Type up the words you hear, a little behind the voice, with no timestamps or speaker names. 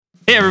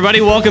Hey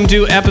everybody, welcome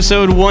to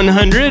episode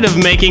 100 of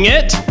Making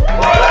It. Oh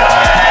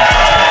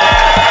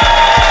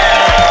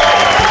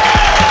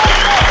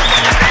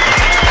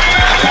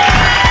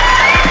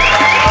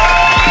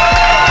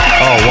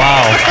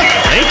wow.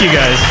 Thank you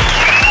guys.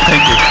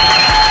 Thank you.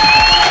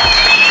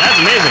 That's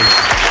amazing.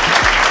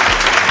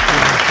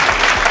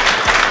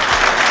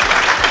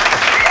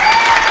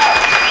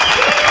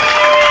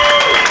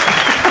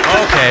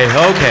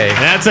 Okay.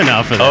 That's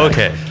enough of that.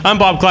 Okay. I'm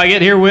Bob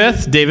Claggett here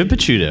with David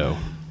Picciuto.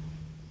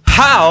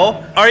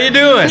 How are you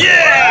doing?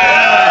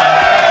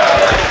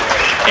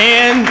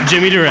 And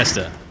Jimmy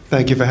DiResta.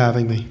 Thank you for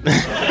having me.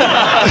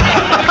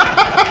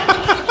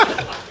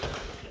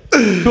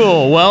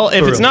 Cool. Well,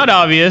 if it's not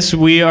obvious,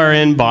 we are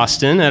in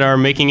Boston at our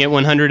Making It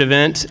 100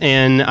 event,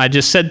 and I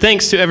just said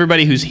thanks to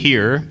everybody who's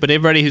here, but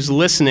everybody who's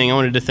listening, I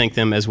wanted to thank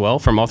them as well,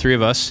 from all three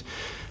of us,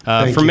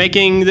 for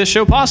making this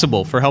show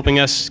possible, for helping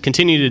us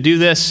continue to do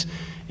this,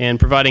 and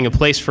providing a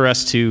place for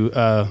us to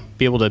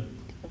be able to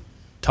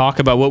talk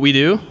about what we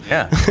do.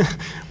 Yeah.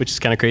 Which is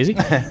kind of crazy.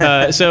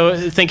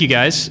 So thank you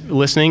guys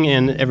listening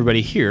and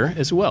everybody here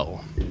as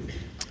well.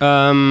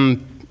 I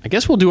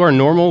guess we'll do our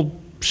normal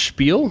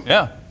spiel.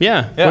 Yeah.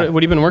 What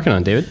have you been working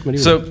on, David?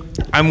 So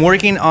I'm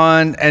working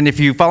on, and if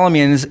you follow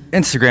me on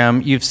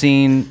Instagram, you've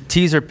seen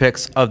teaser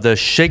pics of the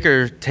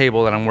shaker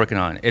table that I'm working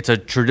on. It's a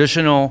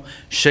traditional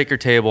shaker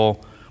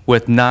table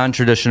with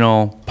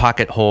non-traditional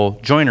pocket hole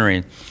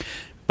joinery.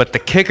 But the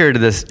kicker to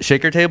this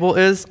shaker table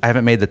is, I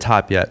haven't made the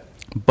top yet,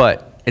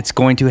 but it's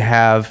going to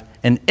have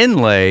an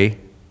inlay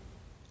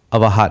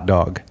of a hot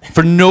dog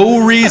for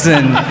no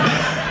reason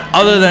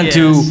other than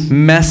to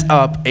mess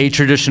up a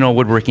traditional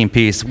woodworking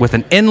piece with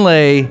an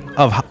inlay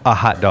of a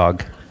hot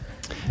dog.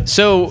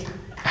 So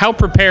how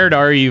prepared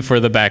are you for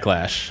the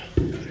backlash?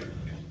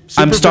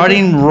 I'm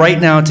starting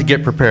right now to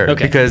get prepared.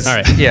 Okay. Because, all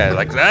right.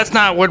 That's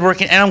not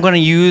woodworking. And I'm going to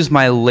use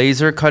my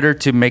laser cutter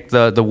to make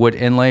the wood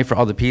inlay for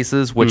all the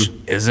pieces, which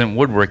isn't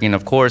woodworking,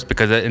 of course,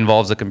 because it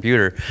involves a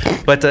computer.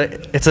 But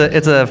it's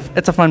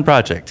a fun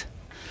project.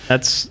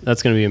 That's going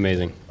to be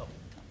amazing.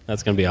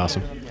 That's going to be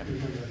awesome.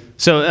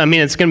 So, I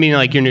mean, it's going to be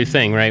like your new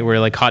thing, right? Where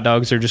like hot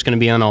dogs are just going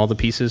to be on all the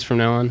pieces from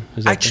now on?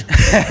 Is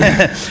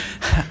that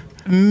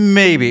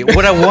Maybe.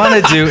 What I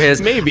want to do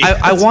is Maybe.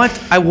 I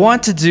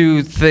want to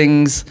do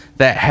things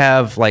that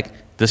have like,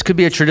 this could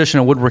be a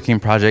traditional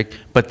woodworking project,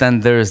 but then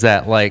there's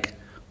that like,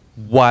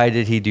 why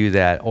did he do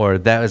that? Or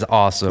that was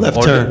awesome. Left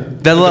or turn.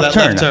 The left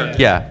That turn. left turn.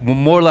 Yeah,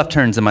 more left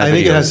turns in my videos. I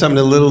think it has something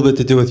a little bit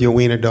to do with your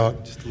wiener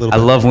dog. Just a little I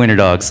bit. love wiener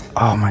dogs.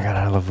 Oh my God,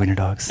 I love wiener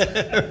dogs.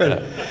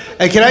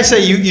 Hey, can I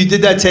say, you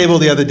did that table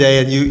the other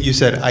day, and you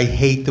said, I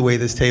hate the way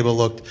this table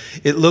looked.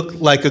 It looked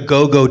like a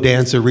go-go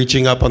dancer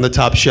reaching up on the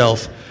top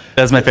shelf.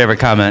 That's my favorite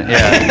comment.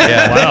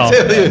 Yeah. Wow.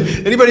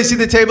 Anybody see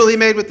the table he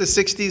made with the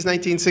 60s,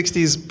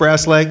 1960s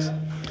brass legs?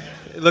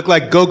 It looked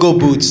like go-go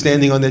boots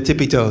standing on their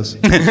tippy toes.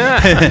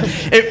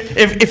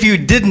 If you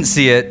didn't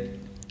see it,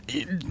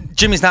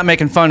 Jimmy's not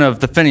making fun of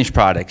the finished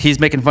product. He's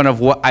making fun of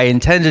what I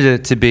intended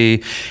it to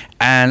be,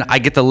 and I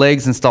get the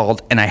legs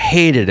installed, and I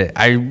hated it.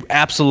 I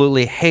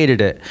absolutely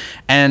hated it,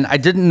 and I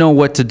didn't know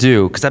what to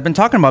do because I've been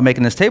talking about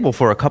making this table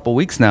for a couple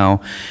weeks now,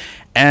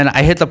 and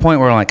I hit the point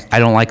where I'm like, I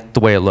don't like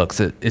the way it looks.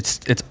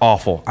 It's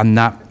awful. I'm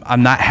not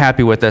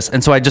happy with this,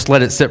 and so I just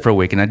let it sit for a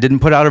week, and I didn't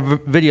put out a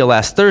video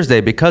last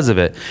Thursday because of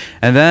it.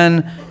 And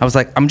then I was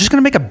like, I'm just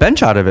gonna make a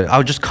bench out of it.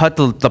 I'll just cut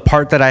the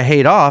part that I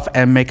hate off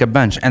and make a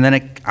bench, and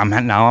then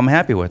now I'm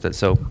happy with it.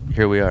 So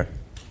here we are.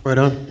 Right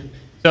on.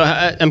 So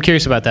I'm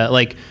curious about that.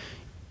 Like,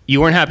 you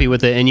weren't happy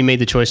with it, and you made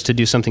the choice to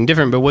do something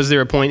different. But was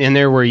there a point in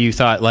there where you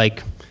thought,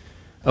 like,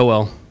 oh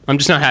well, I'm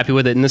just not happy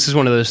with it, and this is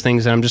one of those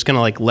things that I'm just gonna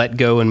like let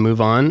go and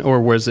move on?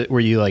 Or were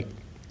you like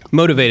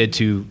motivated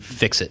to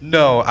fix it?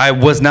 No, I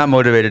was not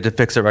motivated to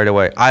fix it right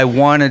away. I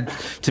wanted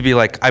to be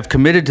like, I've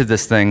committed to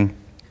this thing.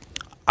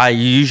 I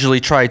usually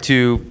try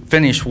to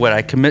finish what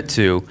I commit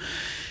to,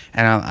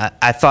 and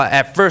I thought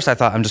at first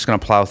I'm just gonna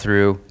plow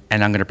through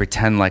and I'm gonna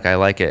pretend like I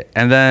like it,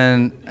 and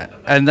then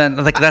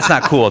like that's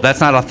not cool.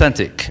 That's not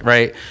authentic,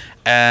 right?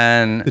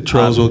 And The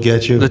trolls will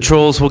get you. The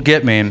trolls will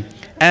get me.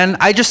 And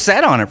I just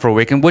sat on it for a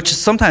week, and which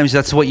sometimes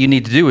that's what you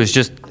need to do is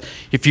just,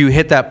 if you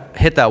hit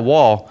that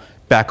wall,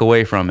 back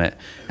away from it.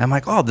 And I'm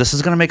like, oh, this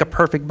is gonna make a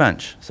perfect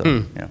bench.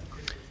 So yeah.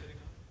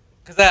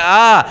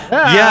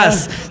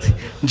 Yes.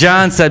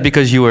 John said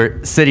because you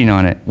were sitting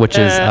on it, which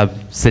is a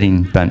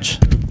sitting bench.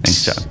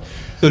 Thanks, John.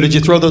 So did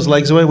you throw those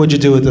legs away? What'd you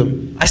do with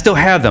them? I still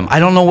have them. I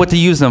don't know what to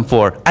use them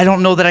for. I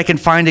don't know that I can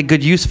find a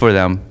good use for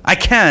them. I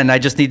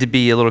just need to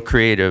be a little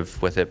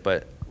creative with it,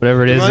 but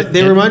Whatever it is.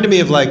 They reminded me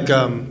of like,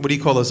 what do you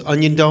call those,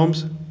 onion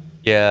domes?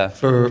 yeah.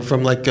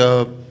 From like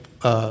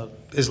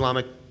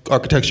Islamic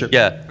architecture.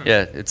 Yeah,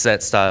 it's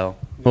that style.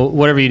 Well,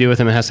 whatever you do with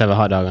them, it has to have a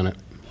hot dog on it.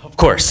 Of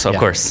course.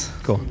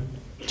 Cool.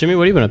 Jimmy,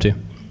 what have you been up to?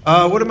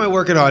 What am I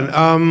working on?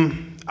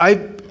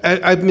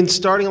 I've been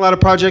starting a lot of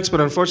projects,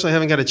 but unfortunately I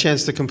haven't got a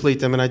chance to complete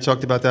them, and I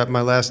talked about that in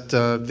my last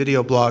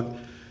video blog.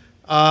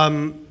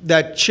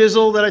 That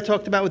chisel that I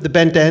talked about with the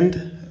bent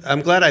end,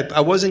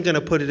 I wasn't going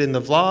to put it in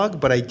the vlog,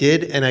 but I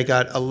did, and I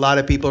got a lot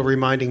of people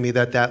reminding me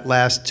that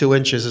last 2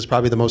 inches is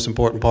probably the most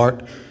important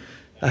part.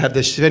 I have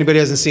this, if anybody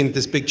hasn't seen it,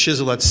 this big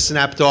chisel that's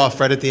snapped off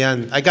right at the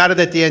end. I got it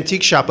at the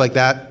antique shop like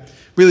that,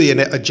 really in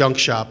a junk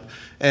shop.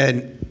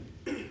 And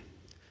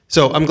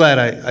so I'm glad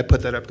I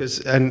put that up,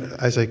 and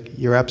I was like,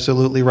 you're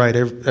absolutely right.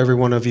 Every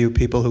one of you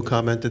people who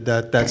commented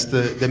that's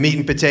the meat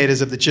and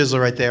potatoes of the chisel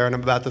right there, and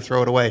I'm about to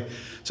throw it away.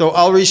 So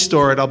I'll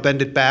restore it, I'll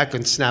bend it back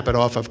and snap it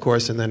off, of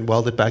course, and then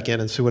weld it back in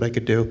and see what I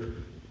could do.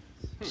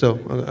 So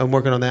I'm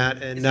working on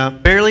that.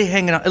 And barely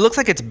hanging on. It looks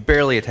like it's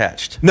barely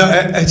attached. No,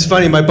 it's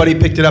funny. My buddy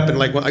picked it up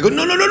and I go,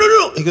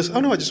 no. He goes, oh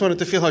no, I just wanted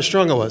to feel how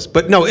strong it was.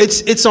 But no,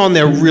 it's on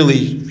there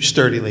really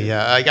sturdily.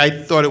 Yeah, I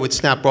thought it would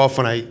snap off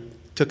when I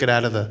took it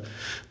out of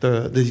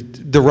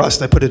the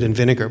rust. I put it in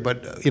vinegar,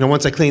 but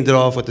once I cleaned it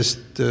off with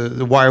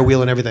the wire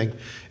wheel and everything,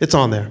 it's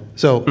on there.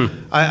 So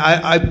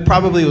I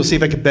probably will see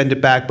if I can bend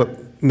it back,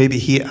 but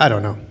maybe I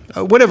don't know.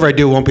 Whatever I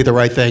do won't be the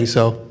right thing.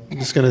 So I'm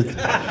just gonna.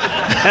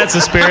 That's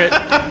the spirit.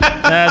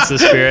 That's the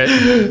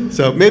spirit.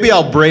 So maybe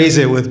I'll braze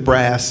it with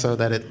brass so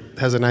that it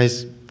has a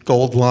nice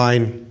gold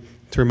line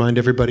to remind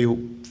everybody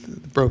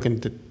broken.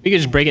 You could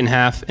just break it in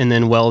half and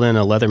then weld in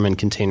a Leatherman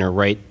container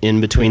right in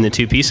between the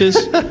two pieces.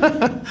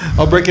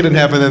 I'll break it in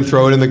half and then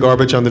throw it in the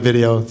garbage on the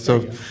video so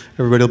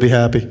everybody will be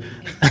happy.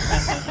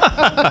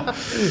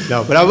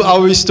 No, but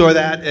I'll restore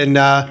that. And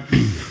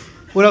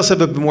what else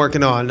have I been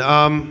working on?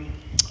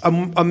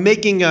 I'm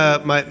making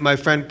my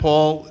friend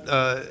Paul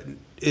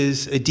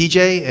is a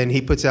DJ, and he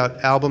puts out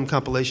album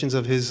compilations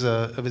of his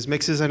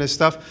mixes and his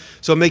stuff.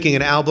 So I'm making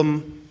an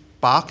album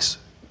box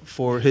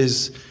for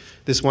this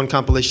one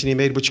compilation he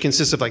made, which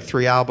consists of like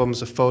 3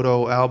 albums, a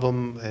photo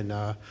album, and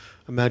a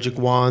magic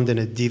wand, and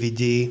a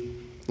DVD.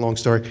 Long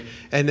story.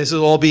 And this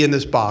will all be in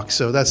this box.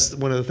 So that's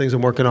one of the things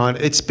I'm working on.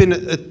 It's been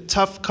a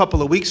tough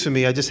couple of weeks for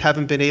me. I just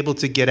haven't been able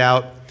to get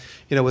out,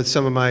 with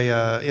some of my,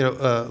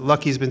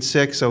 Lucky's been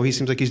sick, so he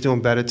seems like he's doing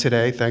better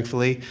today,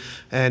 thankfully.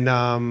 And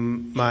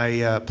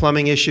my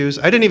plumbing issues.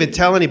 I didn't even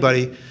tell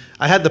anybody.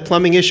 I had the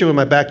plumbing issue in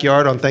my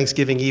backyard on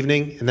Thanksgiving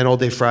evening, and then all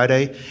day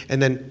Friday.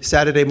 And then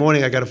Saturday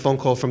morning, I got a phone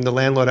call from the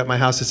landlord at my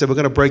house that said, we're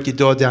going to break your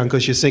door down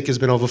because your sink has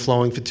been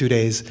overflowing for 2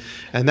 days.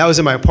 And that was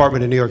in my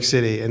apartment in New York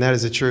City, and that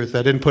is the truth.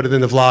 I didn't put it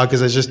in the vlog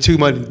because there's just too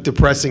much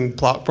depressing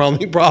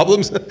plumbing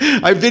problems.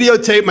 I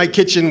videotaped my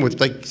kitchen with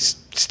like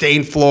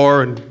stained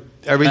floor and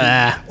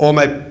everything. All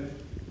my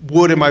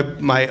wood in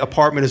my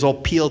apartment is all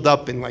peeled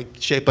up and like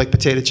shaped like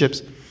potato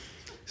chips.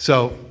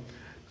 So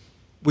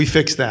we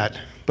fixed that.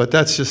 But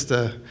that's just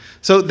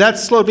so that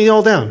slowed me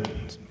all down.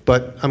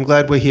 But I'm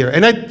glad we're here.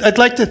 And I'd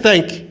like to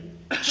thank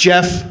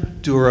Jeff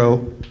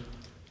Duro.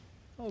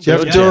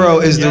 Jeff Duro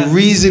is the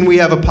reason we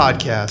have a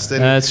podcast.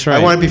 And that's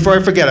right. Before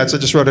I forget, I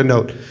just wrote a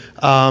note.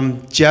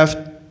 Jeff,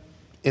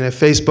 in a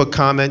Facebook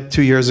comment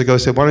 2 years ago,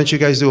 said, why don't you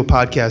guys do a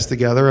podcast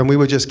together? And we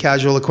were just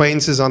casual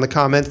acquaintances on the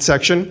comment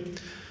section.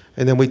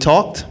 And then we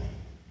talked.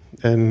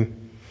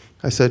 And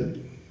I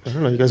said, I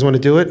don't know, you guys want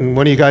to do it? And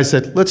one of you guys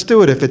said, let's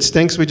do it. If it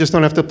stinks, we just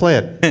don't have to play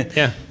it.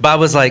 Yeah.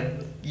 Bob was like,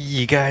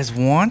 you guys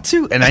want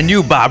to? And I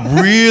knew Bob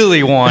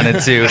really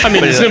wanted to. I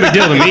mean, it's no big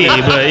deal to me,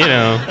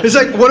 but It's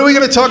like, what are we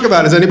going to talk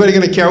about? Is anybody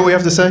going to care what we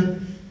have to say?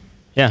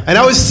 Yeah. And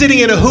I was sitting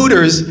in a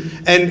Hooters,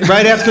 and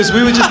right after, because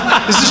we were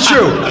just, this is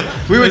true.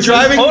 We were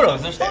driving.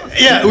 There's photos.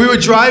 Yeah, we were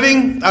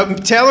driving.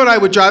 Taylor and I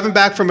were driving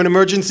back from an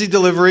emergency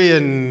delivery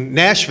in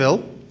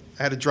Nashville.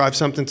 I had to drive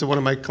something to one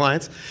of my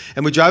clients.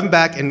 And we're driving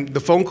back, and the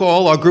phone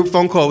call, our group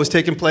phone call, was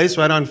taking place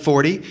right on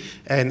 40.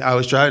 And I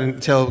was driving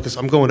Taylor because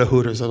I'm going to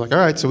Hooters. I was like,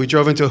 all right. So we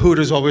drove into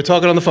Hooters while we were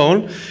talking on the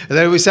phone. And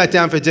then we sat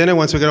down for dinner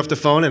once we got off the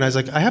phone. And I was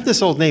like, I have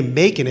this old name,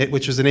 Making It,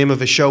 which was the name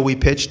of a show we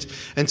pitched.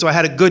 And so I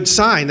had a good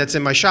sign that's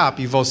in my shop.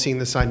 You've all seen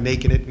the sign,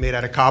 Making It, made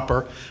out of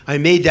copper. I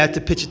made that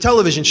to pitch a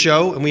television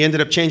show, and we ended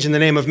up changing the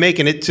name of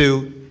Making It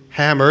to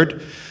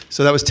Hammered.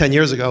 So that was 10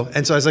 years ago.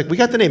 And so I was like, we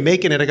got the name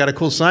Making It. I got a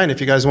cool sign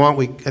if you guys want.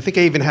 I think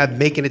I even had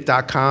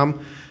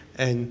makingit.com.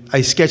 And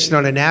I sketched it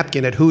on a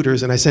napkin at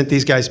Hooters, and I sent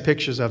these guys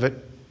pictures of it.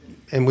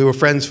 And we were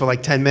friends for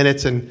like 10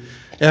 minutes. And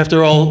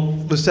after all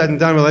was said and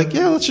done, we're like,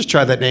 yeah, let's just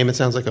try that name. It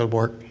sounds like it would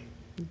work.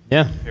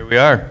 Yeah. Here we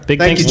are. Big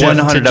Thank thanks you, to Jeff.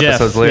 100 Jeff.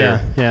 episodes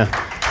later. Yeah.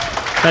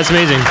 That's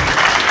amazing.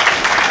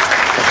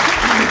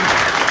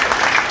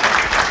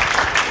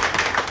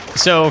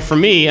 So for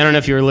me, I don't know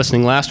if you were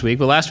listening last week,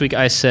 but last week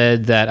I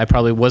said that I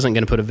probably wasn't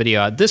going to put a video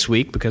out this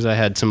week because I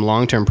had some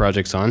long-term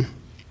projects on.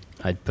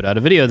 I'd put out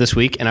a video this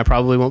week, and I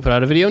probably won't put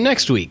out a video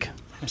next week.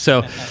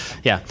 So,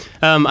 yeah.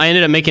 I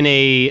ended up making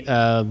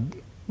a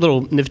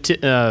little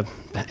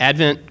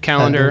Advent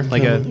calendar,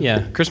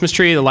 Christmas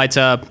tree that lights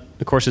up.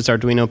 Of course, it's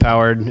Arduino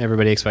powered.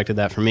 Everybody expected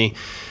that from me.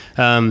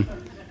 And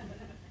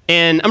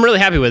I'm really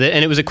happy with it,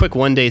 and it was a quick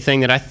one-day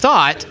thing that I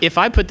thought if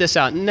I put this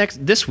out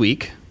this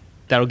week,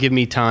 that'll give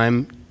me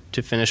time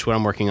to finish what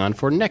I'm working on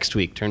for next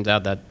week. Turns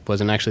out that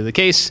wasn't actually the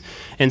case.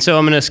 And so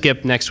I'm going to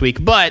skip next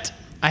week. But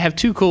I have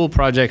 2 cool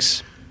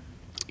projects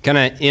kind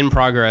of in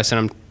progress,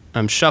 and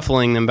I'm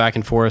shuffling them back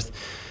and forth.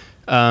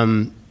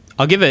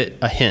 I'll give it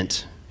a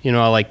hint.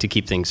 I like to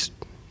keep things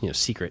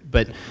secret.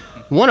 But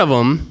one of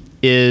them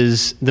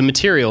is the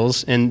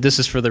materials, and this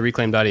is for the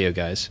Reclaimed Audio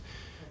guys,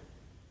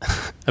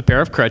 a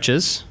pair of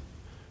crutches,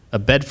 a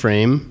bed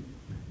frame,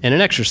 and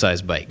an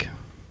exercise bike.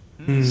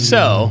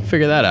 So,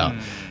 figure that out.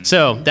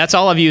 So, that's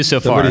all I've used so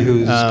far. Somebody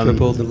who's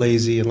crippled and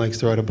lazy and likes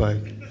to ride a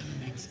bike.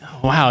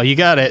 Wow, you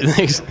got it.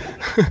 Thanks.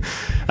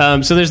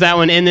 So there's that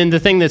one. And then the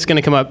thing that's going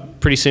to come up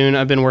pretty soon,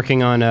 I've been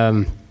working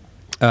on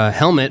a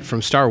helmet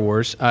from Star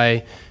Wars.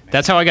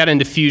 That's how I got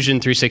into Fusion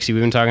 360.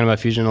 We've been talking about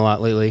Fusion a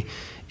lot lately.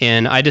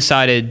 And I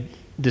decided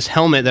this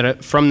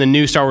helmet from the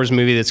new Star Wars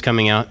movie that's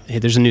coming out. Hey,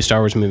 there's a new Star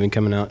Wars movie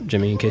coming out,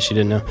 Jimmy, in case you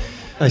didn't know.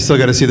 I still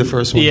got to see the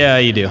first one. Yeah,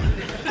 you do.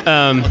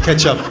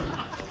 Catch up.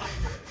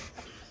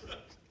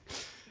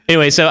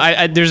 Anyway, so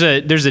there's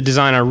a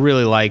design I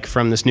really like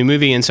from this new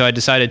movie, and so I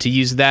decided to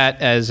use that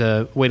as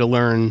a way to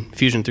learn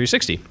Fusion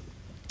 360.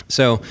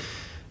 So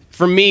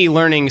for me,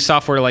 learning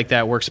software like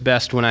that works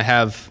best when I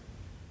have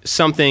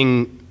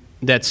something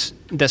that's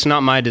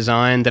not my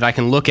design that I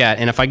can look at,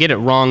 and if I get it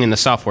wrong in the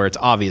software, it's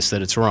obvious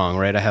that it's wrong,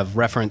 right? I have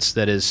reference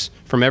that is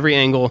from every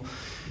angle,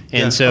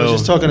 and so... I was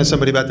just talking to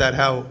somebody about that,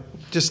 how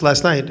just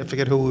last night, I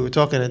forget who we were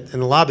talking in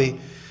the lobby,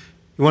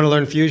 you want to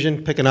learn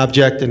Fusion, pick an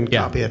object and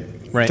copy it.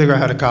 Right. Figure out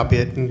how to copy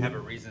it. And Have a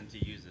reason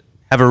to use it.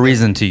 Have a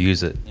reason to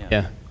use it.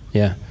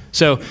 Yeah.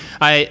 So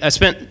I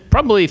spent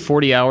probably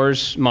 40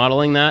 hours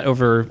modeling that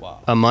over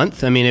a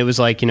month. I mean, it was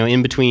like,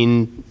 in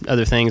between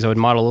other things, I would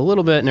model a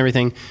little bit and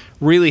everything.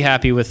 Really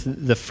happy with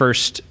the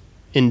first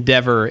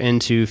endeavor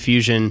into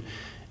Fusion,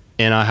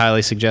 and I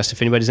highly suggest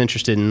if anybody's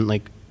interested in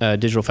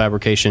digital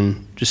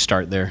fabrication, just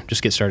start there.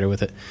 Just get started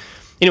with it.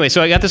 Anyway,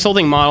 so I got this whole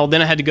thing modeled.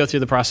 Then I had to go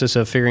through the process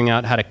of figuring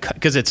out how to cut,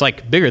 because it's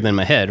like bigger than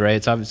my head, right?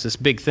 It's obviously this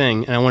big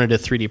thing, and I wanted to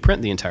 3D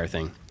print the entire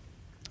thing.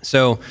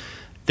 So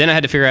then I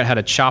had to figure out how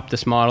to chop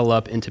this model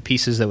up into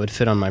pieces that would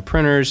fit on my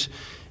printers,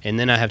 and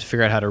then I have to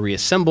figure out how to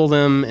reassemble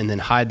them, and then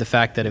hide the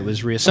fact that it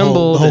was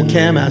reassembled. The whole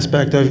CAM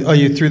aspect. Are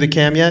you through the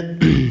CAM yet?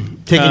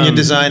 Taking your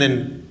design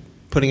and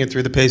putting it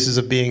through the paces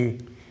of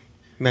being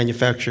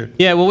manufactured.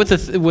 Yeah, well, with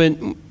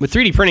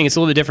 3D printing, it's a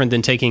little bit different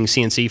than taking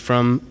CNC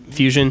from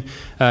Fusion,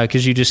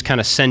 because you just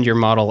kind of send your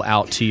model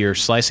out to your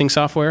slicing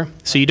software,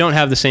 so you don't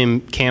have the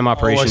same CAM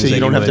operations. So you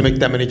don't have to make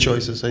that many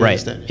choices. I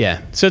understand.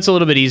 Yeah. So it's a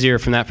little bit easier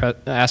from that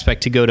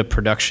aspect to go to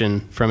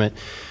production from it.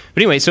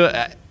 But anyway, so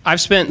I've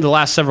spent the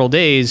last several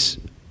days.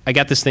 I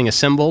got this thing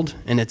assembled,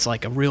 and it's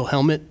like a real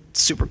helmet,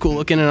 super cool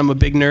looking, and I'm a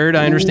big nerd.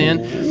 I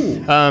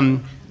understand.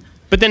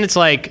 But then it's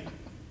like,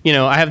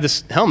 I have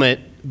this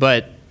helmet,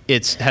 but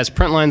it has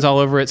print lines all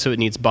over it, so it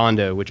needs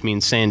Bondo, which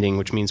means sanding,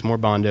 which means more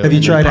Bondo. Have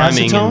you tried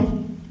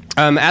acetone?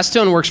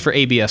 Acetone works for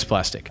ABS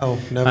plastic. Oh,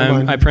 never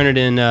mind. I printed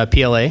in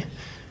PLA,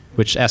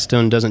 which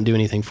acetone doesn't do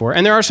anything for.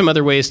 And there are some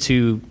other ways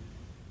to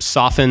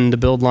soften the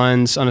build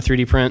lines on a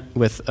 3D print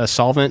with a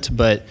solvent,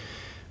 but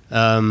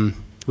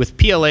with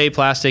PLA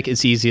plastic,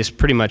 it's easiest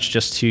pretty much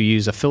just to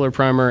use a filler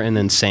primer and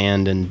then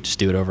sand and just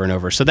do it over and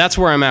over. So that's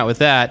where I'm at with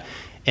that,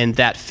 and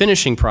that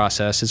finishing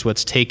process is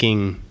what's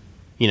taking,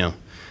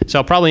 So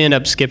I'll probably end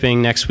up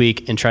skipping next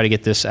week and try to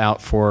get this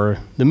out for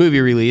the movie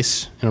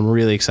release, and I'm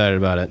really excited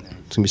about it. It's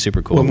going to be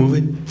super cool. What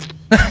movie?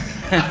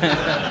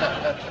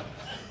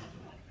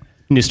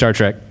 New Star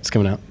Trek. It's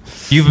coming out.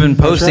 You've been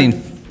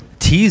posting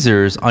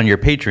teasers on your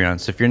Patreon,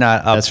 so if you're not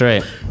up... That's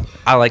right.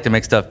 I like to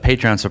make stuff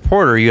Patreon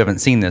supporter. You haven't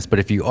seen this, but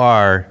if you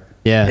are,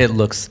 Yeah. it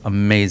looks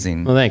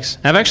amazing. Well, thanks.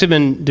 I've actually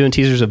been doing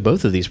teasers of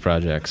both of these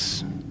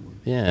projects.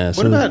 Yeah.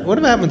 What about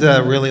happened to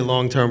that really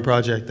long-term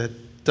project that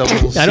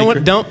double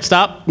secret? Don't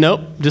stop.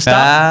 Nope. Just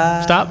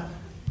stop. Stop.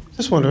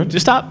 Just wondering.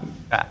 Just stop.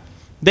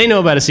 They know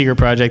about a secret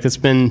project that's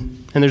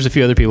been, and there's a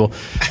few other people.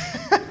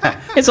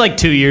 It's like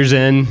 2 years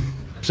in,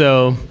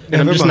 so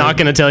and I'm just not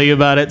going to tell you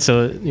about it.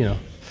 So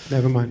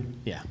Never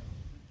mind. Yeah.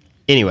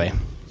 Anyway,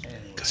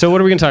 so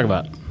what are we going to talk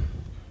about?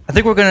 I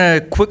think we're going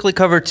to quickly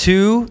cover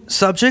 2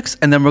 subjects,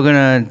 and then we're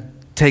going to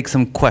take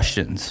some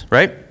questions,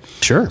 right?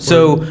 Sure.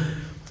 So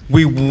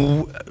we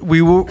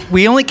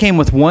only came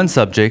with one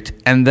subject,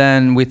 and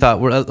then we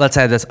thought, well, let's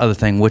add this other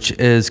thing, which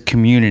is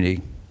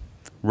community,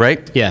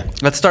 right? Yeah.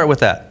 Let's start with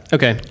that.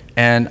 Okay.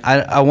 And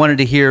I wanted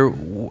to hear.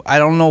 I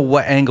don't know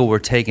what angle we're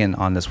taking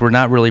on this. We're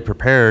not really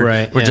prepared.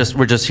 Right. We're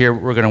just here.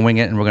 We're going to wing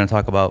it, and we're going to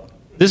talk about.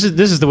 This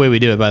is the way we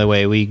do it, by the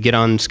way. We get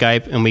on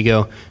Skype and we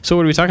go, so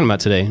what are we talking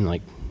about today? And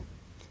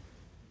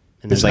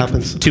there's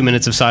like 2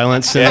 minutes of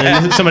silence, and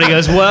then somebody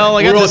goes, well,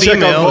 I got this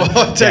email.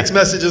 Text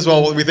messages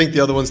while we think the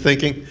other one's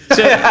thinking.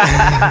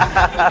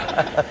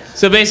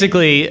 So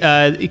basically,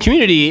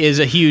 community is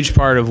a huge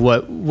part of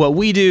what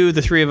we do,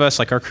 the three of us,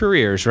 like our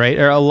careers, right?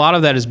 A lot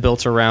of that is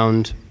built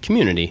around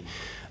community.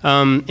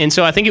 And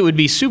so I think it would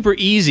be super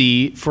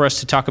easy for us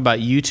to talk about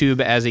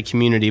YouTube as a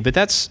community, but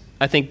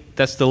I think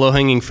that's the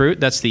low-hanging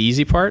fruit. That's the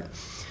easy part.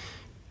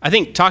 I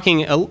think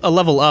talking a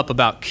level up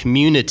about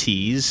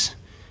communities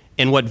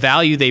and what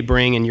value they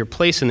bring and your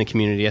place in the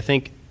community, I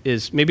think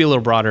is maybe a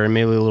little broader and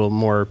maybe a little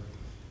more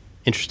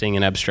interesting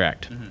and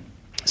abstract. Mm-hmm.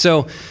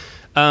 So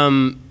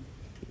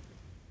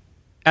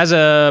as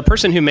a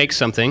person who makes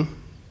something,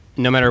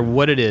 no matter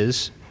what it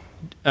is,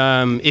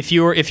 if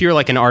you're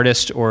like an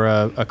artist or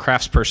a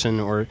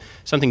craftsperson or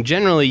something,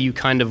 generally you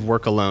kind of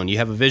work alone. You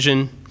have a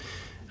vision,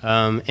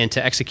 and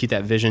to execute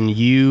that vision,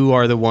 you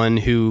are the one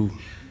who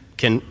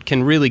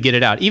can really get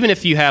it out. Even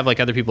if you have like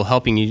other people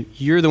helping you,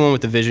 you're the one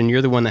with the vision.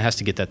 You're the one that has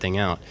to get that thing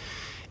out,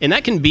 and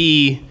that can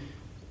be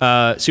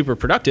super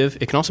productive.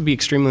 It can also be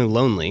extremely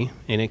lonely,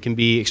 and it can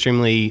be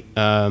extremely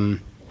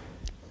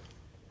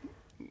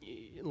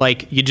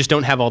like you just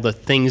don't have all the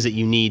things that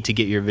you need to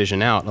get your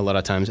vision out a lot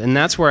of times. And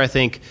that's where I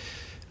think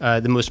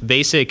the most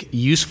basic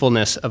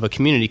usefulness of a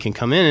community can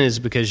come in, is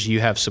because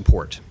you have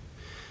support.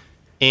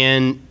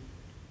 And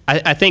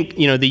I think,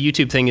 the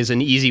YouTube thing is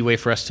an easy way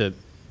for us to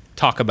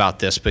talk about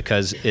this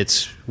because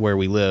it's where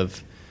we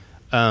live.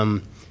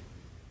 But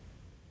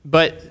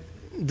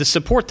the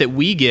support that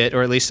we get,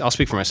 or at least I'll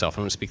speak for myself,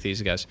 I'm going to speak to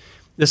these guys.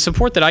 The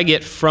support that I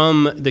get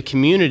from the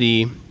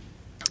community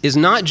is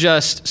not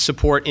just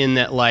support in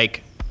that,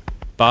 like,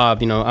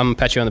 Bob, I'm going to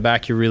pat you on the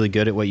back. You're really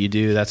good at what you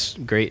do. That's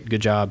great.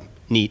 Good job.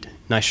 Neat.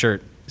 Nice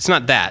shirt. It's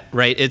not that,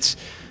 right?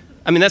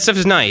 That stuff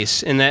is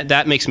nice, and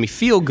that makes me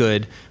feel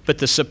good. But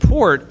the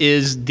support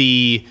is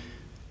the,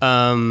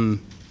 what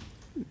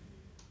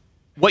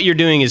you're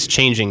doing is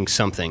changing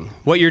something.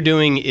 What you're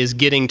doing is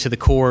getting to the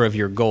core of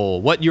your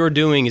goal. What you're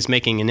doing is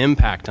making an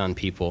impact on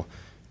people.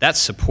 That's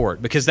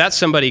support, because that's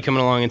somebody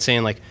coming along and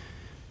saying, like,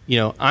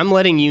 I'm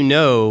letting you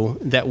know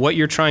that what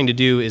you're trying to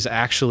do is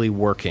actually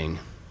working.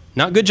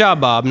 Not good job,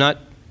 Bob, not,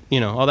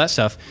 all that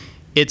stuff.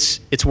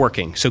 It's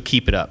working, so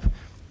keep it up.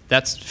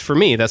 For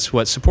me, that's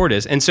what support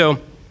is. And so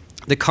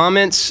the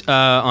comments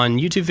on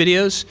YouTube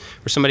videos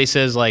where somebody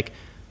says, like,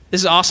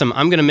 this is awesome,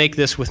 I'm going to make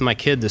this with my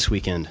kid this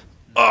weekend.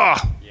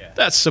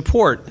 That's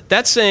support.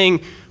 That's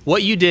saying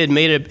what you did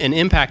made an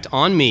impact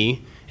on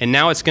me, and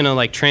now it's going to,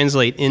 like,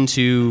 translate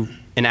into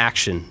an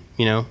action,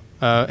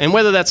 and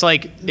whether that's,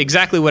 like,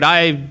 exactly what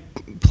I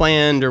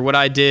planned or what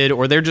I did,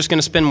 or they're just going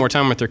to spend more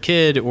time with their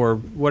kid, or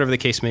whatever the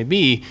case may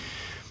be,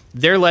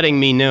 they're letting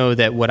me know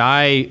that what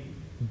I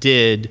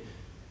did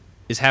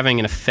is having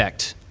an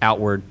effect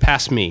outward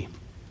past me.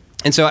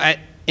 And so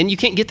and you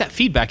can't get that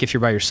feedback if you're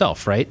by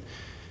yourself, right?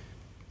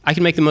 I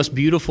can make the most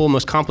beautiful,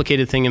 most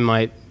complicated thing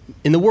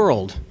in the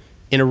world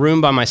in a room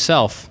by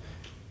myself,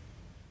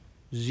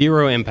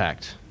 zero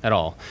impact at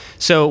all.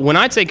 So when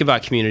I think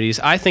about communities,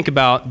 I think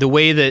about the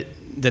way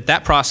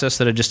that process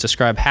that I just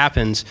described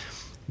happens.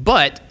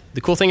 But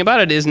the cool thing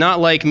about it is not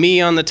like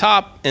me on the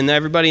top and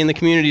everybody in the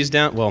community is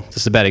down. Well, this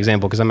is a bad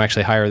example because I'm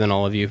actually higher than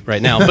all of you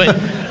right now. But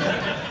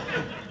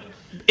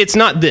it's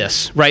not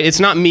this, right? It's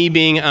not me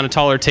being on a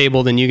taller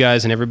table than you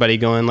guys and everybody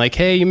going like,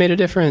 hey, you made a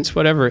difference,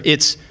 whatever.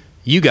 It's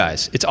you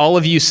guys. It's all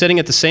of you sitting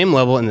at the same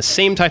level in the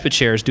same type of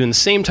chairs, doing the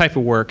same type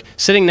of work,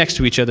 sitting next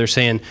to each other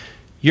saying,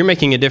 you're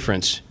making a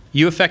difference.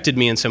 You affected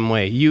me in some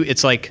way.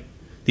 It's like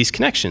these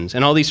connections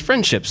and all these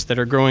friendships that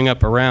are growing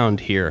up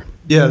around here.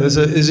 Yeah, there's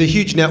a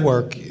huge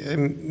network.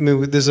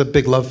 There's a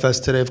big love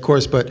fest today, of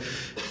course, but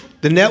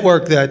the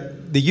network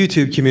that the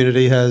YouTube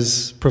community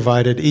has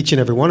provided each and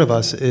every one of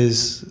us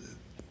is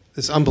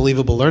this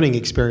unbelievable learning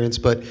experience.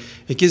 But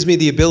it gives me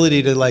the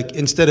ability to, like,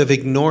 instead of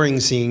ignoring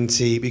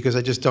CNC because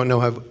I just don't know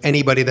have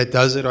anybody that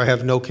does it, or I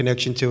have no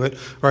connection to it,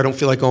 or I don't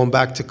feel like going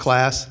back to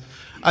class,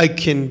 I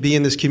can be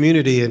in this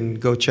community and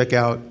go check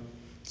out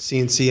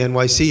CNC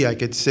NYC. I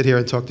could sit here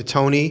and talk to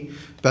Tony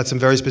about some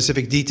very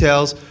specific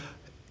details.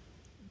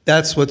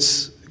 That's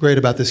what's great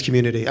about this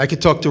community. I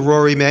could talk to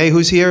Rory May,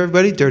 who's here,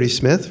 everybody. Dirty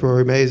Smith.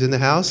 Rory May is in the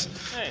house.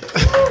 Hey.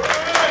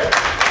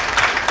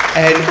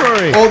 And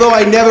Rory, although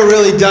I never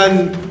really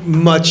done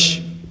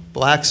much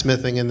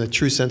blacksmithing in the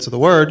true sense of the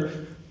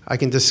word, I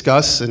can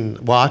discuss and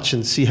watch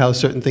and see how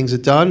certain things are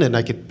done, and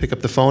I could pick up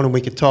the phone and we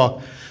could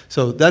talk.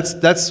 So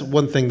that's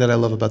one thing that I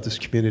love about this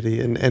community.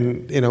 And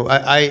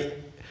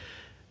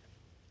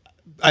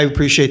I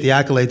appreciate the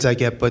accolades I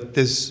get, but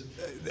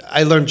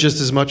I learn just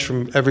as much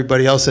from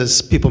everybody else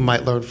as people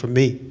might learn from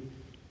me,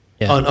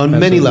 on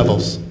many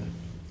levels.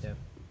 Yeah.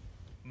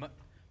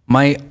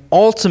 My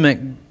ultimate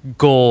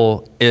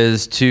goal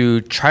is to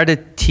try to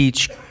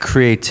teach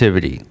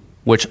creativity,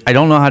 which I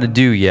don't know how to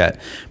do yet,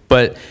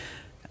 but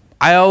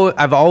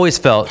I've always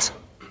felt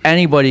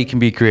anybody can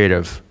be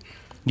creative.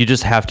 You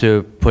just have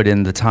to put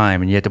in the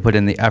time and you have to put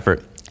in the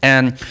effort.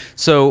 And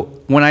so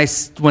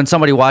when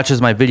somebody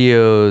watches my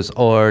videos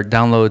or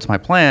downloads my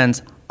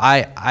plans,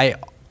 I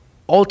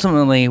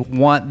ultimately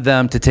want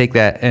them to take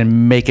that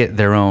and make it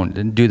their own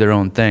and do their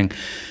own thing.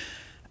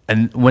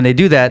 And when they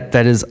do that,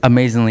 that is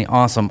amazingly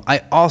awesome.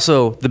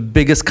 The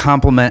biggest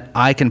compliment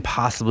I can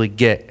possibly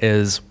get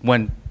is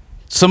when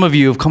some of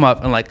you have come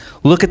up and like,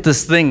 look at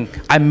this thing.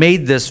 I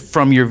made this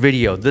from your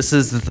video. This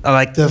is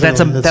like,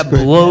 that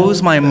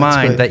blows my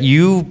mind that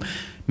you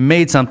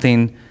made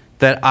something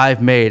that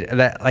I've made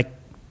that, like,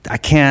 I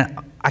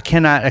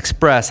cannot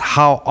express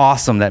how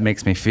awesome that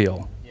makes me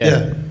feel.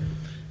 Yeah.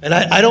 And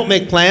I don't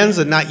make plans,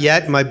 and not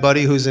yet. My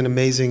buddy, who's an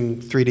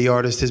amazing 3D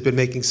artist, has been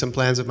making some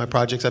plans of my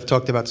projects. I've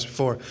talked about this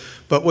before.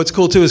 But what's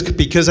cool, too, is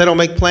because I don't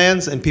make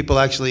plans and people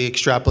actually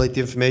extrapolate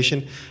the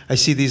information, I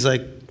see these,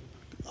 like,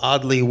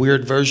 oddly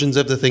weird versions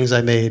of the things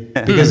I made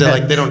because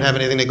they don't have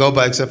anything to go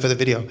by except for the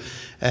video,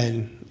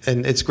 and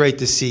it's great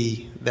to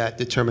see that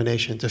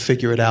determination to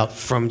figure it out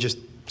from just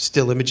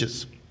still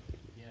images.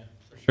 Yeah,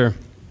 for sure.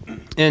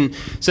 And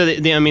so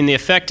the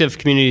effect of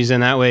communities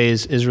in that way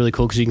is really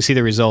cool because you can see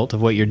the result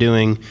of what you're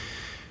doing,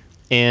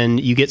 and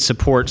you get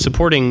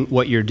supporting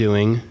what you're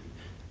doing.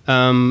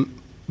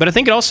 But I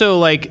think it also,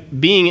 like,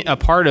 being a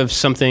part of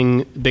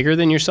something bigger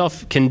than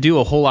yourself can do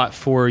a whole lot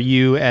for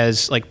you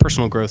as, like,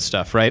 personal growth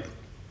stuff, right?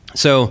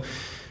 So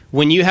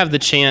when you have the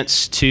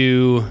chance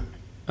to,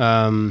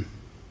 I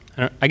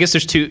guess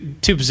there's two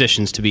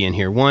positions to be in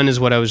here. One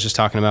is what I was just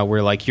talking about,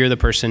 where, like, you're the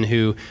person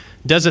who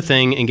does a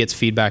thing and gets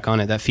feedback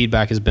on it. That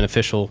feedback is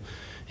beneficial,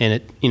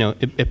 and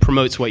it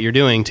promotes what you're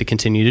doing to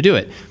continue to do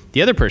it.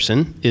 The other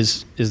person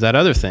is that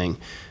other thing,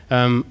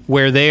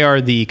 where they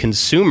are the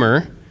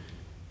consumer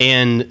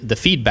and the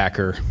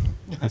feedbacker.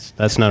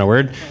 That's not a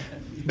word.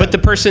 But the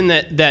person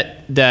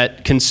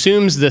that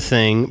consumes the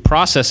thing,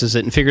 processes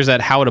it, and figures out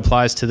how it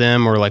applies to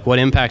them, or like what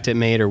impact it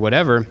made or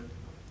whatever,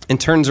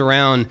 and turns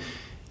around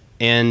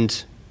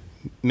and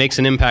makes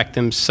an impact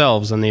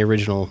themselves on the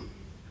original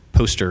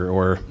poster,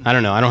 or I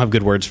don't know. I don't have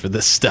good words for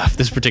this stuff.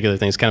 This particular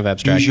thing is kind of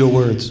abstract. Use your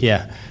words.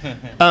 Yeah.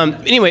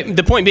 Anyway,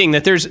 the point being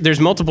that there's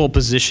multiple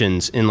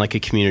positions in, like, a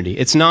community.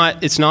 It's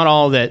not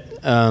all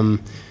that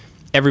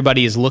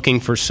everybody is looking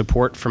for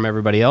support from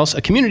everybody else.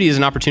 A community is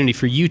an opportunity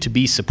for you to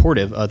be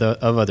supportive of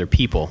other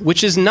people,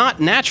 which is not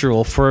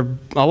natural for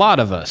a lot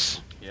of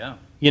us. Yeah.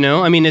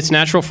 I mean, it's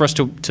natural for us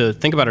to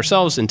think about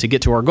ourselves and to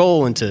get to our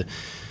goal and to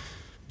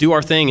do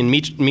our thing and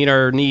meet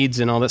our needs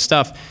and all that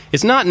stuff.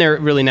 It's not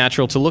really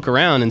natural to look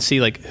around and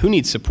see, like, who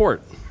needs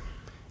support,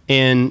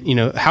 and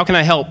how can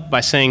I help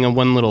by saying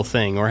one little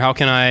thing, or how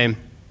can I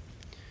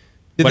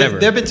whatever.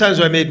 There have been times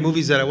where I made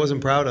movies that I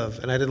wasn't proud of,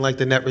 and I didn't like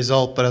the net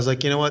result, but I was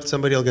like, you know what,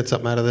 somebody will get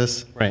something out of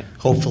this, right?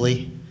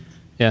 Hopefully.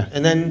 Yeah.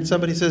 And then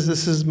somebody says,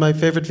 this is my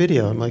favorite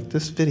video. I'm like,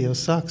 this video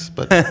sucks,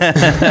 but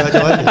glad you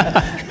like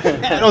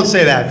it. I don't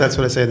say that. That's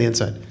what I say on the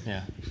inside.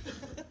 Yeah.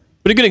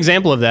 But a good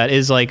example of that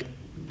is, like,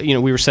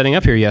 we were setting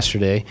up here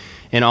yesterday,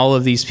 and all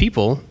of these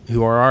people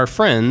who are our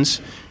friends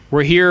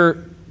were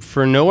here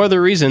for no other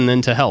reason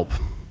than to help.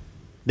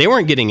 They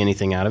weren't getting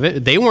anything out of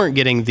it. They weren't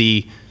getting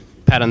the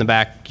pat on the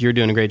back, you're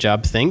doing a great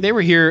job thing. They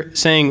were here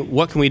saying,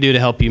 what can we do to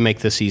help you make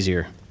this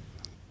easier?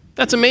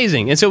 That's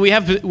amazing. And so we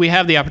have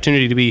the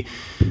opportunity to be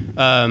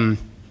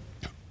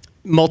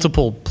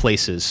multiple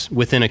places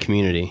within a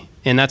community,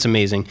 and that's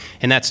amazing.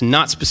 And that's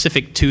not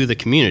specific to the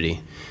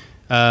community.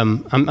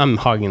 I'm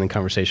hogging the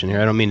conversation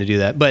here. I don't mean to do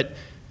that. But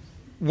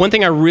one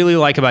thing I really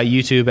like about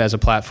YouTube as a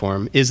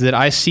platform is that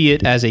I see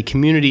it as a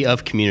community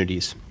of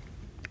communities.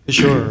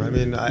 Sure. I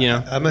mean,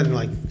 I'm in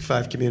like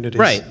 5 communities.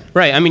 Right.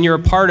 I mean, you're a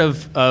part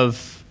of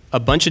a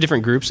bunch of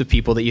different groups of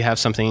people that you have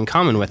something in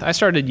common with. I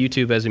started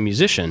YouTube as a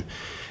musician,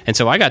 and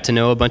so I got to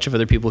know a bunch of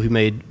other people who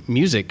made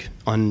music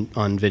on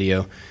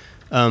video.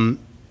 And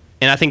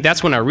I think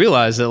that's when I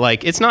realized that,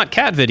 like, it's not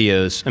cat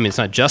videos. I mean, it's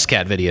not just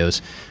cat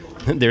videos.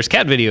 There's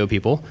cat video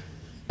people,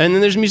 and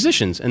then there's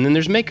musicians, and then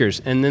there's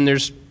makers, and then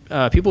there's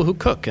people who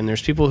cook, and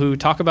there's people who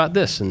talk about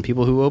this, and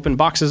people who open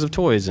boxes of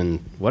toys and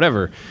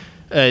whatever.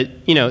 So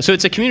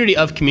it's a community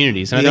of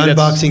communities. And the I think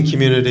unboxing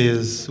community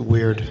is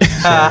weird.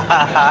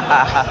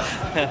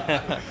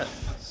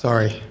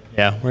 Sorry.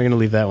 Yeah, we're going to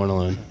leave that one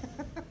alone.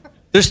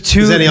 There's two.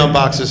 Is any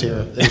unboxers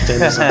here?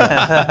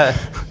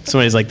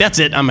 Somebody's like, that's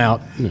it, I'm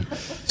out.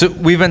 So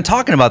we've been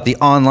talking about the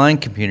online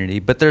community,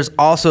 but there's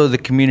also the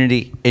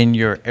community in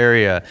your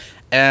area.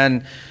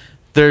 And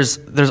there's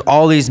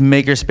all these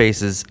maker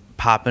spaces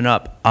popping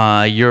up.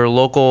 Your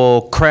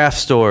local craft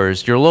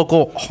stores, your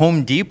local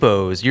Home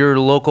Depots, your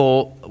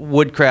local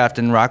woodcraft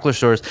and rockler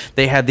stores,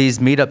 they have these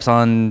meetups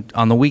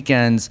on the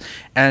weekends.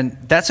 And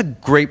that's a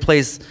great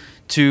place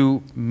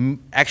to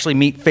actually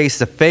meet face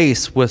to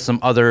face with some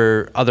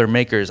other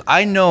makers.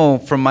 I know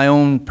from my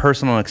own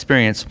personal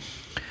experience,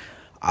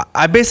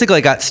 I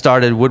basically got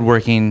started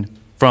woodworking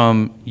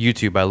from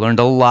YouTube. I learned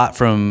a lot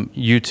from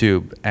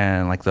YouTube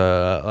and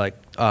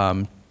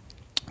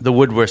the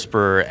Wood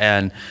Whisperer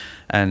and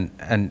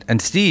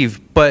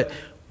Steve. But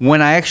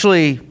when I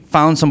actually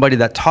found somebody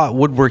that taught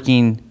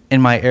woodworking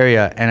in my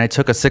area, and I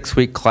took a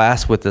 6-week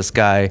class with this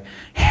guy,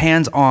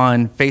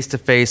 hands-on,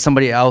 face-to-face,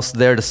 somebody else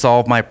there to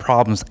solve my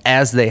problems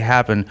as they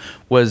happen,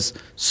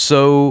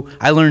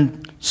 I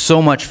learned so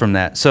much from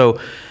that.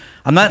 So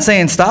I'm not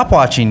saying stop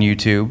watching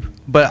YouTube,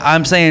 but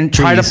I'm saying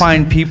try to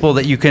find people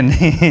that you can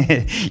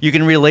you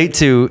can relate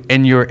to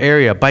in your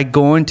area by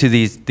going to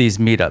these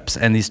meetups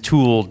and these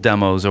tool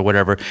demos or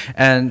whatever.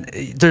 And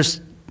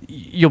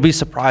you'll be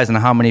surprised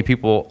on how many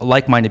people,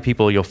 like-minded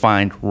people, you'll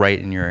find right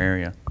in your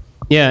area.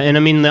 Yeah, and I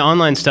mean, the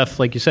online stuff,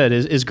 like you said,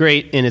 is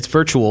great, and it's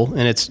virtual,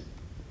 and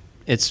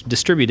it's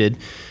distributed,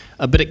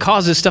 but it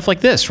causes stuff like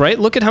this, right?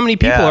 Look at how many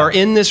people are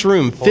in this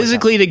room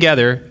physically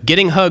together,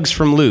 getting hugs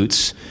from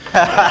Lutz,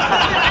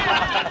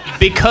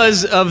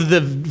 because of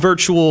the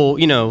virtual,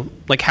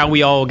 like how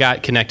we all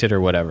got connected or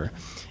whatever.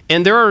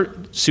 And there are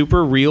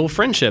super real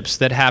friendships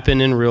that happen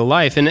in real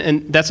life,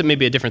 and that's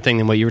maybe a different thing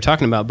than what you were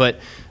talking about, but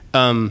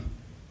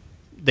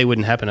they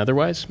wouldn't happen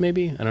otherwise,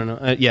 maybe. I don't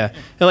know. Yeah.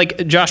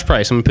 Like Josh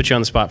Price, I'm going to put you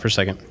on the spot for a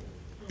second.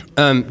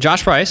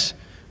 Josh Price,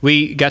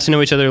 we got to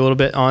know each other a little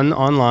bit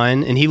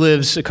online, and he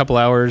lives a couple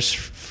hours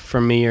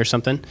from me or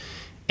something,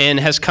 and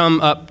has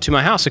come up to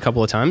my house a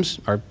couple of times.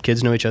 Our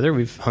kids know each other.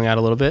 We've hung out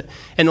a little bit.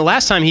 And the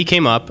last time he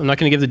came up, I'm not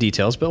going to give the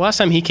details, but last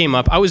time he came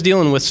up, I was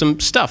dealing with some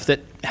stuff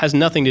that has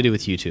nothing to do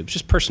with YouTube,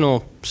 just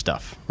personal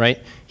stuff,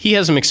 right? He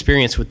has some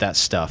experience with that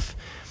stuff.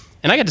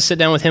 And I got to sit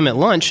down with him at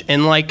lunch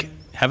and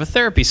have a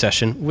therapy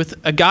session with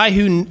a guy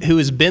who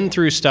has been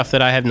through stuff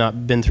that I have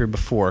not been through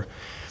before.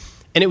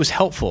 And it was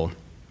helpful.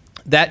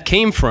 That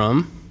came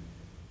from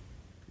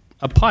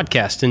a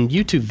podcast and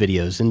YouTube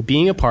videos and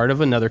being a part of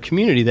another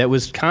community that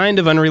was kind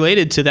of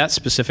unrelated to that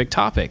specific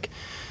topic.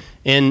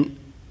 And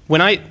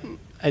when I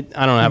don't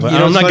have,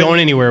 I'm not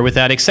going anywhere with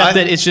that, except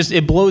that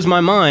it blows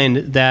my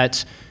mind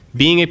that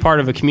being a part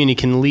of a community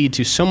can lead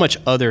to so much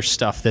other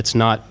stuff that's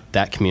not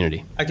that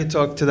community. I could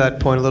talk to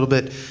that point a little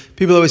bit.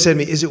 People always say to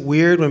me, is it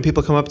weird when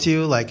people come up to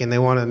you and they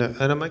want to know?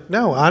 And I'm like,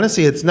 no,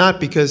 honestly, it's not,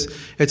 because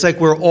it's like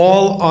we're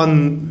all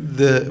on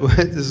this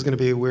is going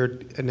to be a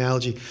weird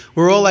analogy.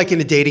 We're all in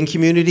a dating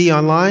community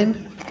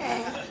online.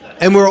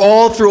 And we're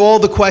all through all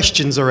the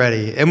questions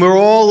already. And we're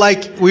all we're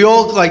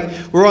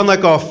on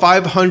our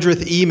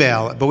 500th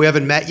email, but we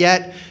haven't met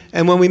yet.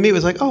 And when we meet,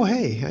 it's like, oh,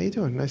 hey, how you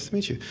doing? Nice to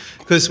meet you.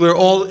 Because we're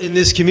all in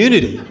this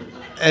community.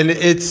 And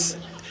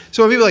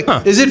so when people are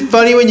like, is it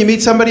funny when you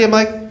meet somebody? I'm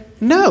like,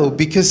 no,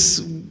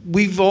 because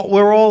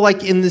we're all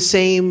in the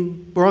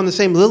same, we're on the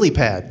same lily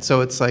pad.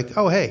 So it's like,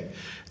 oh, hey.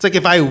 It's like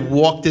if I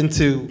walked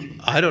into,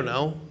 I don't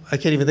know, I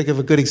can't even think of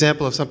a good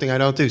example of something I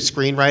don't do.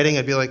 Screenwriting,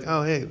 I'd be like,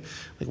 oh, hey,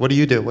 what do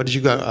you do? What did you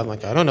go? I'm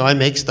like, I don't know, I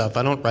make stuff.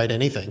 I don't write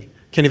anything.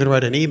 Can't even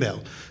write an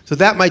email. So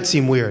that might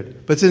seem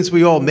weird. But since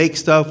we all make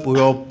stuff, we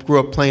all grew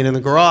up playing in the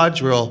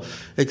garage, we're all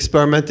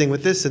experimenting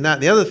with this and that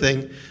and the other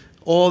thing,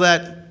 all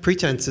that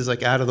pretense is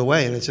out of the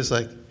way. And it's just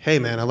like, hey,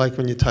 man, I like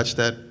when you touched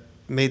that,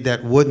 made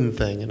that wooden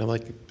thing. And I'm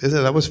like,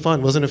 that was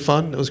fun. Wasn't it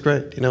fun? It was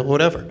great.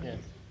 Whatever. Yeah.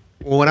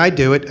 Well, when I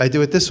do it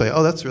this way.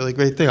 Oh, that's a really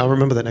great thing. I'll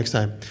remember that next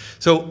time.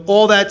 So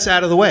all that's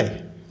out of the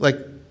way. Like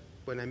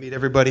when I meet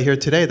everybody here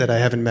today that I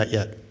haven't met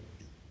yet.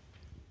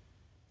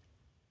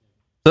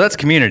 So that's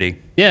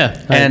community.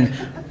 Yeah. And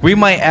we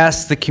might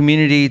ask this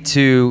community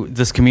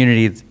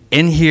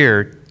in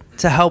here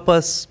to help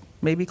us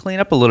maybe clean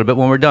up a little bit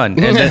when we're done.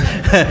 And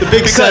the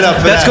big setup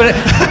for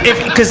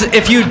that. Because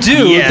if you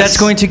do, yes, that's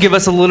going to give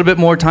us a little bit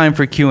more time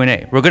for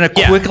Q&A. We're going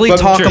to quickly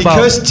talk about...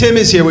 Because Tim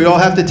is here, we all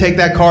have to take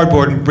that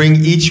cardboard and bring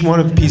each one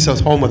of the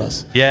pieces home with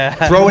us. Yeah.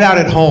 Throw it out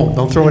at home.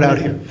 Don't throw it out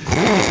here.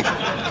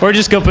 Or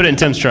just go put it in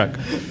Tim's truck.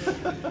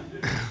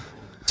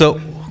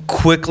 So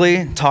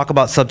quickly talk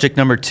about subject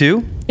number 2,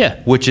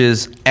 which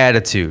is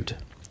attitude.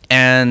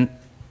 And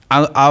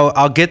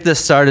I'll get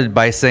this started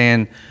by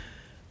saying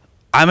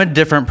I'm a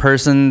different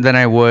person than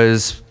I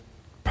was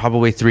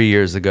probably 3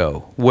 years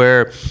ago,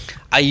 where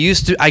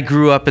I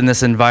grew up in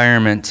this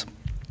environment,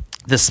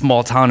 this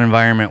small town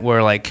environment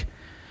where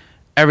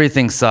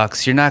everything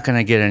sucks. You're not going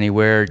to get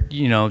anywhere.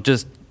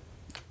 Just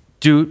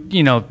do,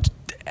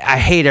 I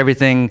hate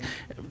everything.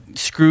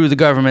 Screw the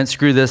government,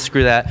 screw this,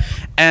 screw that.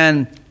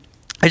 And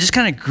I just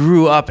kind of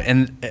grew up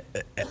and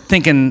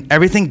thinking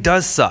everything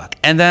does suck.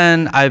 And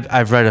then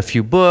I've read a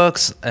few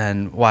books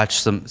and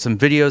watched some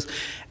videos.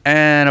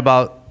 And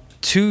about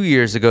 3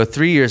 years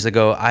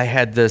ago, I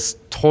had this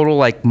total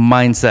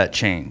mindset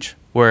change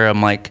where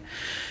I'm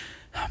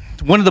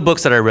one of the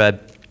books that I read,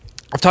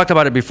 I've talked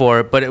about it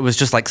before, but it was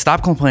just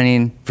stop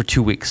complaining for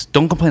 2 weeks.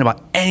 Don't complain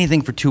about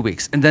anything for 2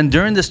 weeks. And then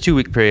during this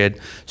 2-week period,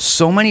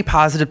 so many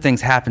positive things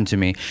happened to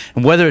me.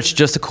 And whether it's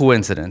just a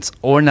coincidence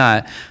or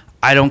not,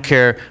 I don't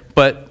care,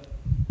 but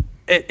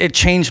it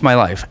changed my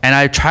life. And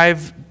I tried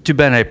to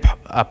be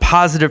a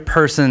positive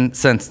person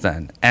since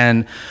then.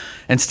 And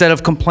instead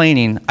of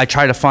complaining, I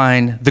try to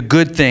find the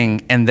good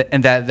thing and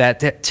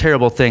that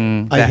terrible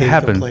thing that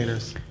happened. I hate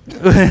complainers.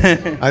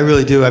 I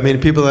really do. I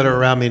mean, people that are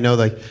around me know,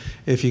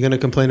 if you're going to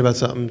complain about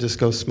something, just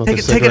go smoke a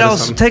cigarette or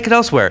something. Take it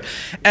elsewhere.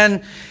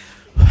 And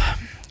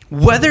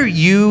whether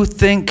you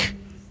think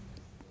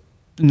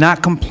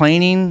not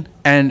complaining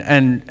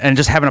and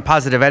just having a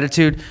positive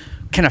attitude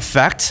can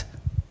affect,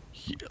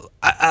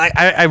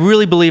 I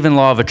really believe in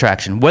law of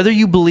attraction. Whether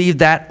you believe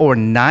that or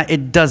not,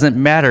 it doesn't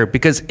matter,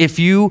 because if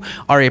you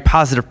are a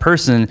positive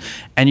person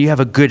and you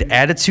have a good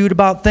attitude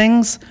about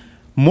things,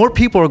 more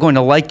people are going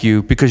to like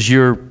you because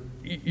you're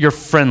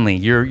friendly,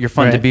 you're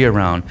fun to be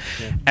around.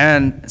 Yeah.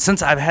 And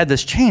since I've had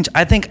this change,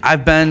 I think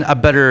I've been a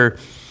better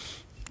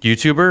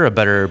YouTuber, a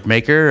better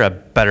maker, a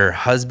better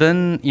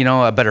husband,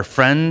 a better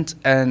friend,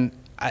 and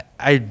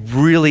I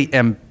really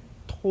am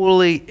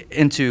totally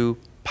into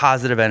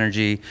positive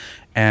energy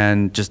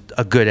and just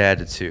a good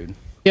attitude.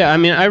 Yeah, I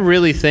mean, I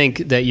really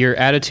think that your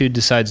attitude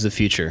decides the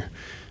future.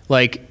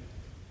 Okay,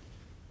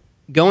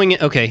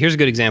 here's a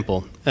good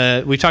example.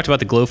 We talked about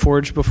the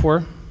Glowforge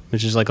before.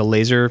 which is like a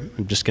laser.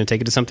 I'm just going to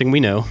take it to something we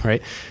know,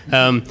 right?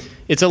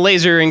 It's a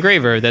laser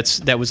engraver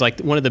that was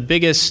like one of the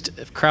biggest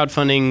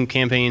crowdfunding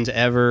campaigns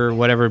ever,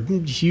 whatever,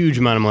 huge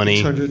amount of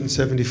money.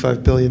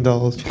 $175 billion.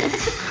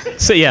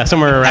 So yeah,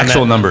 somewhere around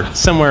Actual that, number.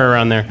 somewhere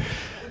around there.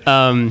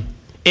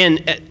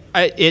 And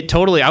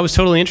I was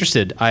totally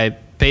interested. I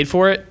paid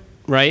for it,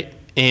 right?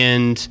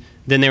 And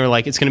then they were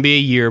like, it's going to be a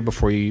year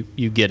before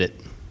you get it,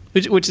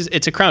 which is,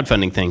 it's a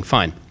crowdfunding thing.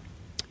 Fine.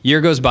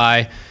 Year goes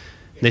by.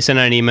 They send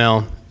out an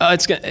email.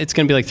 It's going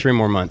to be like 3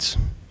 more months.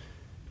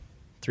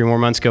 3 more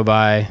months go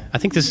by. I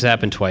think this has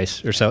happened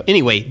twice or so.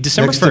 Anyway,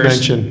 December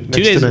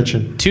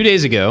 1st, 2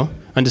 days ago,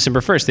 on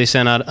December 1st, they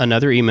sent out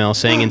another email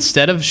saying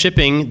instead of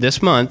shipping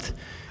this month,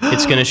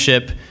 it's going to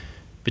ship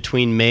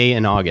between May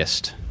and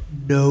August.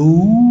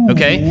 No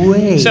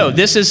way. So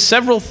this is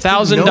several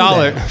 $1,000.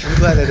 I'm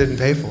glad I didn't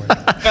pay for it.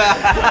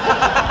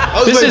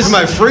 I was waiting for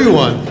my free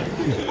one.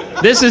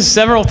 This is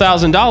several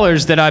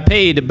 $1,000s that I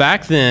paid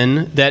back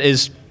then that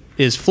is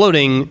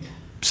floating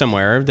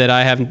somewhere that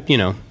I haven't,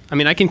 I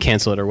mean, I can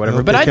cancel it or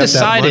whatever, but I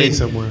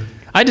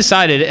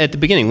decided at the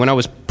beginning when I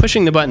was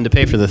pushing the button to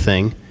pay for the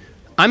thing,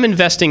 I'm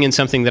investing in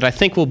something that I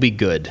think will be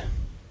good,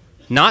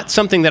 not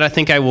something that I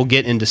think I will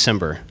get in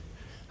December.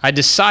 I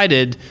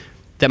decided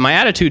that my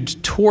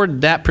attitude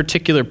toward that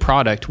particular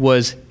product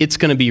was it's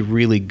going to be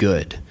really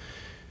good.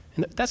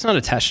 And that's not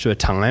attached to a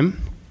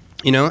time,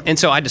 And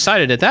so I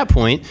decided at that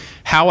point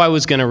how I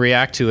was going to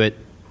react to it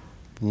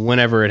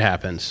whenever it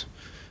happens.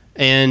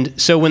 And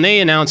so when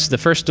they announced the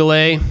first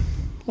delay,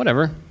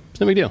 whatever,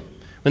 it's no big deal.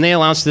 When they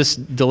announced this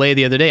delay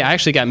the other day, I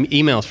actually got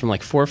emails from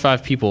like 4 or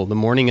 5 people the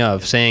morning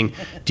of saying,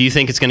 do you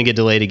think it's going to get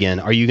delayed again?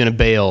 Are you going to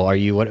bail? I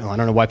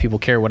don't know why people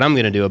care what I'm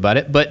going to do about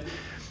it, but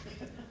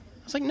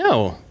I was like,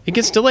 no, it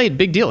gets delayed,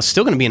 big deal. It's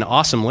still going to be an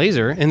awesome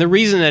laser. And the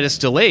reason that it's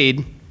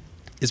delayed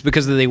is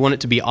because they want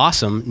it to be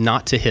awesome,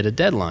 not to hit a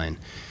deadline.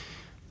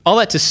 All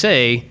that to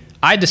say,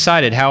 I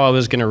decided how I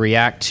was going to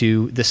react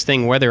to this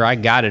thing, whether I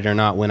got it or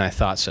not when I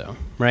thought so,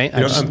 right?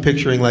 I'm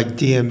picturing like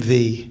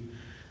DMV.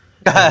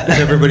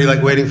 Everybody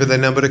like waiting for their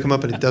number to come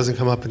up and it doesn't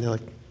come up and they're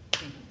like,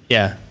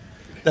 yeah.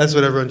 That's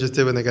what everyone just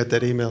did when they got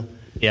that email.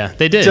 Yeah,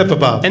 they did. Except for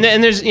Bob. And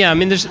there's,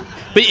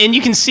 and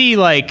you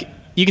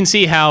can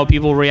see how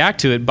people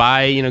react to it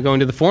by, going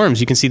to the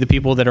forums. You can see the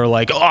people that are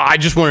like, oh, I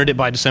just wanted it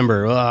by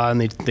December. And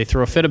they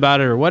throw a fit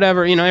about it or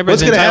whatever.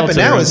 What's going to happen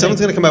now is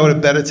someone's going to come out with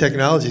a better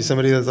technology.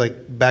 Somebody that's like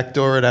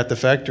backdoor it at the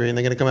factory and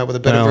they're going to come out with a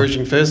better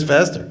version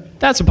faster.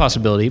 That's a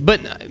possibility.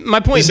 But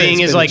my point being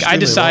is like I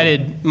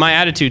decided my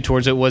attitude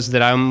towards it was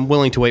that I'm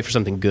willing to wait for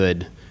something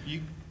good.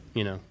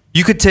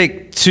 You could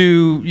have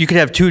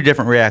 2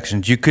 different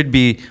reactions. You could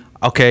be,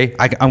 okay,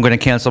 I'm going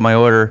to cancel my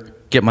order,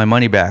 get my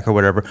money back or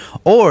whatever.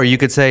 Or you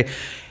could say,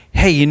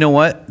 hey, you know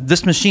what?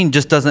 This machine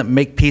just doesn't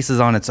make pieces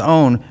on its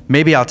own.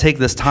 Maybe I'll take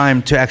this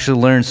time to actually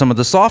learn some of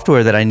the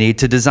software that I need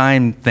to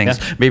design things.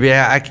 Yeah. Maybe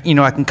I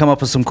can come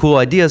up with some cool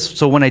ideas.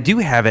 So when I do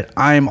have it,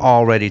 I'm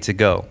all ready to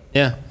go.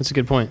 Yeah, that's a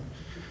good point.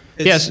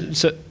 Yes.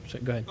 So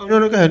go ahead. Oh,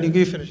 no, go ahead.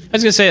 You finish. I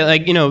was going to say,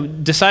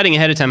 deciding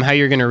ahead of time how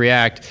you're going to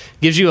react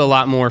gives you a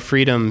lot more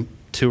freedom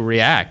to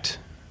react.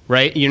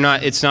 Right?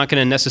 It's not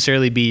going to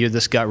necessarily be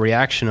this gut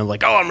reaction of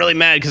like, oh, I'm really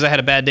mad because I had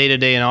a bad day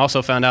today and I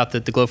also found out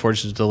that the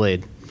Glowforge is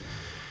delayed.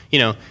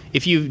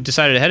 If you've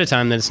decided ahead of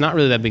time that it's not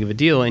really that big of a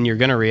deal and you're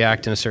going to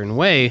react in a certain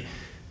way,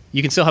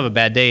 you can still have a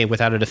bad day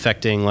without it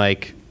affecting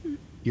like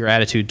your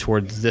attitude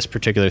towards this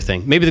particular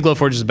thing. Maybe the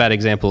Glowforge is a bad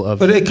example of.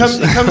 But it comes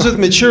with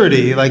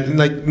maturity. Like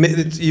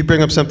you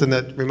bring up something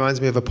that reminds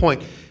me of a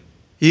point.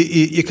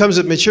 It comes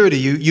with maturity.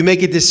 You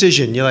make a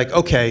decision. You're like,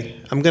 okay,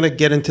 I'm going to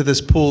get into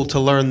this pool to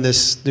learn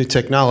this new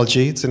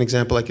technology. It's an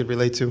example I could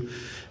relate to.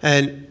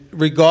 And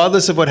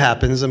regardless of what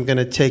happens, I'm going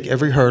to take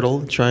every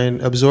hurdle, try and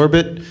absorb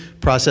it,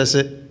 process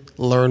it,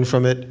 learn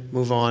from it,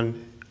 move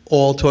on,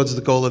 all towards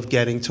the goal of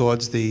getting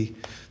towards the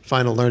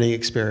final learning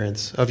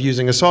experience of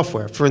using a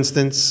software. For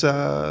instance,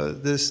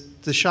 the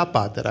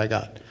ShopBot that I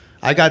got.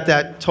 I got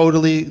that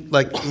totally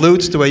like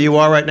Lutz, the way you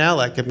are right now,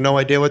 like I have no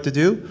idea what to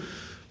do.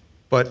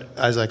 But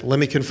I was like, let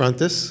me confront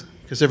this,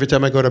 because every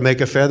time I go to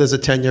Maker Faire, there's a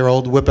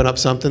 10-year-old whipping up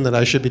something that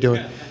I should be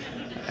doing.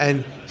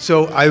 And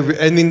so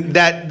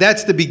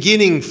that's the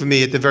beginning for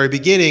me at the very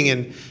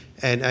beginning,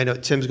 and I know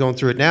Tim's going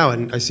through it now,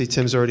 and I see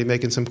Tim's already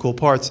making some cool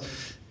parts.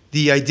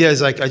 The idea is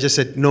like I just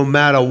said, no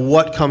matter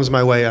what comes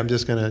my way, I'm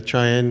just going to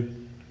try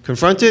and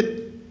confront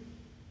it,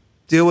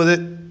 deal with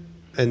it,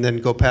 and then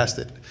go past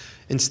it.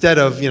 Instead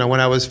of, when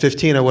I was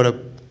 15, I would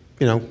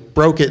have,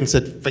 broke it and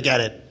said, forget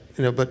it.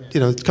 But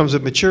it comes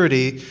with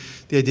maturity,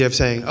 the idea of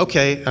saying,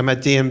 okay, I'm at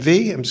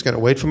DMV, I'm just going to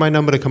wait for my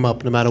number to come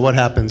up no matter what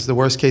happens. The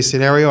worst case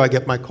scenario, I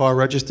get my car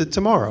registered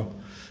tomorrow.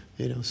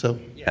 So.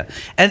 Yeah,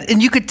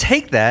 and you could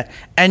take that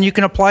and you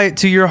can apply it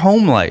to your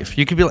home life.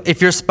 You could be,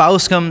 if your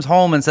spouse comes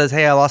home and says,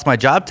 hey, I lost my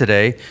job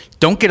today,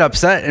 don't get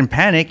upset and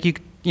panic.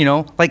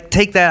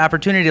 Take that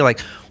opportunity, like,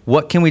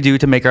 what can we do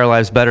to make our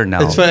lives better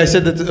now? It's funny, I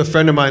said that a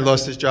friend of mine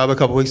lost his job a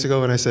couple weeks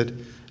ago, and I said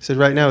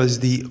right now is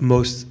the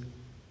most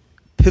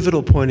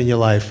pivotal point in your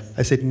life.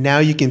 I said, now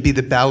you can be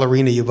the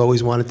ballerina you've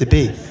always wanted to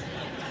be.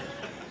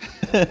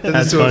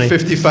 That's to funny. a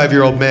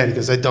 55-year-old man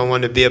because I don't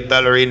want to be a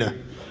ballerina.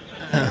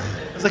 I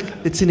was like,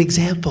 it's an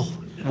example.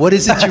 What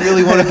is it you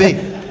really want to be?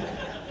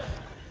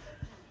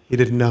 He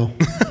didn't know.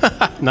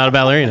 Not a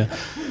ballerina.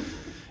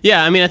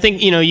 Yeah, I mean, I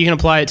think, you can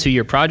apply it to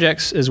your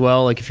projects as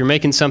well. Like if you're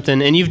making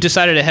something and you've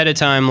decided ahead of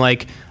time,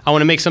 like I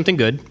want to make something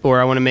good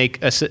or I want to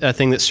make a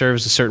thing that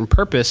serves a certain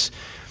purpose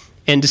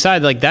and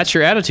decide like that's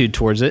your attitude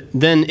towards it,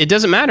 then it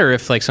doesn't matter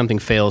if like something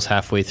fails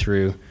halfway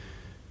through.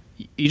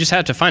 You just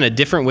have to find a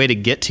different way to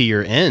get to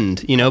your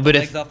end, but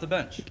Legs off the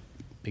bench.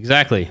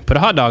 Exactly. Put a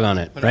hot dog on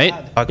it, right?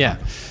 Yeah.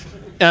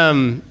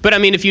 But I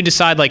mean, if you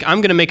decide like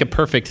I'm going to make a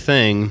perfect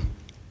thing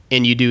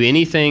and you do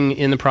anything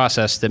in the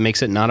process that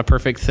makes it not a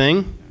perfect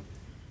thing,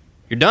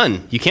 you're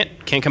done. You can't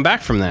come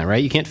back from that,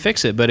 right? You can't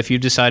fix it. But if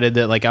you've decided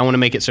that like I want to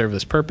make it serve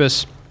this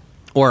purpose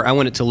or I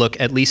want it to look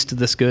at least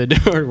this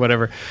good or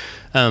whatever,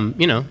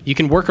 you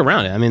can work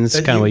around it. I mean, that's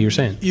kind of what you were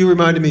saying. You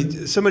reminded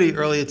me, somebody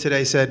earlier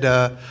today said,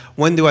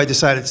 when do I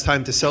decide it's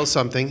time to sell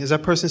something? Is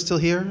that person still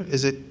here?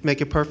 Is it make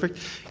it perfect?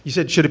 You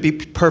said, should it be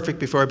perfect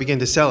before I begin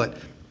to sell it?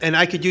 And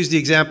I could use the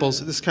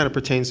examples. This kind of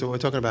pertains to what we're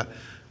talking about.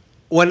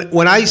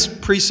 When I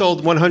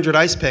pre-sold 100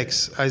 ice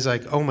picks, I was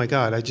like, oh my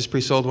God, I just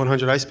pre-sold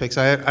 100 ice picks.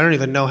 I don't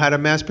even know how to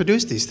mass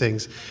produce these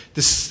things.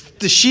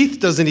 The sheath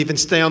doesn't even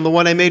stay on the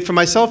one I made for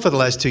myself for the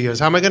last 2 years.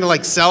 How am I going to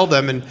like sell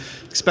them and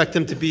expect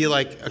them to be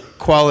like a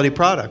quality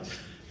product?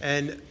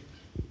 And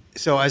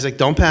so I was like,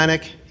 don't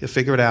panic, you'll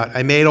figure it out.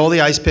 I made all the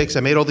ice picks, I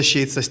made all the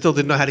sheaths. I still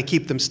didn't know how to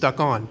keep them stuck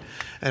on.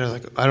 And I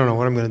was like, I don't know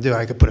what I'm going to do.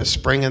 I could put a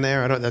spring in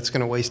there. That's going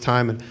to waste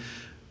time.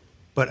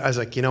 But I was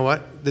like, you know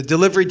what? The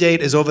delivery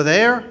date is over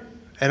there.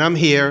 And I'm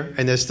here,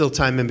 and there's still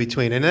time in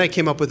between. And then I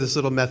came up with this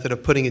little method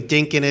of putting a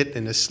dink in it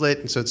and a slit,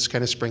 and so it's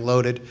kind of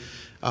spring-loaded.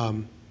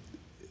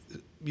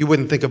 You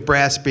wouldn't think of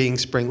brass being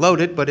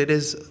spring-loaded, but it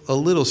is a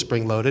little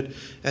spring-loaded.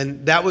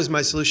 And that was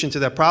my solution to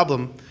that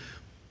problem.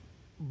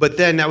 But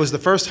then that was the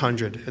first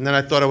 100, and then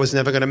I thought I was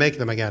never going to make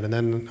them again. And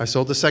then I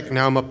sold the second.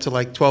 Now I'm up to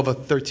like 12 or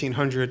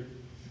 1,300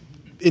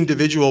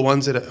 individual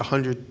ones at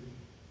 100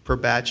 per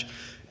batch.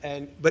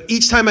 But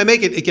each time I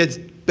make it, it gets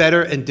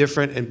better and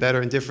different and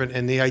better and different.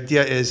 And the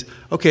idea is,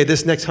 okay,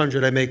 this next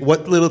 100 I make,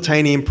 what little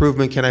tiny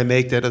improvement can I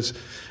make that is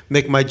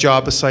make my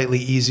job a slightly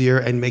easier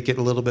and make it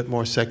a little bit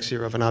more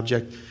sexier of an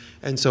object?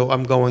 And so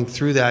I'm going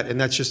through that, and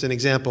that's just an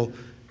example.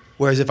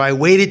 Whereas if I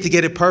waited to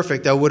get it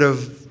perfect, I would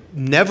have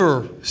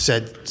never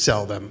said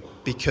sell them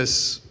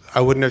because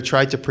I wouldn't have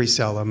tried to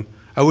pre-sell them.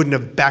 I wouldn't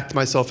have backed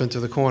myself into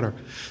the corner.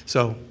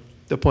 So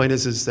the point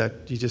is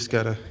that you just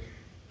got to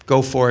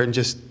go for it and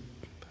just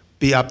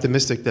be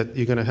optimistic that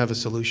you're going to have a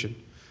solution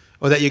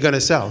or that you're going to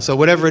sell. So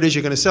whatever it is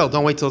you're going to sell,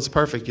 don't wait till it's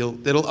perfect.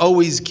 It'll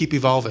always keep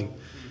evolving.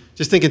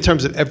 Just think in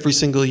terms of every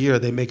single year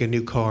they make a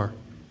new car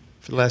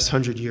for the last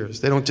 100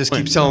 years. They don't just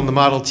keep selling the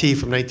Model T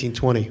from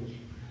 1920.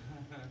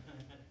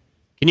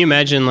 Can you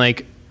imagine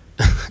like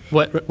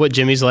what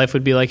Jimmy's life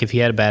would be like if he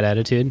had a bad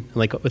attitude?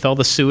 Like with all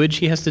the sewage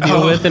he has to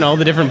deal with in all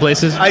the different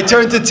places? I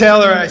turned to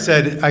Taylor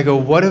and I go,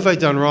 what have I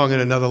done wrong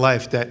in another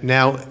life that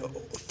now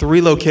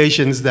 3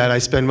 locations that I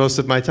spend most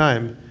of my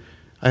time,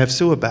 I have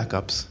sewer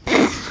backups.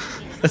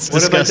 That's what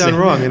disgusting. have I done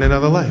wrong in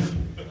another life?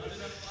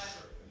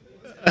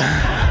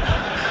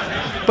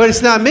 But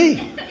it's not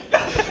me.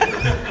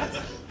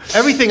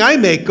 Everything I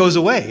make goes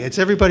away. It's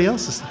everybody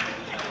else's.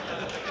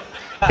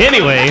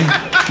 Anyway,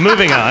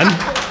 moving on.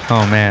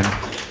 Oh, man.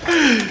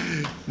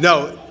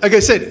 No, like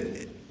I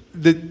said,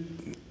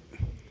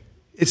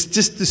 it's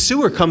just the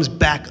sewer comes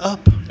back up.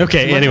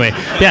 Okay, anyway.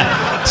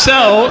 Yeah.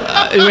 So,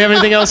 do we have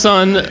anything else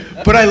on?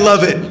 But I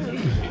love it.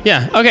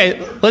 Yeah.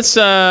 Okay. Let's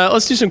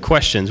do some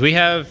questions. We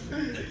have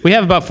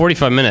about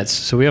 45 minutes,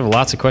 so we have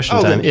lots of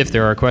question time. If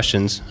there are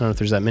questions, I don't know if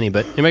there's that many,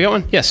 but anybody got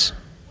one? Yes.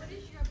 What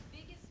is your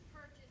biggest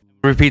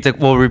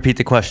purchase? We'll repeat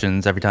the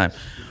questions every time.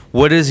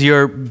 What is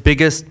your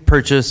biggest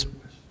purchase,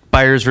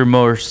 buyer's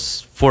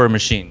remorse for a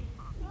machine?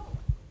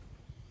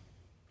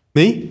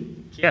 Me?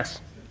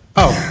 Yes.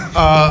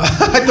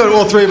 I thought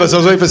all 3 of us. I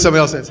was waiting for somebody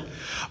else to answer.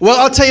 Well,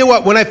 I'll tell you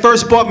what. When I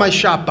first bought my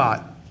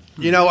ShopBot,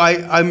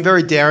 I'm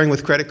very daring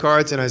with credit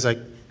cards, and I was like,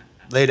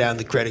 lay down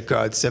the credit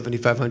card,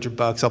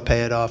 $7,500, I'll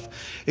pay it off.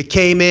 It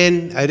came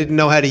in, I didn't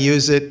know how to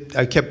use it.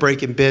 I kept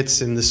breaking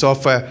bits, and the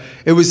software,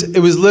 it was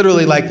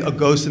literally like a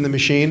ghost in the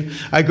machine.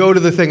 I go to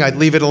the thing, I'd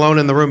leave it alone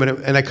in the room,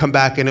 and I come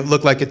back, and it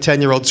looked like a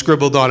 10-year-old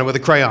scribbled on it with a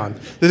crayon.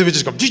 Then it would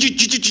just go,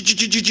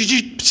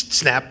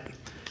 snap.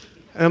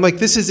 And I'm like,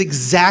 this is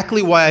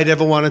exactly why I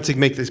never wanted to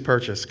make this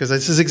purchase, because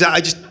this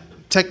is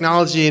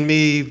technology and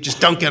me just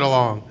don't get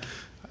along.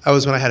 That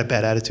was when I had a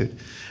bad attitude.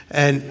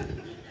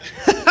 And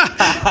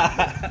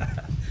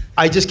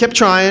I just kept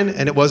trying,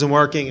 and it wasn't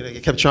working, and I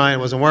kept trying,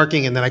 it wasn't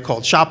working, and then I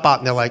called ShopBot,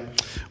 and they're like,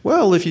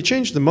 well, if you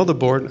change the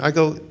motherboard, I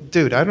go,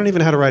 dude, I don't even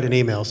know how to write an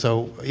email,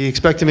 so you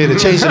expecting me to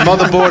change the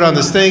motherboard on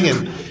this thing?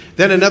 And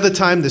then another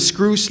time, the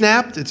screw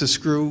snapped. It's a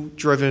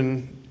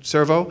screw-driven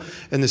servo,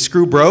 and the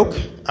screw broke.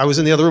 I was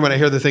in the other room, and I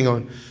hear the thing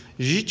going,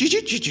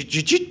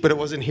 but it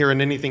wasn't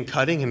hearing anything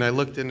cutting, and I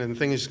looked in, and the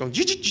thing was just going,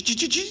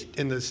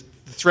 and the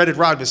threaded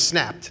rod was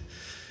snapped.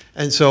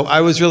 And so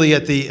I was really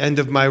at the end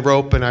of my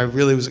rope, and I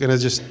really was going to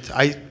just,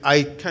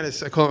 I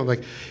called him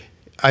like,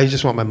 I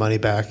just want my money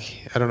back.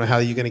 I don't know how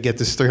you're going to get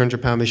this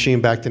 300-pound machine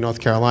back to North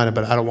Carolina,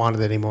 but I don't want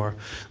it anymore.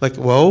 Like,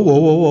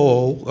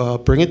 whoa.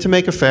 Bring it to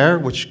Maker Faire,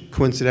 which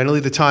coincidentally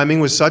the timing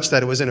was such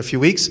that it was in a few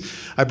weeks.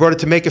 I brought it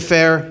to Maker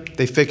Faire.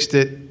 They fixed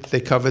it. They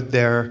covered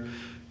their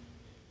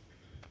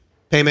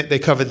payment. They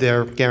covered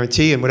their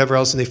guarantee and whatever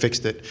else, and they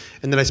fixed it.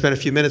 And then I spent a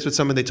few minutes with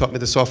someone. They taught me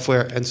the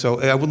software. And so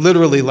I would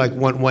literally like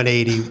went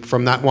 180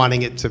 from not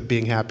wanting it to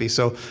being happy.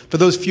 So for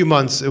those few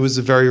months, it was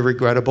very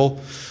regrettable.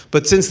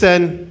 But since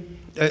then,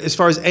 as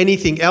far as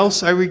anything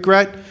else I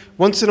regret,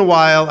 once in a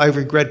while I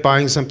regret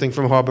buying something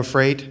from Harbor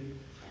Freight.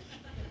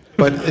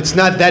 But it's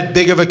not that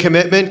big of a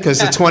commitment because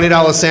the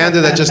 $20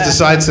 sander that just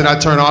decides to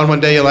not turn on one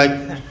day, you're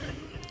like,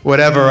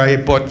 whatever, I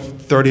bought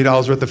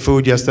 $30 worth of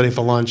food yesterday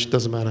for lunch,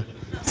 doesn't matter.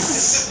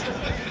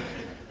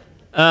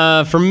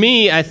 For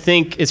me, I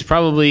think it's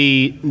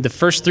probably the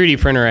first 3D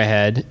printer I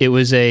had. It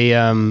was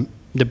the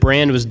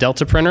brand was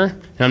Delta Printer,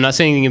 and I'm not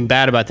saying anything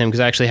bad about them because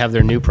I actually have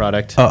their new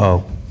product.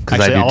 Uh-oh.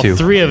 Actually, I do too. all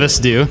three of us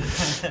do.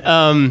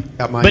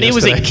 But it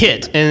was a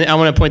kit, and I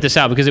want to point this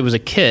out because it was a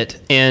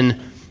kit, and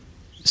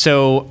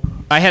so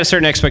I had a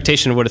certain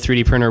expectation of what a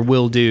 3D printer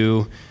will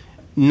do,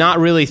 not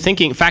really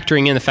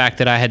factoring in the fact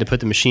that I had to put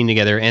the machine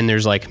together, and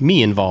there's like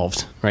me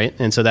involved, right?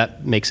 And so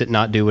that makes it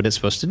not do what it's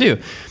supposed to do.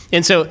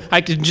 And so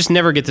I could just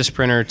never get this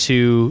printer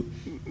to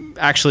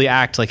actually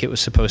act like it was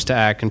supposed to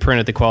act and print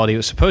at the quality it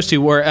was supposed to,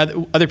 where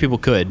other people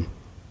could.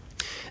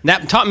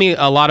 That taught me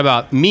a lot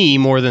about me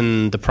more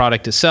than the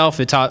product itself.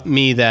 It taught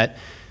me that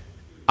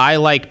I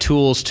like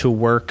tools to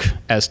work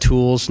as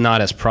tools, not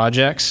as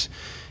projects.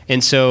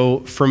 And so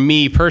for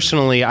me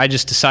personally, I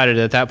just decided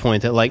at that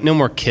point that like no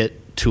more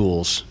kit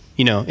tools.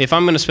 You know, if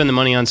I'm going to spend the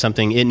money on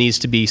something, it needs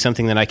to be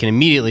something that I can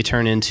immediately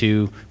turn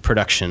into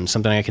production,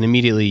 something I can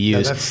immediately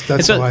use. Yeah,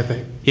 that's how I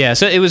think. Yeah,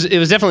 so it was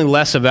definitely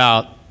less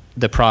about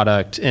the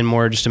product and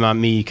more just about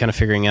me kind of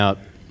figuring out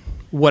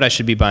what I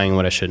should be buying and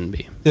what I shouldn't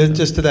be.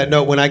 Just to that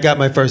note, when I got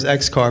my first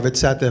X-Carve, it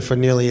sat there for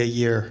nearly a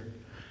year.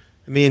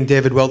 Me and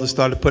David Welder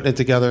started putting it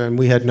together, and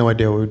we had no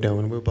idea what we were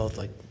doing. We were both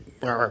like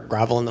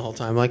groveling the whole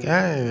time, like,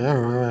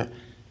 and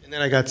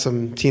then I got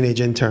some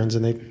teenage interns,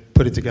 and they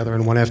put it together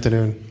in one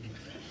afternoon.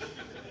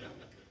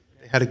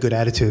 They had a good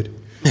attitude.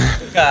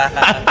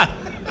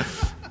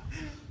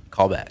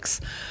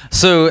 Callbacks.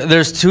 So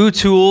there's two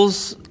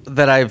tools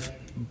that I've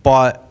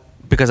bought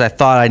because I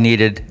thought I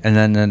needed and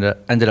then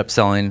ended up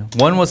selling.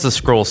 One was the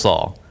scroll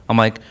saw. I'm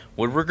like,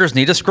 woodworkers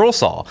need a scroll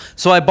saw.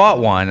 So I bought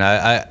one.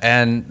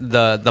 And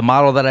the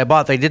model that I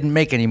bought, they didn't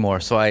make anymore.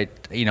 So I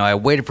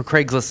waited for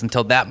Craigslist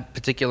until that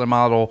particular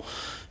model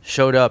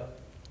showed up.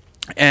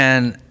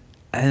 And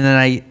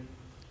then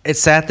it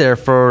sat there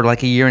for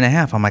like a year and a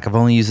half. I'm like, I've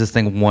only used this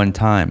thing one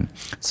time.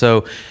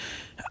 So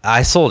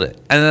I sold it.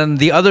 And then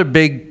the other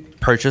big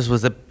purchase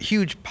was a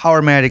huge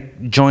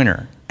Powermatic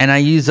joiner. And I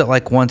use it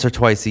like once or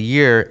twice a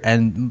year,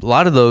 and a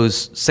lot of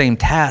those same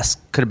tasks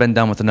could have been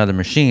done with another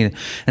machine.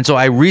 And so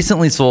I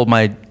recently sold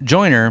my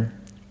joiner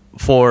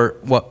for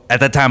what at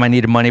that time I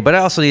needed money, but I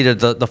also needed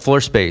the floor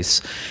space.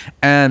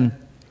 And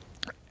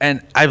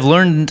I've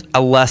learned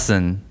a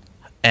lesson,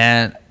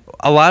 and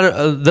a lot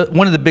of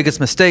one of the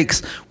biggest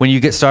mistakes when you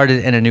get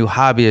started in a new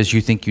hobby is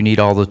you think you need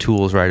all the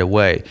tools right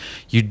away.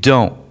 You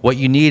don't. What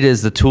you need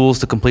is the tools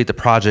to complete the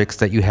projects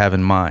that you have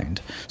in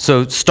mind.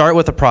 So start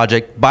with a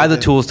project, buy the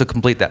tools to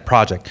complete that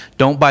project.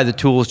 Don't buy the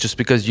tools just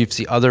because you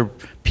see other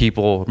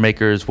people,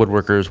 makers,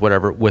 woodworkers,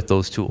 whatever, with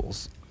those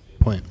tools.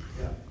 Point.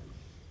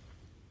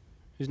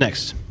 Who's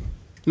next?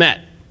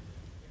 Matt.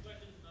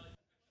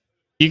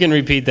 You can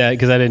repeat that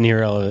because I didn't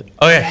hear all of it.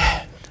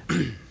 Okay.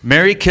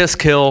 Marry, kiss,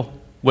 kill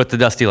with the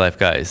Dusty Life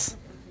guys.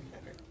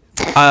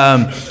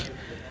 I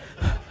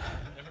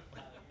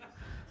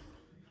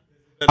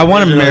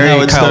want to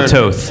marry Kyle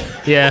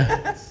Toth.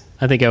 Yeah,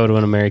 I think I would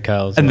want to marry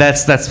Kyle as well. And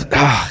that's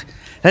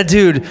that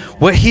dude,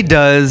 what he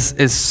does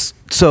is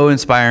so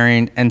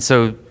inspiring and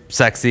so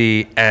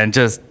sexy and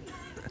just...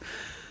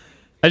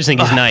 I just think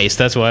he's nice.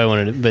 That's why I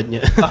wanted it. But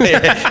yeah.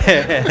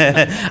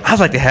 I'd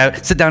like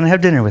to sit down and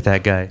have dinner with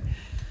that guy.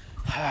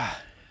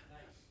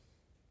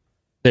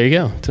 There you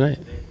go, tonight.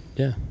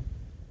 Yeah.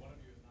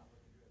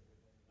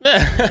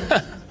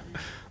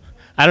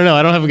 I don't know.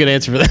 I don't have a good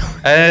answer for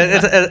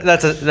that.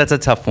 That's a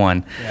tough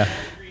one. Yeah.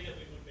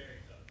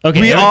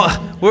 Okay.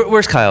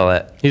 Where's Kyle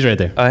at? He's right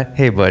there.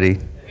 Hey, buddy.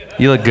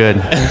 You look good.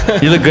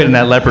 You look good in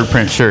that leopard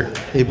print shirt.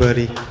 Hey,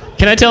 buddy.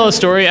 Can I tell a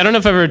story? I don't know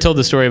if I've ever told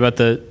the story about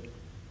the...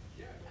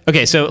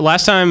 Okay, so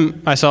last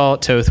time I saw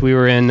Toth, we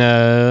were in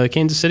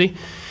Kansas City,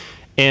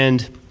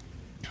 and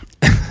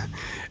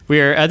we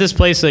were at this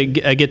place, like,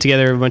 a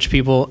get-together of a bunch of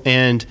people,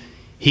 and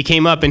he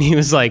came up and he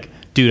was like,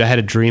 dude, I had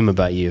a dream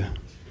about you. Do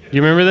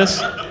you remember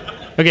this?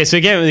 Okay, so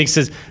again, he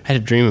says, I had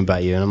a dream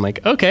about you. And I'm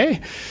like,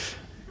 okay.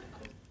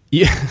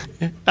 Yeah,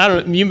 I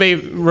don't. You may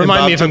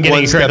remind me if I'm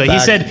getting it correctly.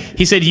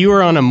 He said you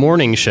were on a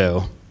morning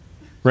show,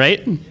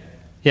 right?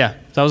 Yeah,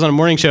 so I was on a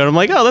morning show, and I'm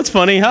like, oh, that's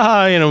funny. Ha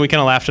ha. We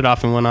kind of laughed it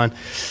off and went on.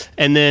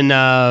 And then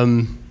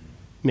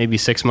maybe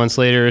 6 months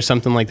later or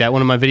something like that,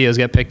 one of my videos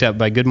got picked up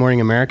by Good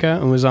Morning America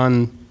and was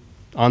on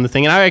the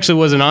thing. And I actually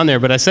wasn't on there,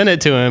 but I sent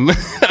it to him.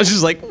 I was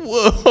just like,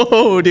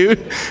 whoa,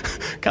 dude.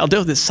 Kyle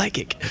Dove, this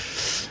psychic.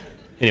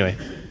 Anyway.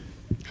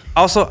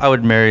 Also, I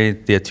would marry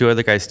the 2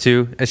 other guys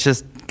too. It's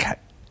just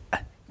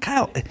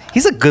Kyle.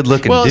 He's a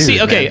good-looking dude. Well,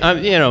 see, okay,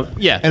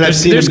 And I've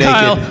seen there's him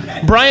Kyle.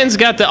 naked. Brian's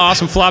got the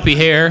awesome floppy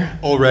hair.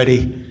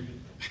 Already.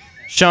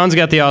 Sean's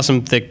got the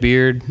awesome thick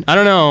beard. I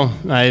don't know.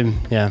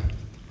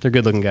 They're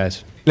good-looking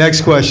guys.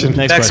 Next question.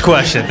 Next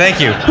question. Thank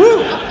you.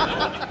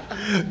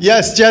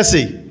 Yes,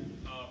 Jesse.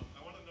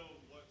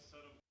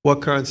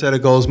 What current set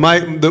of goals?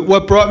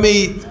 What brought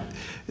me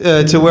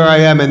to where I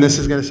am, and this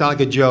is going to sound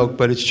like a joke,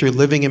 but it's true,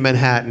 living in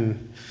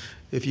Manhattan.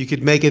 If you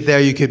could make it there,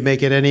 you could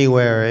make it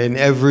anywhere. And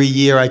every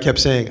year I kept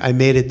saying, I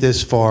made it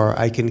this far.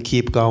 I can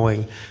keep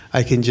going.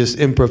 I can just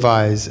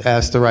improvise,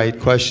 ask the right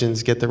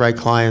questions, get the right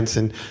clients,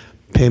 and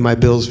pay my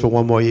bills for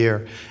one more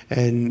year.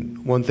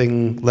 And one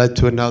thing led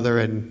to another.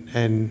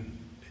 And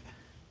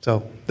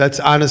so that's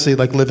honestly,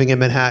 like, living in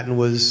Manhattan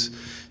was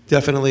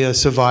definitely a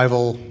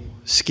survival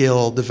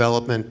skill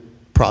development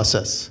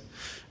process.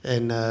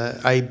 And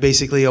I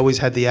basically always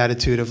had the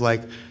attitude of,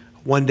 like,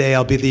 one day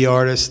I'll be the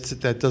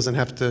artist that doesn't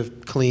have to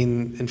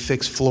clean and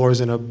fix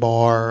floors in a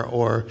bar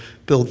or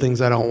build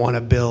things I don't want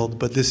to build,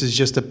 but this is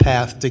just a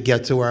path to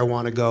get to where I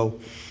want to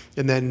go.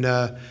 And then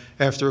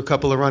after a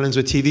couple of run-ins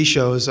with TV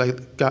shows,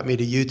 got me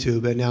to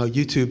YouTube, and now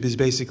YouTube is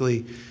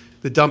basically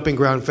the dumping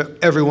ground for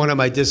every one of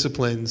my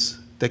disciplines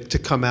to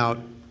come out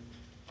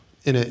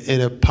in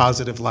a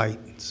positive light.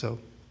 So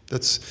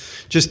that's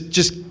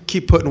just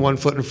keep putting one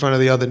foot in front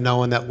of the other,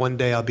 knowing that one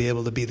day I'll be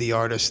able to be the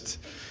artist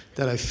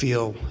that I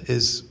feel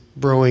is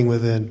brewing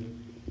within.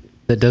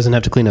 That doesn't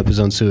have to clean up his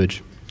own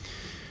sewage.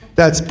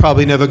 That's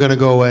probably never going to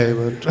go away.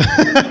 But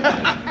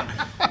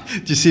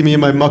did you see me in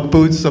my muck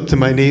boots up to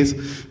my knees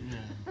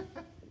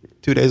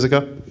 2 days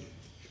ago?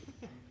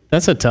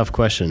 That's a tough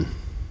question.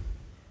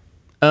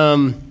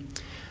 I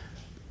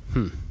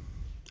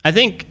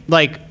think,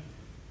 like,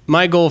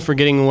 my goal for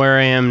getting where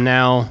I am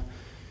now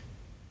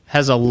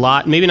has a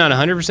lot, maybe not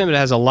 100%, but it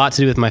has a lot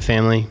to do with my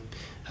family.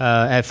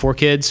 I have 4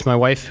 kids. My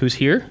wife, who's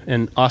here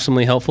and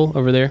awesomely helpful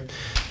over there,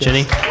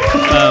 Jenny.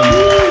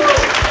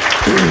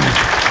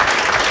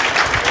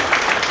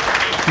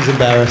 He's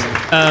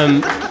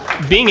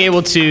embarrassed. Being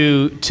able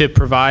to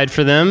provide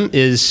for them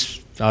is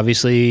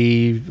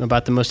obviously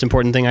about the most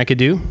important thing I could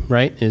do,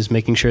 right? Is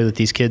making sure that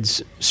these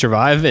kids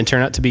survive and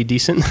turn out to be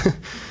decent.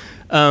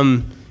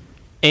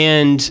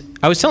 And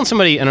I was telling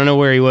somebody, I don't know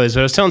where he was,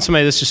 but I was telling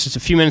somebody this just a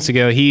few minutes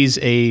ago. He's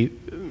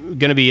going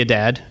to be a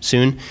dad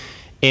soon,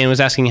 and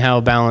was asking how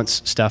to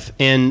balance stuff.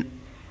 And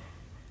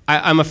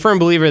I'm a firm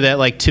believer that,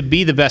 like, to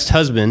be the best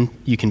husband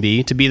you can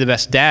be, to be the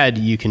best dad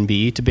you can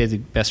be, to be the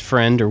best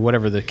friend or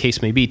whatever the case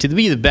may be, to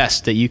be the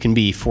best that you can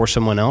be for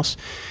someone else,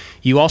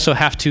 you also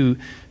have to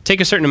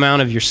take a certain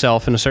amount of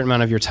yourself and a certain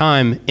amount of your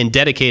time and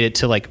dedicate it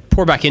to, like,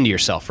 pour back into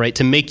yourself, right?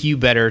 To make you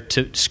better,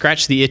 to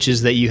scratch the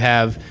itches that you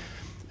have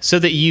so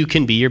that you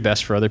can be your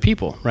best for other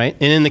people, right?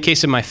 And in the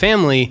case of my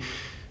family,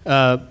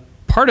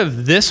 part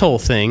of this whole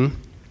thing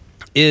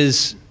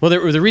is, well,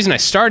 the reason I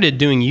started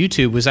doing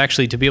YouTube was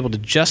actually to be able to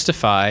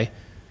justify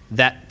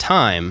that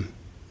time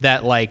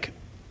that, like,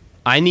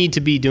 I need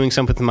to be doing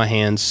something with my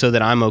hands so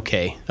that I'm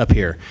okay up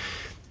here.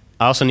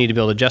 I also need to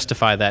be able to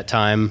justify that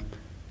time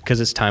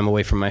because it's time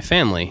away from my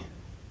family,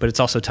 but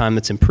it's also time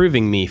that's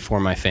improving me for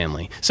my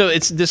family. So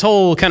it's this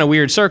whole kind of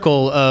weird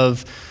circle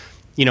of,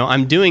 you know,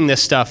 I'm doing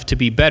this stuff to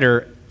be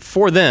better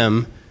for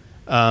them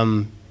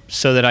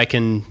so that I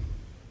can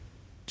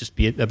just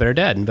be a better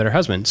dad and better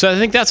husband. So I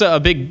think that's a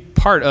big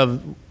part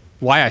of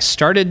why I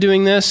started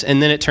doing this,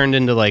 and then it turned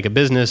into, like, a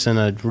business and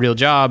a real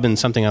job and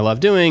something I love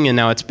doing, and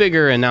now it's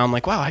bigger, and now I'm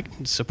like, wow, I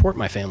can support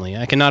my family.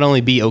 I can not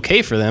only be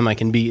okay for them, I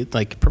can be,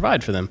 like,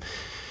 provide for them.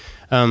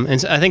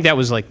 And so I think that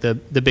was, like, the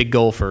big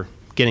goal for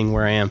getting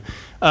where I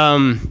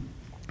am.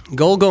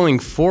 Goal going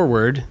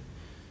forward,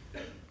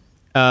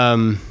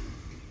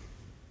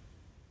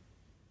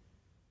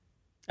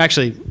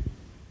 actually,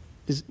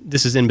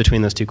 this is in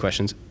between those two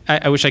questions.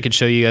 I wish I could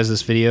show you guys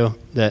this video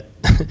that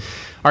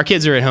our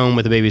kids are at home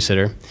with a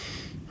babysitter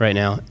right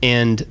now,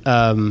 and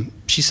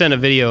she sent a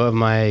video of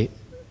my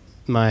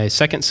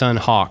second son,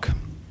 Hawk,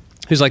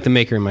 who's like the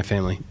maker in my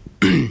family.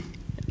 I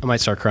might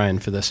start crying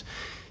for this.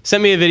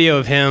 Sent me a video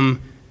of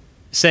him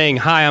saying,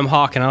 "Hi, I'm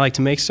Hawk, and I like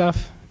to make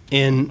stuff."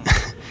 And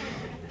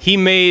he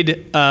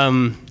made a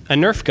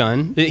Nerf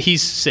gun.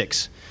 He's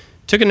 6.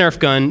 Took a Nerf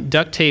gun,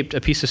 duct taped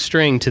a piece of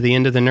string to the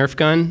end of the Nerf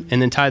gun, and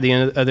then tied the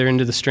other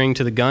end of the string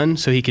to the gun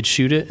so he could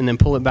shoot it and then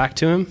pull it back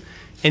to him.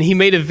 And he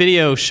made a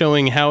video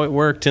showing how it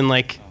worked, and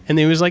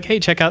he was like, "Hey,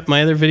 check out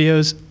my other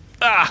videos."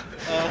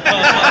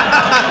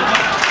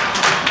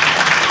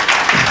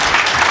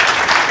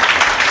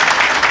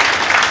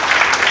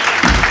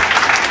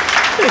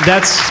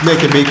 That's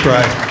making me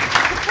cry.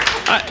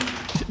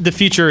 The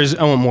future is,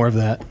 I want more of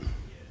that.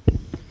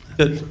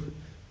 Good.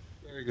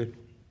 Very good.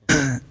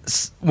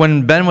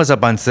 When Ben was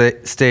up on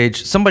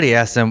stage, somebody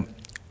asked him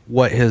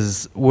where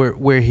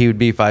he would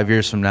be 5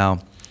 years from now,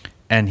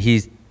 and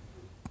his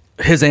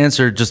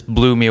answer just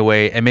blew me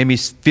away and made me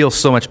feel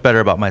so much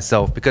better about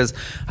myself, because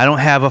I don't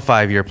have a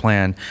 5-year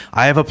plan.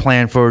 I have a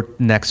plan for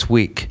next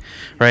week,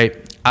 right?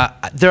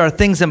 There are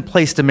things in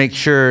place to make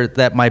sure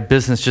that my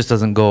business just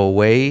doesn't go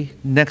away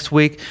next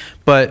week,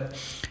 but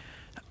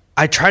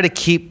I try to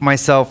keep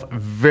myself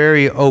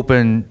very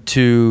open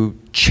to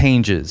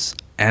changes,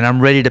 and I'm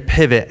ready to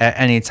pivot at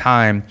any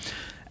time.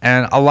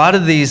 And a lot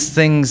of these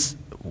things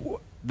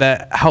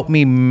that help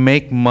me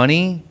make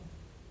money,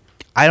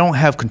 I don't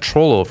have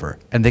control over,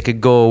 and they could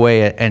go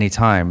away at any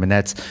time. And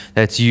that's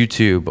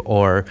YouTube,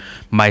 or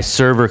my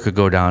server could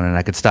go down and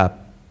I could stop.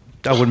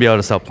 I wouldn't be able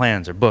to sell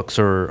plans or books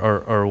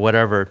or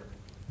whatever.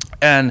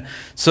 And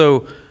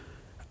so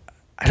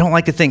I don't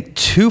like to think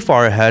too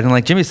far ahead. And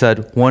like Jimmy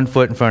said, one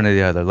foot in front of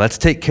the other. Let's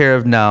take care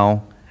of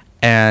now.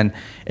 And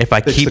if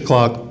I Fix keep the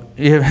clog.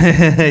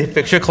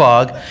 fix your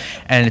clog,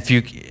 and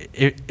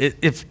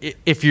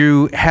if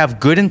you have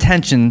good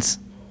intentions,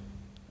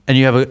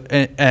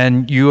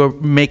 and you are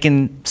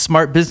making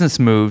smart business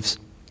moves,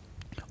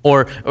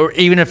 or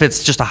even if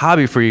it's just a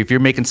hobby for you, if you're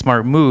making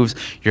smart moves,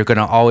 you're going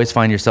to always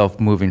find yourself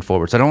moving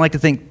forward. So I don't like to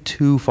think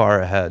too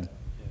far ahead.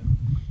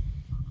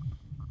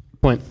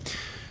 Point.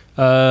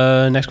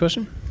 Next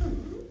question.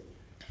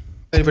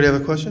 Anybody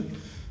have a question?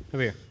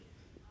 Over here.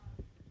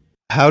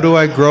 How do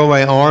I grow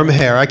my arm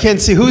hair? I can't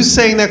see. Who's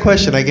saying that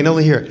question? I can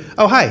only hear it.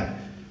 Oh, hi.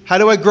 How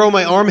do I grow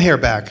my arm hair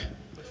back?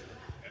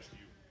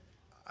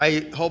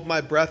 I hold my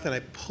breath and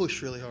I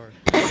push really hard.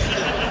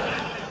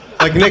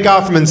 Like Nick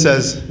Offerman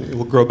says, it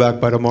will grow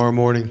back by tomorrow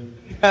morning.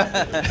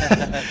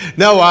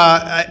 No,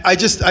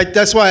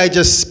 that's why I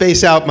just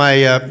space out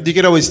my, you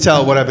can always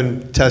tell what I've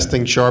been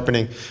testing,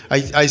 sharpening.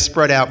 I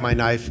spread out my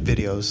knife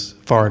videos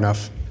far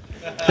enough.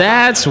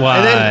 That's why.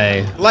 And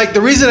then, like,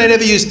 the reason I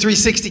never use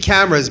 360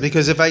 cameras,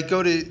 because if I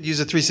go to use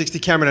a 360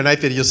 camera in a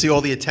knife video, you'll see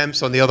all the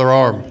attempts on the other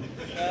arm.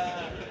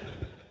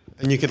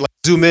 And you could like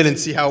zoom in and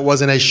see how it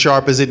wasn't as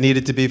sharp as it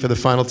needed to be for the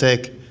final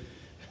take.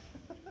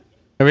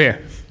 Over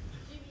here.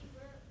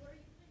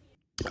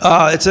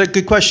 It's a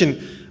good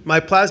question. My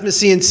plasma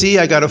CNC,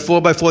 I got a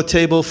 4x4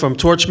 table from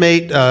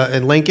Torchmate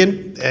in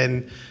Lincoln,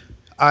 and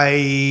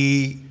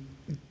I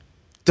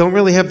don't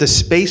really have the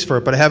space for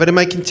it, but I have it in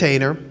my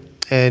container,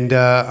 and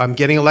I'm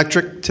getting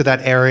electric to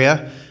that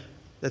area.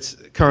 That's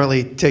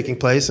currently taking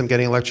place. I'm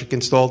getting electric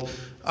installed.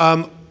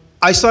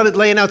 I started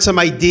laying out some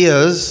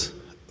ideas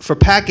for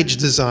package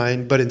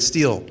design, but in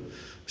steel.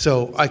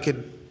 So I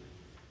could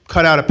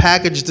cut out a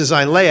package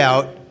design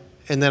layout,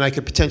 and then I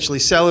could potentially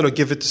sell it or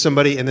give it to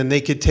somebody, and then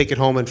they could take it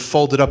home and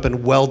fold it up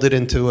and weld it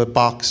into a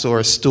box or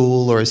a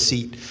stool or a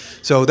seat.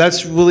 So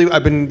that's really,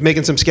 I've been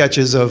making some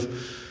sketches of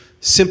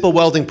simple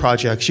welding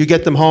projects. You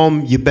get them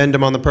home, you bend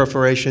them on the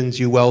perforations,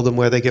 you weld them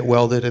where they get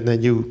welded, and then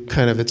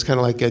it's kind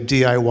of like a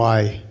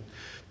DIY,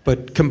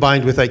 but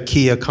combined with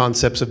IKEA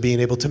concepts of being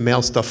able to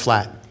mail stuff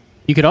flat.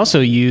 You could also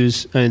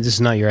use, this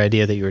is not your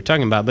idea that you were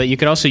talking about, but you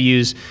could also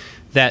use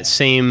that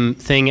same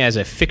thing as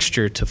a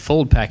fixture to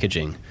fold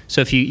packaging.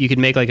 So if you could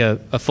make like a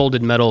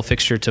folded metal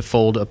fixture to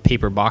fold a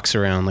paper box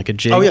around, like a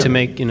jig to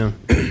make,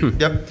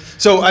 Yep.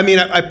 So, I mean,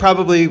 I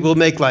probably will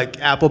make like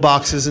apple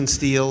boxes in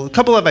steel. A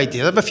couple of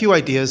ideas. I have a few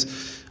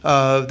ideas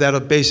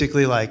that'll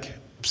basically like,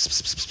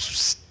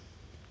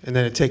 and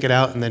then take it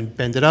out and then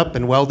bend it up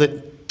and weld it,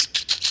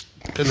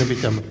 and then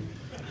be done.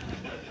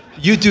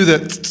 You do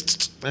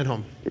the at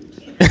home.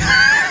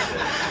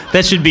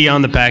 That should be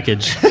on the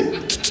package.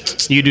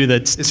 You do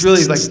that. It's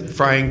really like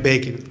frying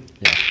bacon.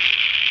 Yeah.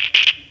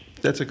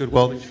 That's a good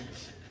welding.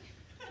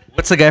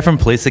 What's the guy from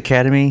Police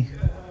Academy?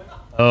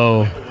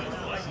 Oh,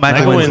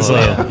 Michael Winslow.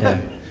 Yeah.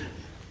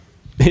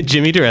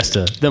 Jimmy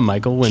DiResta, the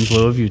Michael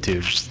Winslow of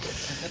YouTube.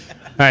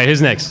 All right,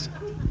 who's next?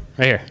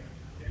 Right here.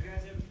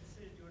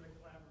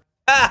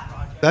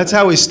 That's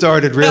how we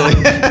started, really.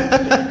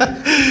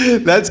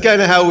 That's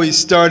kind of how we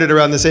started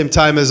around the same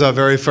time as our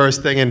very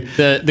first thing. And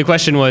the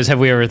question was, have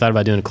we ever thought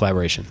about doing a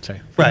collaboration?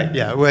 Sorry. Right,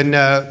 yeah. When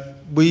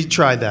we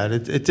tried that,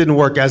 it didn't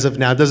work as of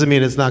now. It doesn't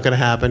mean it's not going to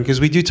happen, because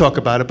we do talk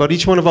about it, but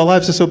each one of our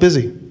lives is so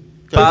busy.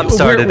 Bob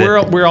started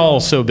we're all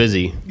so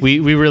busy. We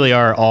really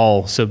are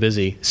all so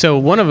busy. So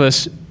one of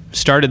us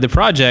started the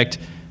project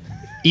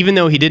even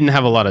though he didn't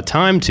have a lot of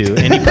time to,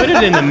 and he put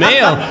it in the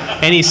mail,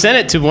 and he sent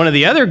it to one of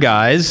the other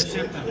guys.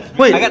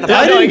 Wait, I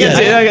didn't get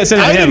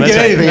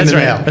anything in the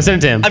mail. I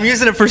sent it to him. I'm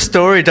using it for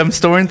storage. I'm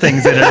storing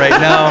things in it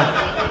right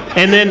now.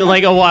 And then,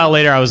 like, a while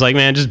later, I was like,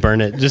 man, just burn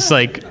it. Just,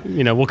 like,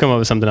 we'll come up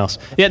with something else.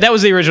 Yeah, that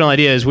was the original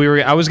idea.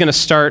 I was going to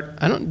start,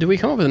 did we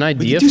come up with an idea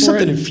for it? We can do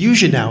something in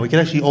Fusion now. We can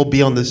actually all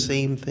be on the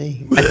same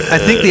thing. I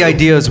think the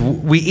idea is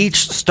we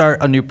each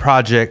start a new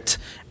project,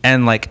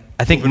 and, like,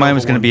 I think mine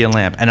was going to be a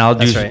lamp, and I'll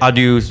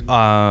do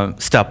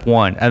step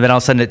one, and then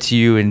I'll send it to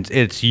you, and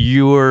it's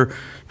your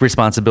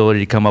responsibility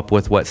to come up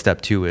with what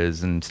step 2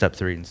 is and step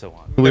 3 and so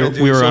on. We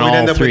were on all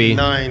end up three. With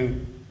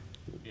 9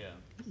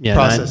 Processes.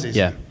 processes.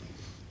 Yeah.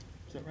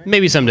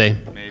 Maybe someday.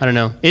 I don't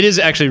know. It is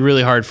actually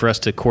really hard for us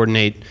to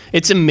coordinate.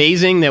 It's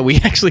amazing that we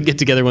actually get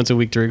together once a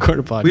week to record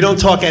a podcast. We don't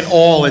talk at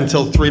all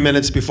until 3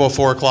 minutes before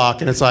 4 o'clock,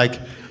 and it's like,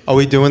 are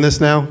we doing this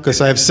now?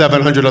 Because I have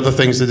 700 other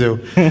things to do.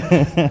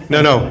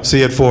 No, see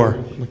you at 4.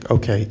 I'm like,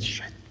 okay,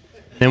 shit.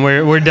 Then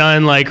we're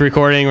done like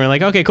recording. We're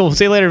like, okay, cool.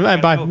 See you later.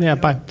 Bye. Yeah,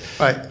 bye. All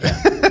right.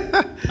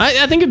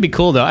 I think it'd be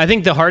cool though. I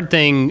think the hard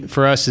thing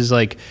for us is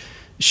like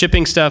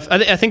shipping stuff.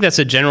 I think that's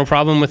a general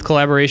problem with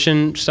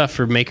collaboration stuff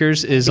for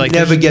makers is like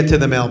never get to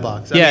the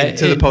mailbox. I mean,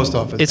 to the post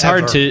office. It's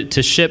hard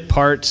to ship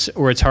parts,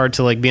 or it's hard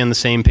to like be on the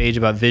same page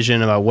about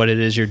vision, about what it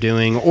is you're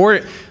doing.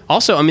 Or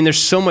also, I mean,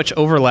 there's so much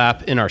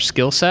overlap in our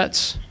skill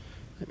sets.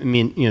 I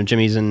mean, you know,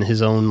 Jimmy's in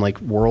his own like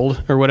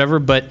world or whatever,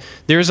 but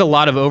there's a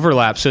lot of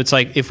overlap. So it's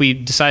like if we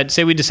decided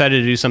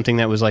to do something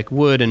that was like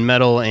wood and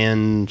metal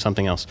and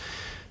something else,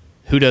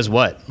 who does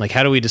what? Like,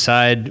 how do we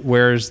decide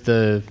where's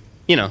the,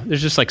 you know,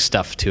 there's just like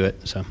stuff to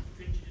it. So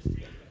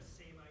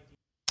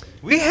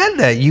We had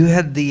that. You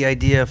had the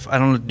idea of, I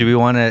don't know, do we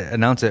want to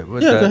announce it? Go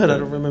ahead. I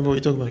don't remember what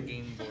you're talking about.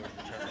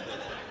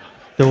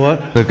 The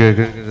what?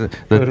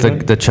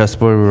 The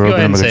chessboard. We were Go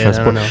ahead and opening say up it.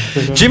 a I don't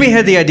chessboard. know. Jimmy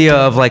had the idea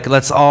of like,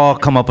 let's all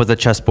come up with a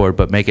chessboard,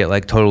 but make it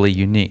like totally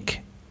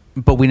unique.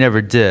 But we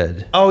never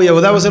did. Oh yeah,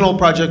 well that was an old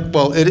project.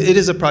 Well, it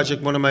is a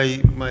project one of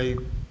my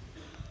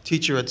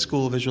teacher at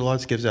School of Visual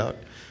Arts gives out,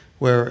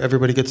 where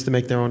everybody gets to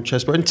make their own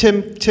chessboard. And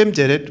Tim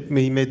did it.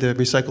 He made the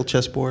recycled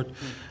chessboard,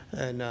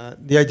 and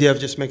the idea of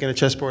just making a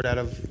chessboard out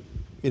of,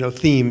 you know, a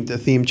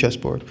themed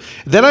chessboard.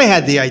 Then I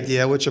had the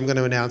idea, which I'm going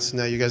to announce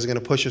now. You guys are going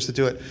to push us to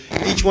do it.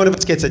 Each one of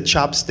us gets a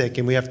chopstick,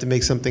 and we have to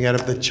make something out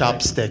of the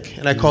chopstick.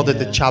 And I called it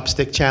the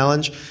Chopstick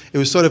Challenge. It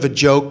was sort of a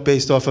joke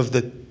based off of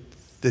the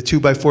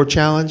 2x4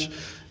 challenge.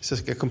 It's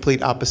just like a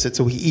complete opposite.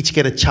 So we each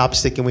get a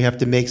chopstick, and we have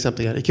to make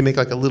something out of it. You can make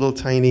like a little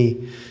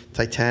tiny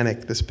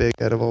Titanic this big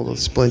out of all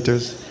those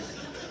splinters,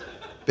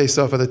 based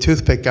off of the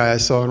toothpick guy I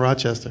saw in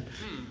Rochester.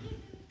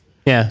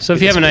 yeah. So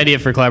if you have an idea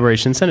for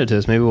collaboration, send it to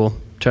us. Maybe we'll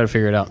try to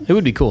figure it out. It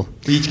would be cool.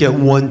 We each get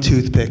one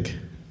toothpick.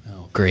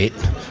 Oh, great.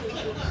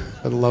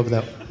 I'd love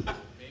that.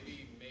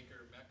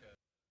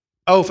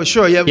 Oh, for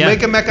sure. Yeah,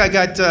 Maker Mecca, I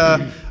got,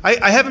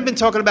 I haven't been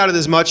talking about it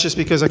as much just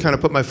because I kind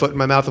of put my foot in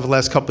my mouth over the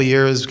last couple of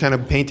years, kind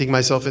of painting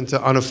myself into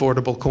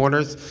unaffordable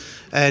corners.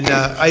 And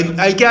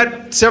I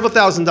got several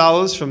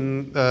 $1,000s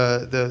from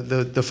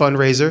the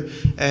fundraiser,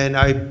 and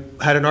I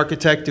had an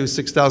architect do a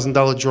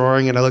 $6,000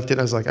 drawing, and I looked at it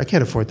and I was like, I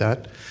can't afford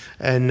that.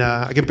 And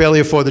I can barely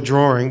afford the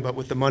drawing, but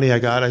with the money I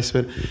got, I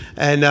spent.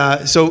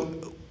 And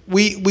so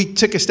we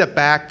took a step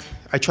back.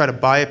 I tried to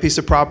buy a piece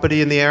of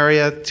property in the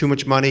area, too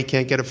much money,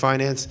 can't get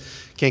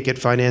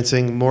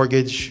financing.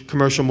 Mortgage,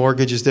 commercial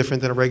mortgage is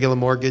different than a regular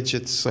mortgage.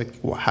 It's like,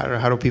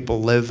 how do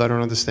people live? I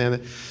don't understand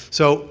it.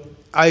 So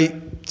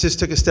I just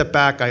took a step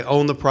back. I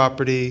own the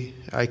property.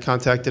 I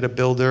contacted a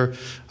builder.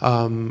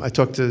 I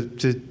talked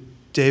to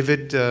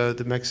David,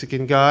 the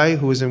Mexican guy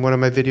who was in one of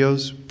my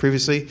videos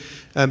previously.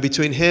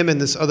 Between him and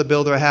this other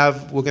builder I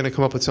have, we're going to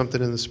come up with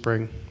something in the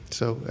spring.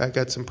 So I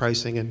got some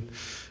pricing, and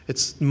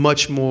it's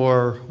much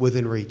more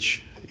within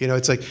reach. You know,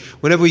 it's like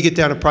whenever we get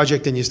down a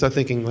project and you start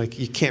thinking like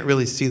you can't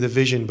really see the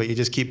vision, but you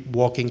just keep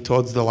walking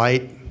towards the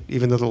light,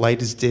 even though the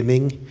light is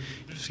dimming.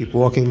 You just keep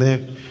walking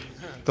there.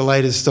 The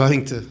light is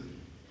starting to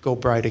go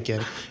bright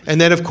again. And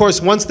then, of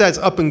course, once that's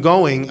up and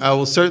going, I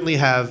will certainly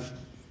have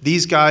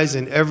these guys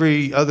and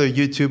every other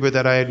YouTuber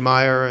that I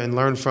admire and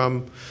learn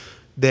from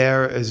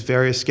there as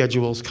various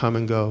schedules come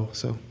and go.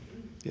 So,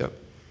 yep.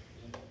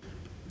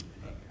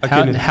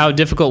 How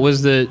difficult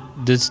was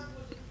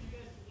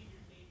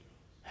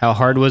how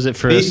hard was it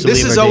for us to leave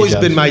This has our day always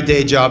jobs? been my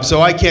day job,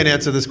 so I can't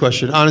answer this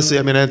question. Honestly,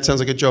 I mean, that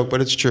sounds like a joke,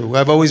 but it's true.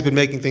 I've always been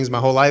making things my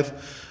whole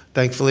life,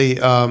 thankfully,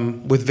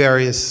 with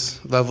various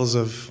levels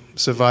of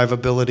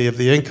survivability of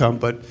the income,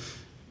 but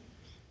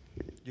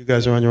you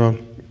guys are on your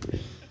own.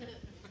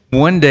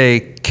 One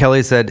day,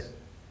 Kelly said,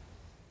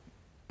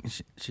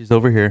 she's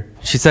over here.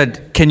 She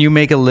said, "Can you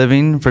make a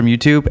living from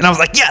YouTube?" And I was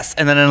like, "Yes."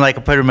 And then I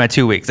put her in my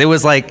 2 weeks. It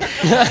was like,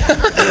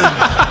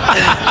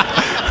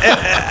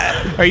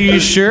 Are you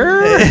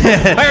sure?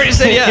 I already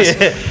said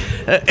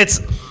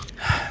yes.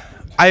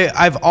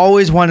 I've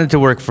always wanted to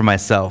work for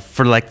myself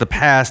for like the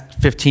past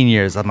 15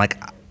 years. I'm like,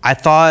 I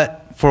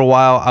thought for a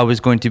while I was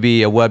going to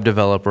be a web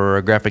developer or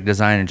a graphic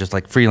designer, just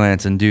like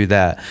freelance and do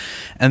that.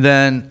 And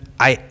then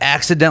I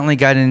accidentally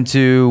got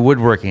into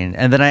woodworking,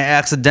 and then I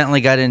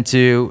accidentally got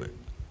into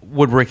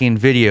woodworking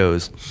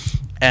videos.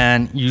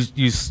 And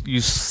you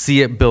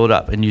see it build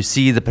up, and you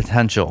see the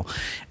potential.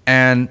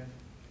 And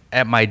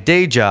at my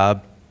day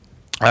job,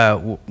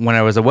 when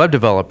I was a web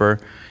developer,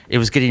 it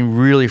was getting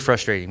really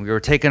frustrating. We were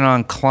taking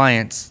on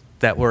clients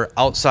that were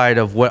outside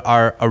of what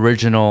our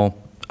original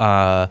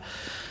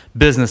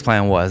business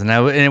plan was, and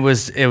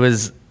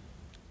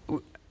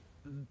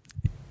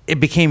it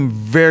became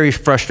very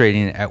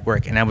frustrating at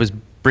work. And I was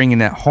bringing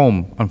that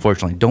home.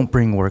 Unfortunately, don't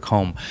bring work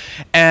home.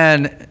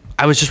 And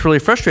I was just really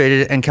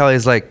frustrated. And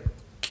Kelly's like,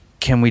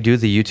 "Can we do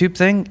the YouTube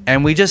thing?"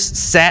 And we just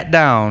sat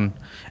down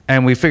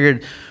and we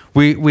figured.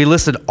 We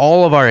listed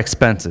all of our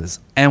expenses.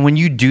 And when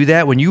you do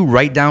that, when you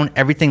write down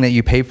everything that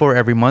you pay for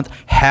every month,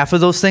 half of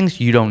those things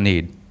you don't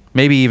need.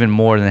 Maybe even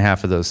more than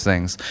half of those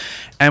things.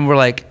 And we're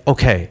like,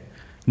 okay,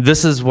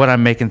 this is what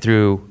I'm making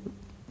through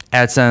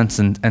AdSense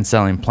and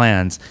selling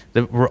plans,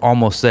 that we're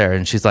almost there.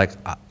 And she's like,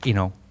 I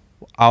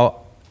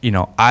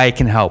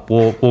can help.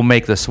 We'll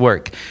make this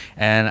work.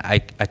 And I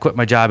quit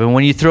my job. And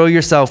when you throw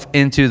yourself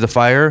into the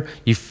fire,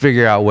 you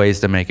figure out ways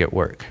to make it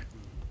work.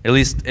 At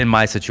least in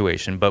my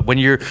situation. But when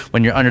you're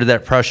under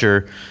that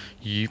pressure,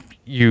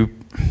 you're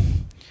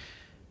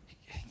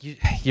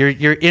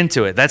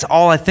into it. That's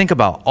all I think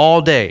about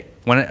all day.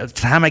 The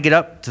time I get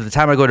up to the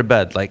time I go to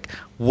bed, like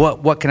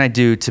what can I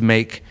do to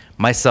make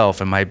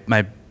myself and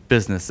my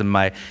business and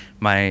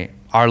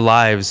our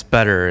lives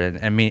better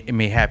and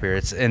me happier.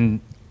 And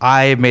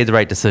I made the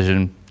right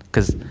decision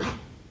because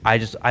I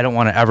don't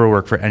want to ever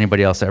work for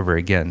anybody else ever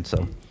again.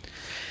 So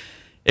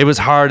it was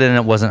hard, and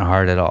it wasn't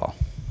hard at all.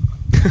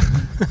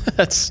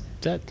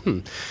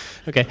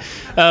 Okay.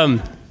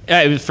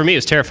 For me, it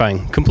was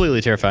terrifying,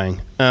 completely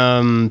terrifying.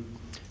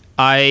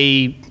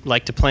 I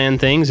like to plan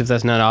things, if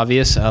that's not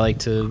obvious. I like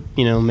to,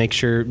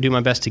 do my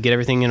best to get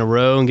everything in a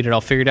row and get it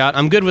all figured out.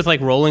 I'm good with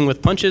like rolling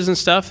with punches and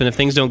stuff, and if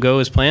things don't go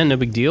as planned, no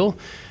big deal.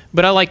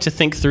 But I like to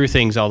think through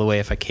things all the way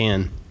if I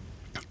can.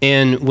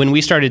 And when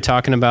we started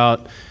talking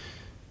about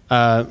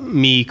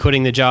me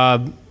quitting the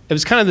job, it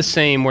was kind of the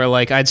same where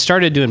like I'd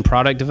started doing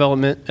product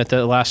development at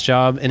the last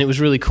job, and it was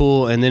really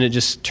cool, and then it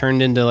just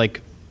turned into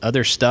like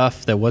other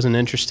stuff that wasn't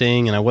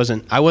interesting, and I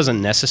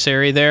wasn't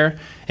necessary there,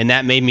 and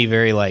that made me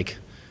very like,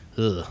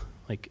 ugh,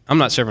 like I'm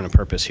not serving a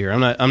purpose here.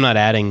 I'm not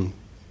adding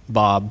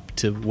Bob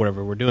to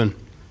whatever we're doing.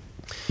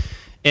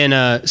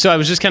 And so I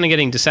was just kind of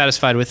getting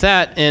dissatisfied with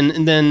that,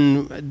 and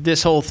then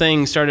this whole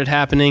thing started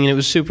happening, and it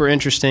was super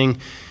interesting.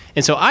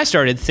 And so I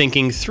started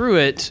thinking through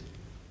it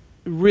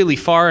really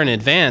far in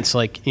advance,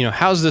 like,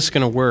 how's this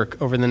going to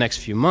work over the next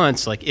few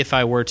months? Like if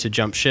I were to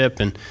jump ship,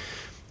 and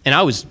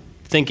I was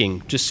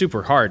thinking just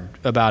super hard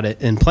about it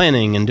and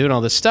planning and doing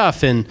all this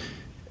stuff. And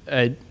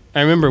I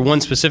remember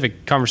one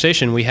specific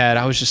conversation we had,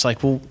 I was just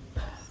like, well,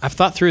 I've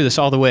thought through this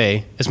all the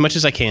way as much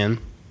as I can.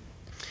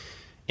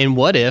 And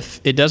what if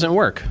it doesn't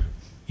work?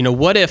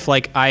 What if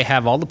like I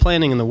have all the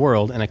planning in the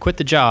world and I quit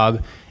the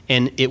job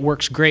and it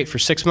works great for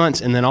 6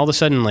 months and then all of a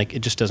sudden like it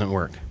just doesn't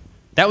work?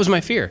 That was my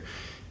fear.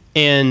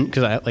 And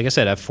because like I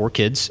said, I have 4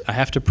 kids, I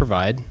have to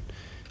provide.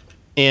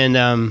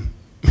 And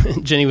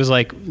Jenny was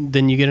like,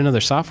 then you get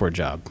another software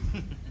job.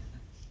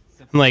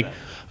 I'm like,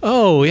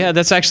 oh yeah,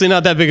 that's actually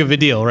not that big of a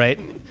deal, right?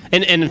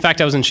 And in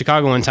fact, I was in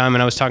Chicago one time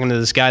and I was talking to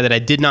this guy that I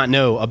did not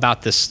know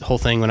about this whole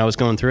thing when I was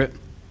going through it.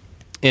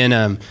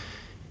 And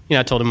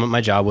I told him what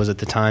my job was at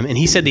the time, and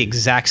he said the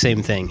exact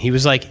same thing. He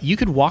was like, you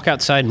could walk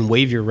outside and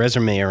wave your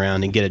resume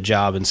around and get a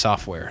job in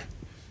software,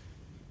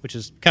 which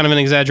is kind of an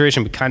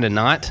exaggeration, but kind of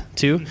not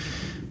too.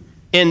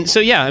 And so,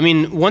 yeah, I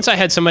mean, once I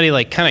had somebody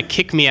like kind of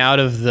kick me out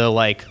of the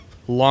like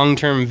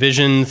long-term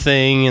vision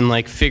thing and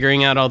like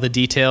figuring out all the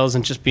details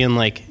and just being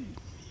like,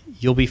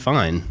 you'll be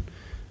fine.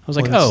 I was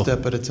like, One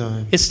step at a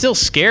time. It's still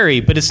scary,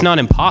 but it's not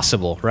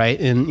impossible, right?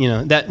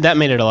 And that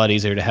made it a lot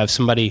easier to have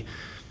somebody,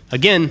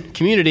 again,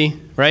 community,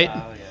 right?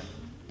 Yeah.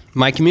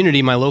 My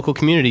community, my local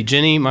community,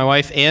 Jenny, my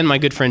wife, and my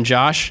good friend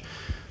Josh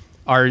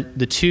are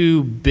the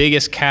 2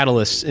 biggest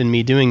catalysts in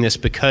me doing this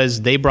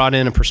because they brought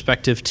in a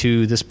perspective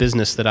to this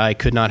business that I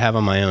could not have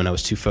on my own. I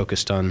was too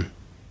focused on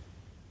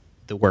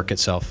the work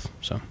itself.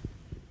 So,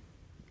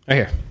 right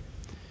here.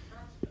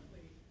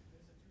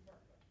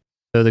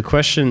 So the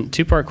question,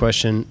 2-part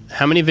question,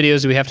 how many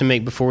videos do we have to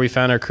make before we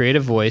found our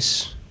creative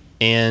voice,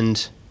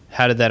 and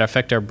how did that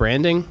affect our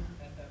branding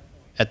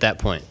at that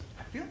point?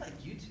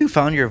 You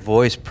found your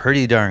voice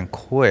pretty darn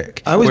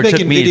quick. I was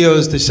making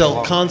videos to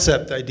sell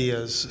concept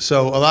ideas.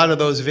 So a lot of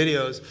those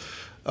videos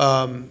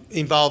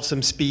involve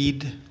some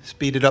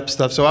speeded up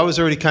stuff. So I was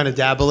already kind of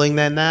dabbling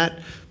in that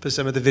for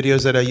some of the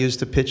videos that I used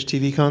to pitch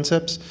TV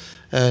concepts.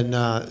 And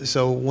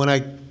so when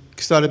I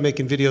started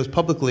making videos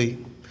publicly,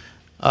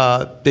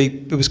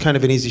 it was kind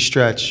of an easy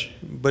stretch.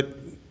 But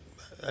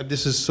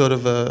this is sort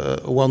of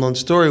a well-known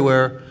story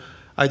where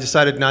I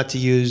decided not to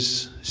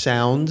use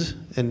sound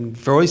and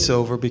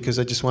voiceover because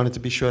I just wanted to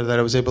be sure that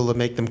I was able to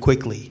make them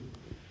quickly.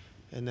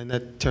 And then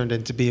that turned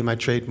into being my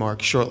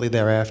trademark shortly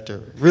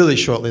thereafter, really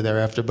shortly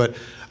thereafter. But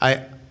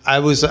I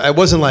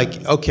wasn't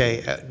like,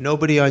 okay,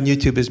 nobody on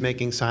YouTube is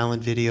making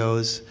silent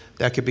videos.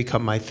 That could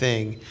become my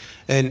thing.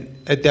 And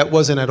that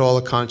wasn't at all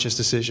a conscious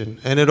decision.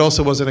 And it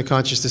also wasn't a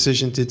conscious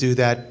decision to do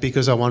that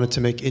because I wanted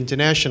to make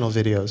international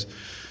videos.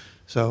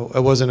 So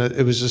it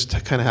was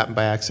just kind of happened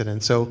by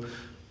accident. So,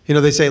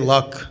 they say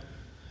luck.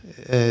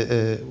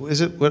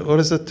 Is it what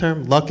is the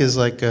term? Luck is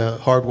like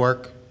hard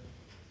work.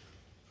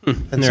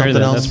 And something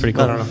else. That's pretty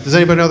cool. I don't know. Does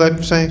anybody know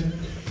that saying?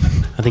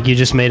 I think you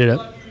just made it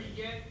up.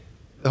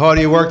 The harder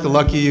you work, the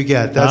luckier you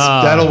get.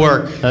 That'll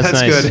work. That's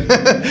nice.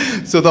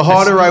 Good. So the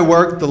harder I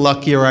worked, the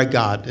luckier I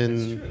got.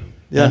 And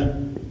yeah.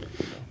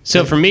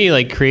 So for me,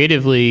 like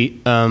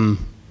creatively, I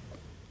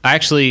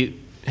actually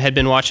had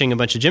been watching a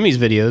bunch of Jimmy's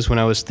videos when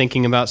I was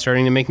thinking about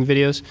starting to making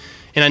videos,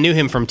 and I knew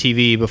him from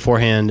TV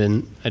beforehand,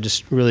 and I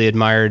just really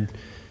admired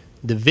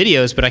the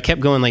videos. But I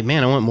kept going like,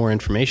 man, I want more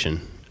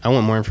information.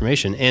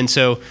 And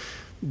so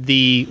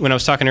when I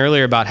was talking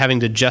earlier about having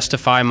to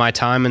justify my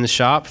time in the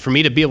shop, for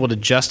me to be able to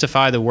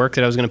justify the work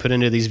that I was going to put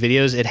into these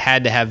videos, it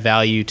had to have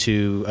value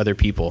to other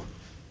people.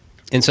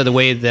 And so the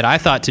way that I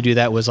thought to do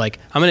that was like,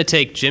 I'm going to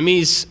take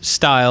Jimmy's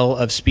style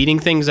of speeding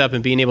things up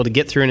and being able to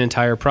get through an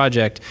entire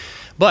project,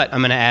 but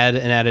I'm going to add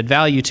an added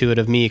value to it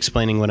of me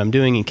explaining what I'm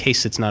doing in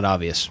case it's not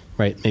obvious,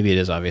 right? Maybe it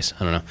is obvious.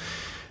 I don't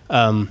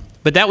know.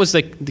 But that was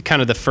the kind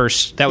of the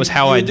first. That was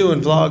how I. You were doing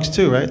vlogs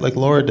too, right? Like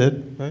Laura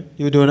did, right?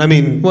 You were doing. I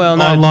mean, well,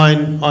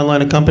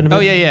 online accompaniment. Oh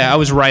yeah. I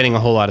was writing a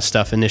whole lot of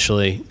stuff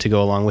initially to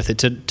go along with it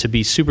to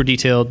be super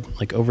detailed,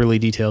 like overly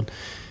detailed,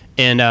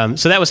 and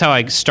so that was how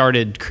I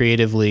started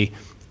creatively.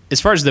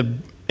 As far as and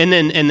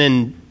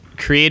then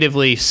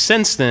creatively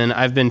since then,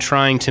 I've been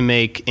trying to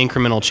make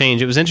incremental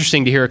change. It was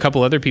interesting to hear a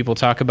couple other people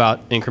talk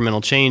about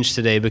incremental change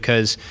today,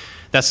 because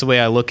that's the way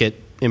I look at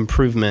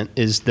improvement.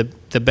 Is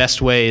the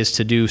best way is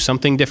to do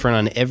something different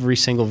on every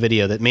single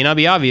video that may not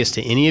be obvious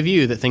to any of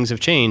you that things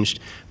have changed,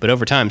 but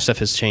over time stuff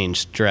has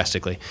changed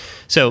drastically.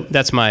 So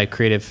that's my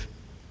creative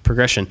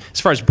progression. As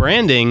far as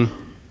branding,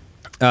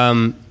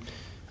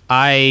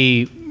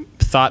 I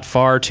thought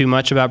far too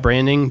much about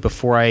branding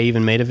before I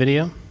even made a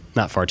video.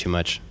 Not far too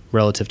much.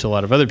 Relative to a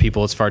lot of other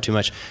people, it's far too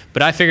much.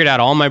 But I figured out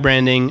all my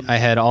branding. I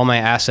had all my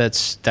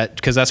assets,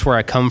 because that's where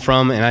I come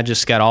from, and I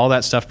just got all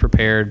that stuff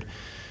prepared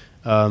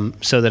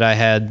so that I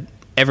had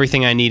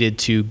everything I needed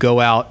to go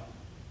out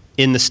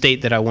in the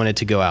state that I wanted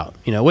to go out.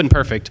 You know, it wasn't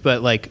perfect,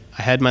 but like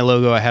I had my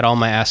logo, I had all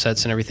my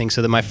assets and everything,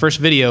 so that my first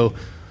video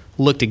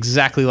looked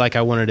exactly like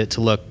I wanted it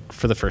to look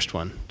for the first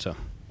one. So.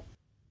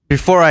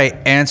 Before I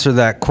answer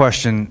that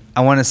question,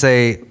 I want to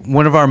say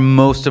one of our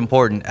most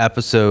important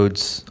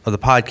episodes of the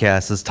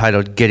podcast is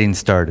titled Getting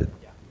Started.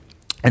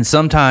 And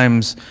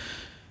sometimes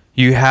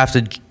you have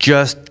to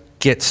just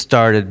get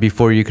started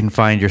before you can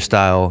find your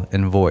style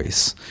and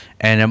voice.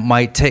 And it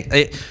might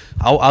take,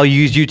 I'll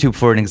use YouTube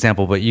for an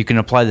example, but you can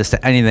apply this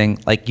to anything.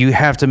 Like, you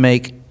have to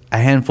make a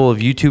handful of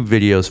YouTube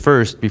videos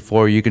first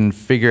before you can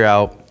figure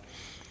out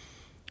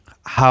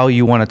how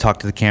you want to talk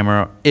to the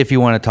camera, if you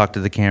want to talk to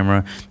the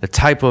camera, the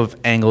type of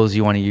angles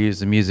you want to use,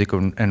 the music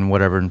and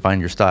whatever, and find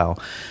your style.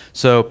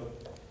 So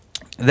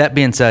that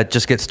being said,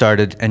 just get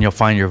started and you'll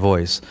find your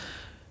voice.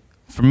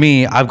 For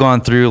me, I've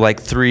gone through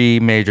like 3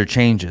 major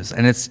changes,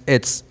 and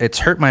it's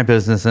hurt my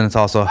business and it's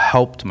also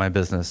helped my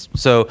business.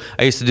 So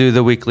I used to do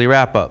the weekly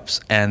wrap-ups,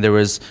 and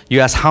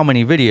you asked how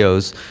many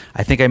videos.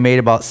 I think I made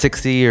about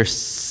 60 or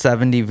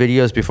 70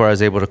 videos before I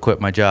was able to quit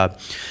my job.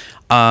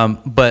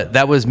 But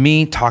that was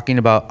me talking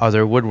about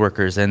other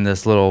woodworkers in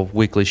this little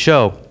weekly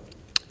show.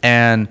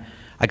 And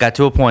I got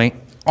to a point,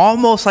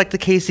 almost like the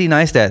Casey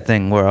Neistat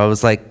thing, where I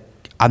was like,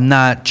 I'm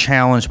not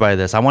challenged by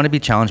this. I want to be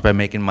challenged by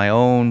making my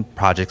own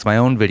projects, my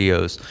own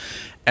videos.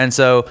 And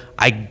so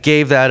I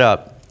gave that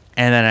up.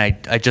 And then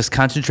I just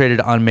concentrated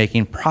on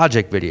making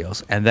project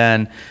videos. And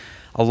then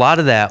a lot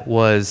of that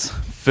was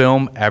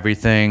film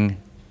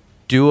everything,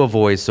 do a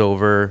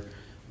voiceover,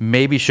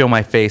 maybe show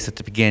my face at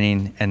the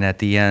beginning and at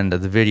the end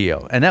of the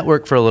video. And that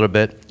worked for a little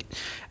bit.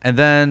 And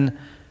then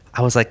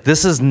I was like,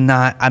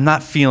 I'm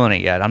not feeling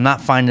it yet. I'm not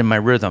finding my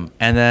rhythm.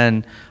 And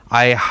then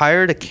I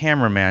hired a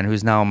cameraman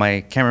who's now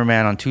my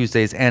cameraman on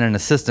Tuesdays and an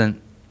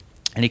assistant.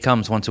 And he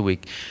comes once a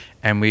week,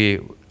 and we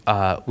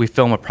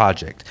film a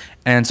project.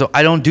 And so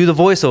I don't do the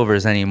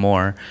voiceovers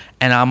anymore.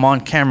 And I'm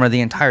on camera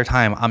the entire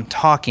time. I'm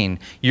talking.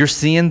 You're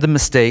seeing the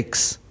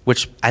mistakes,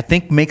 which I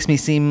think makes me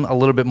seem a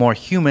little bit more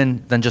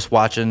human than just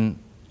watching,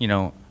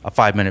 a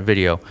 5-minute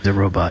video. The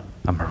robot.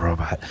 I'm a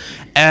robot.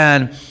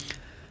 And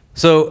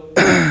so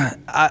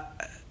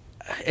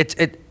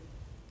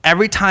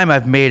every time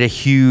I've made a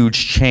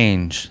huge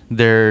change,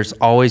 there's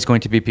always going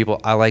to be people,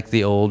 I like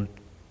the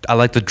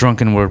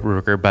drunken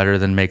woodworker better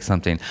than make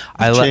something.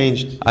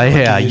 Changed.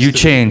 You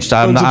changed.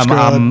 I'm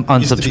unsubscribed.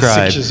 Used to be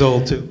 6 years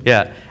old too.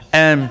 Yeah.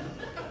 And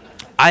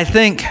I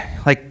think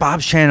like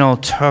Bob's channel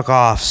took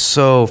off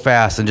so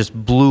fast and just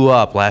blew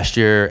up last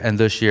year and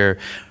this year.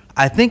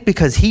 I think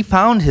because he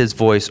found his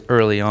voice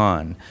early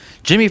on.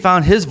 Jimmy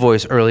found his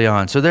voice early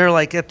on. So they're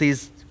like at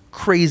these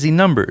crazy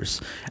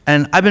numbers.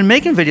 And I've been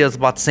making videos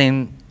about the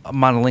same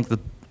amount of length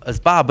as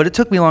Bob, but it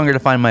took me longer to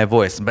find my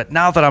voice. But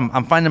now that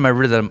I'm finding my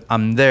rhythm,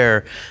 I'm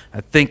there,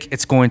 I think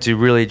it's going to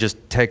really just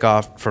take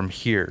off from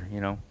here,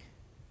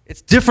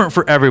 It's different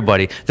for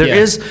everybody. There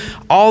is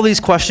all these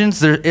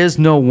questions. There is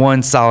no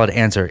one solid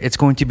answer. It's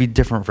going to be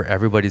different for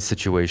everybody's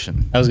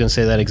situation. I was going to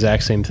say that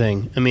exact same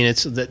thing. I mean,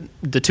 it's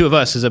the two of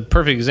us is a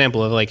perfect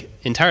example of like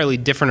entirely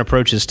different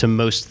approaches to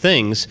most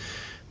things,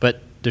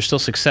 but there's still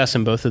success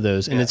in both of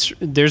those. And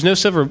there's no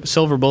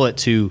silver bullet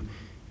to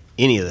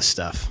any of this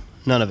stuff.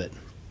 None of it.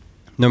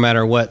 No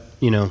matter what,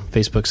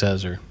 Facebook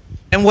says or.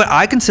 And what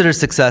I consider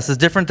success is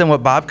different than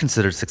what Bob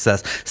considers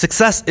success.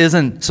 Success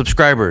isn't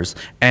subscribers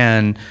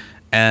and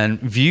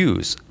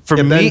views.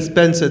 For me,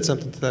 Ben said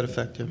something to that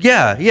effect.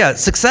 Yeah.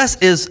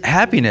 Success is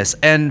happiness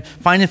and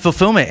finding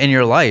fulfillment in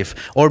your life,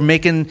 or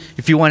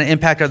if you want to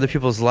impact other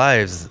people's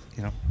lives,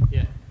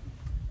 Yeah.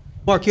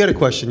 Mark, you had a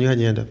question. You had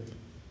your hand up.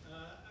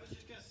 I was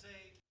just going to say.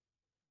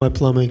 My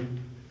plumbing.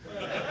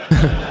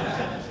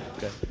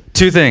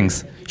 Two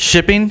things: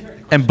 shipping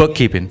and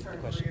bookkeeping.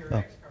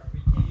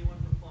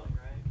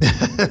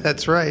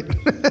 That's right.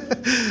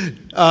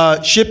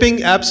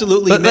 Shipping,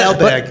 absolutely.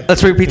 Mailbag.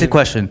 Let's repeat the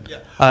question.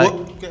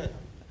 Well, go ahead.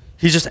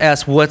 He just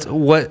asked what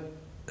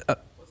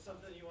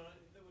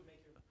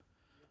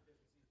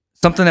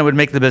something that would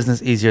make the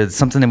business easier,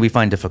 something that we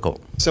find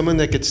difficult. Someone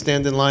that could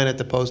stand in line at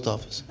the post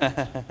office,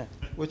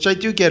 which I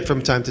do get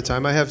from time to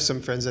time. I have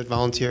some friends that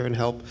volunteer and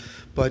help,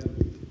 but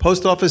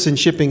post office and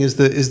shipping is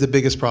the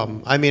biggest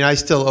problem. I mean, I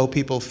still owe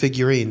people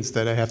figurines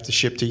that I have to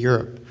ship to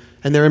Europe,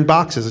 and they're in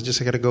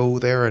boxes. I got to go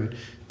there and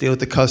deal with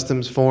the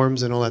customs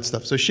forms and all that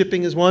stuff. So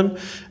shipping is one,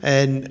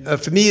 and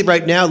for me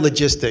right now,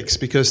 logistics,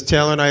 because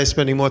Taylor and I are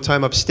spending more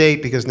time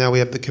upstate because now we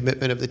have the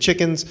commitment of the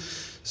chickens.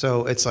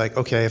 So it's like,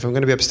 okay, if I'm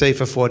going to be upstate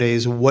for 4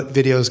 days, what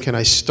videos can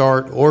I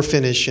start or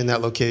finish in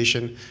that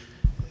location?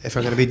 If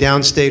I'm going to be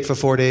downstate for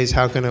 4 days,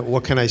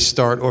 what can I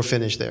start or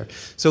finish there?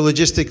 So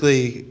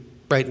logistically,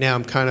 right now,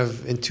 I'm kind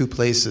of in two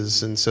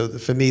places, and so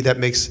for me, that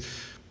makes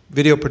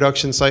video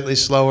production slightly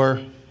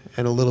slower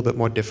and a little bit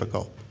more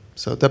difficult.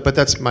 So, but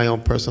that's my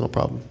own personal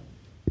problem.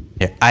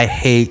 Yeah, I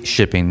hate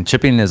shipping.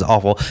 Shipping is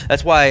awful.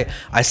 That's why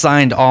I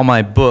signed all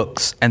my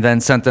books and then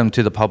sent them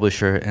to the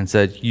publisher and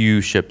said,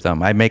 "You ship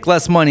them. I make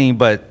less money,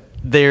 but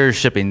they're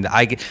shipping.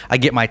 I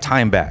get my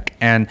time back."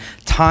 And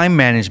time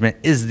management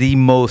is the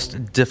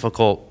most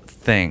difficult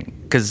thing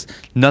because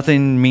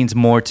nothing means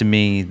more to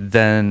me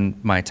than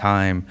my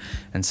time.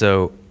 And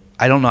so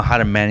I don't know how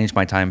to manage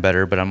my time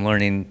better, but I'm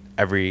learning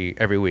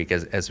every week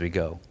as we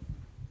go.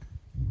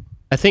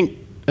 I think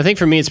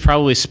for me it's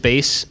probably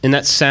space, and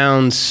that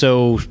sounds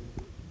so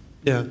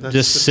That's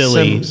just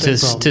silly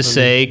to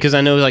say, because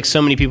I know like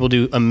so many people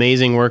do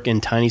amazing work in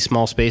tiny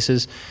small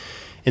spaces,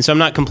 and so I'm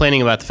not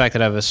complaining about the fact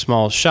that I have a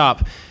small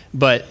shop,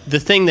 but the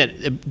thing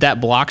that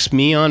blocks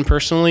me on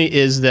personally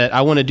is that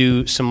I want to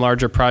do some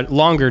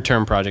longer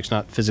term projects,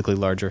 not physically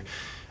larger,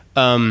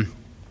 and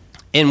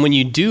when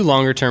you do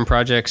longer term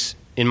projects,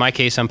 in my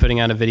case, I'm putting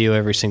out a video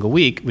every single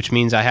week, which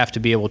means I have to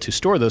be able to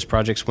store those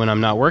projects when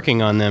I'm not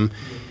working on them.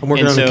 I'm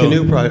working on a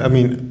canoe project. I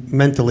mean,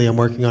 mentally, I'm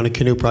working on a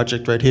canoe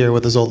project right here where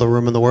there's all the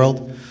room in the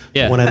world.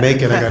 Yeah. When I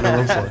make it, I got no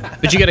room for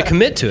it. But you got to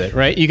commit to it,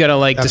 right? You got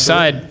to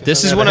decide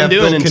this is what I'm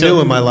doing I have built until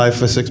canoe in my life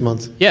for 6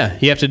 months. Yeah,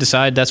 you have to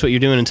decide that's what you're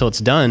doing until it's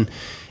done.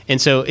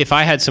 And so if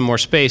I had some more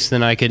space,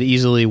 then I could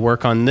easily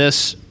work on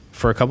this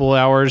for a couple of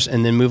hours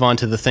and then move on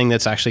to the thing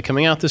that's actually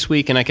coming out this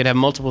week, and I could have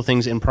multiple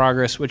things in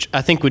progress, which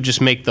I think would just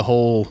make the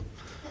whole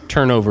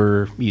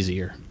turnover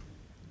easier.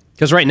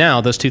 Because right now,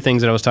 those two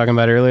things that I was talking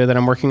about earlier that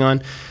I'm working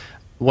on,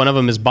 one of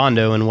them is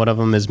Bondo and one of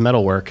them is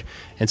metalwork.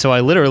 And so I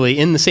literally,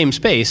 in the same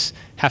space,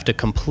 have to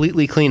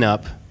completely clean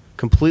up,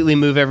 completely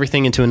move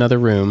everything into another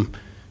room,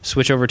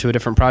 switch over to a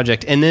different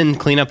project, and then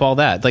clean up all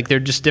that. Like, they're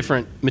just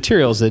different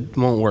materials that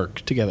won't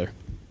work together.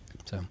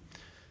 So,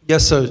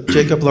 Yes, sir.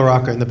 Jacob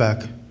LaRocca in the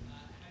back.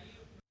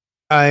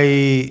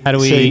 How do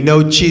we say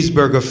no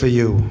cheeseburger for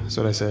you. That's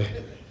what I say.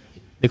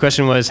 The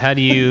question was, how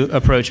do you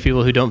approach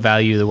people who don't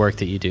value the work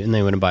that you do and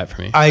they wouldn't buy it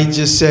from you? I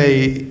just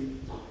say,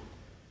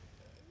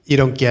 you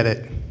don't get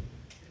it.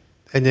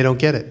 And they don't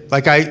get it.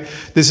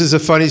 This is a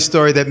funny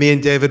story that me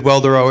and David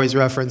Welder always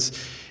reference.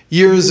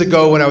 Years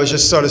ago when I was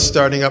just sort of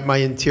starting up my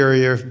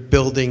interior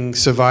building,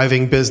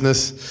 surviving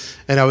business,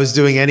 and I was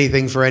doing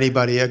anything for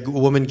anybody, a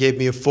woman gave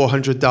me a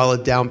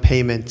 $400 down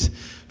payment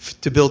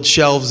to build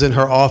shelves in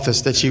her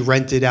office that she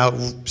rented out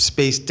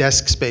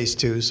desk space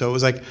to. So it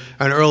was like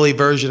an early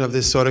version of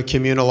this sort of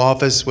communal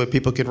office where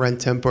people could rent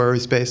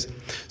temporary space.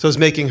 So I was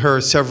making her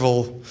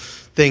several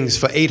things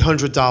for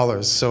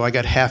 $800. So I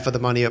got half of the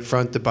money up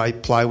front to buy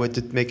plywood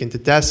to make into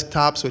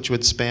desktops, which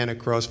would span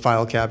across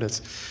file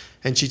cabinets.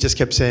 And she just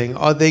kept saying,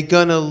 "Are they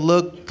gonna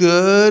look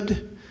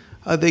good?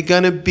 Are they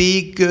gonna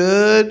be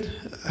good?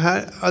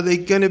 Are they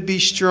going to be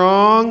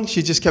strong?"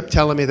 She just kept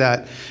telling me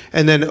that.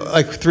 And then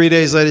like 3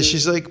 days later,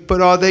 she's like, "But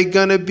are they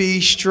going to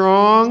be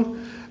strong?"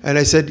 And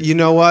I said, "You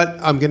know what?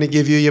 I'm going to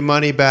give you your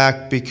money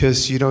back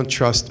because you don't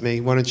trust me.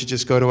 Why don't you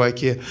just go to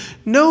IKEA?"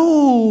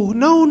 No.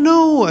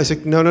 I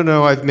said,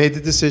 no. I've made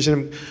the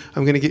decision.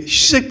 I'm going to get.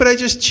 She's like, "But I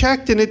just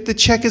checked and the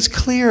check is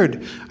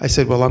cleared." I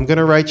said, "Well, I'm going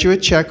to write you a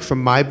check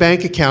from my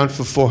bank account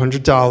for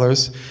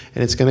 $400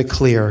 and it's going to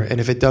clear. And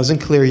if it doesn't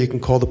clear, you can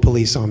call the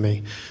police on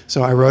me."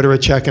 So I wrote her a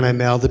check and I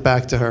mailed it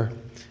back to her.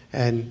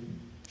 And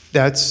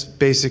that's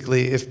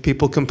basically, if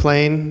people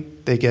complain,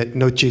 they get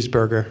no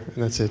cheeseburger,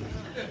 and that's it.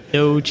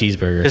 No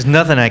cheeseburger. There's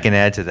nothing I can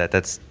add to that.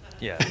 That's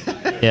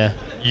Yeah.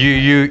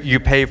 You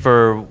pay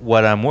for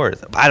what I'm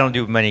worth. I don't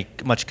do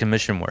much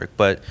commission work,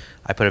 but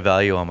I put a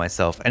value on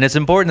myself, and it's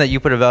important that you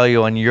put a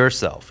value on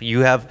yourself.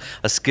 You have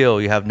a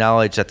skill, you have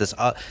knowledge that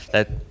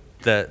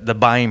the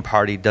buying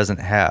party doesn't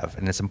have,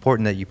 and it's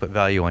important that you put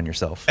value on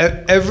yourself.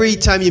 Every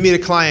time you meet a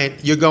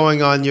client, you're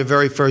going on your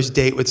very first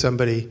date with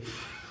somebody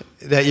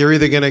that you're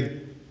either going to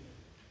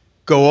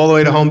go all the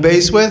way to home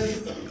base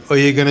with, or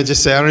you're going to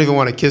just say, "I don't even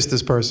want to kiss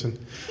this person."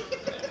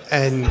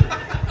 And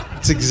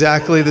it's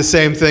exactly the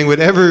same thing with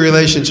every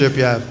relationship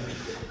you have.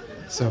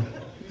 So,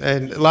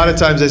 and a lot of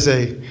times I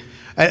say,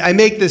 I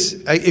make this,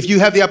 if you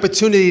have the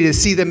opportunity to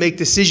see them make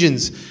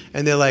decisions,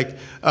 and they're like,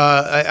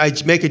 I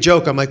make a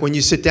joke, I'm like, when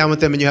you sit down with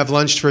them and you have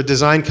lunch for a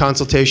design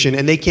consultation,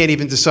 and they can't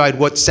even decide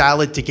what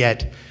salad to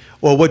get,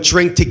 or what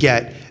drink to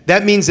get,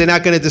 that means they're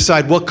not going to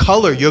decide what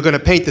color you're going to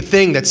paint the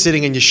thing that's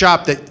sitting in your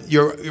shop that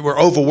we're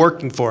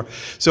overworking for.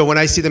 So when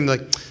I see them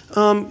like,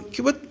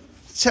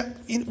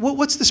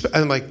 what's this?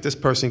 I'm like, this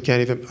person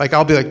can't even, like,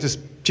 I'll be like, this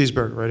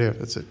cheeseburger right here,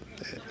 that's it.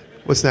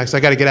 What's next? I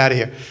got to get out of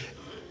here.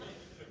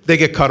 They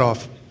get cut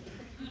off.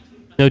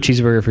 No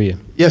cheeseburger for you.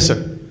 Yes,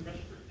 sir.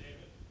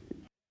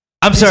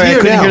 I'm sorry, I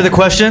couldn't hear the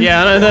question.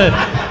 Yeah, I know.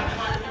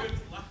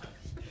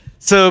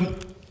 So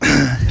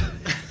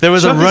there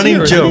was Chuck a is running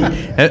here, joke,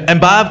 isn't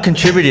and Bob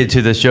contributed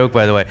to this joke,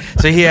 by the way.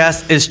 So he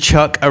asked, "Is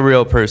Chuck a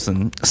real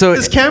person?" So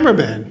This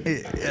cameraman.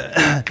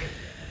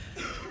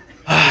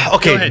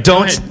 okay, Go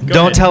don't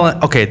ahead.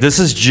 tell. Okay, this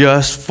is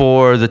just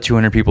for the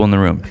 200 people in the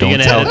room. Don't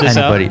gonna tell edit this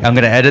anybody. out? I'm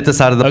going to edit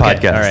this out of the Okay,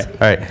 podcast. All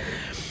right.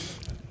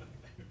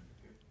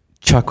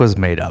 Chuck was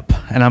made up,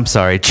 and I'm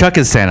sorry. Chuck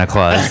is Santa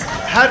Claus.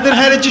 How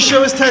did you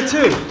show his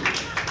tattoo?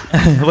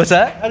 What's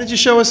that? How did you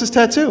show us his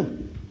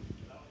tattoo?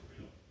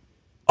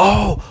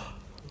 Oh.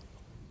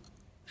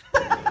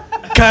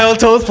 Kyle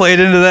Toth played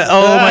into that.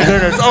 Oh my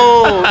goodness.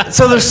 Oh,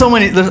 so there's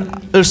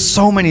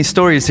so many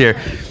stories here.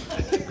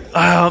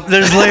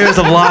 There's layers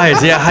of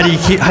lies. Yeah. How do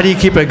you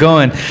keep it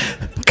going?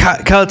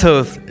 Kyle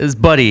Toth, his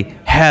buddy,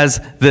 has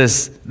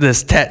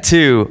this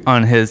tattoo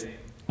on his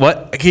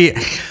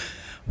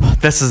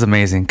This is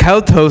amazing.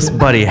 Kyle Toth's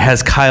buddy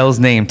has Kyle's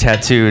name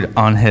tattooed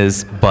on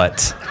his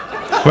butt.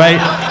 Right?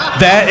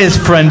 That is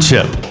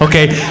friendship.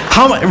 Okay?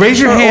 Raise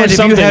your hand if you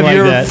something have like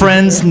your that.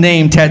 friend's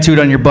name tattooed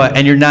on your butt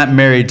and you're not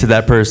married to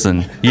that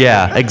person.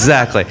 Yeah,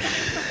 exactly.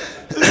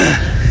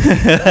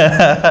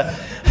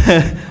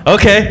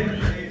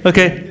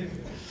 Okay.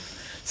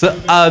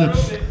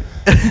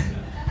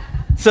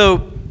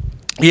 So,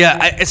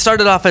 yeah, it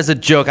started off as a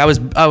joke.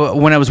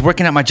 When I was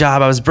working at my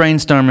job, I was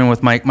brainstorming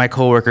with my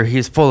coworker.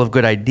 He's full of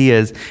good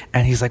ideas,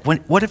 and he's like,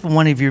 "What if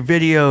one of your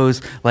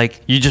videos,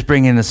 like, you just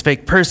bring in this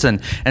fake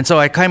person?" And so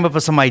I came up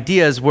with some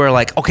ideas where,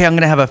 like, okay, I'm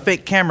gonna have a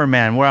fake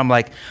cameraman. Where I'm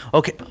like,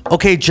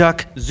 okay,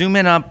 Chuck, zoom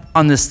in up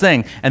on this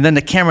thing, and then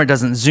the camera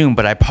doesn't zoom,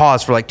 but I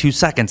pause for like 2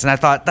 seconds, and I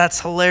thought that's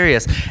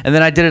hilarious. And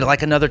then I did it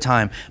like another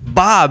time.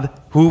 Bob,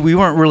 who we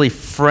weren't really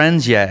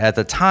friends yet at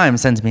the time,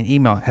 sends me an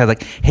email, had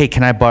like, "Hey,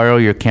 can I borrow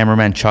your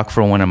cameraman Chuck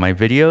for one of my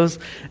videos?"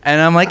 And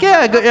I'm like,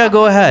 yeah,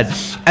 go ahead.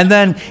 And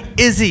then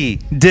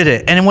Izzy did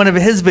it, and in one of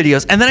his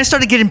videos, and then I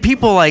started getting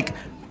people like,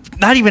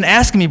 not even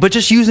asking me, but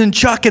just using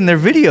Chuck in their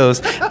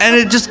videos, and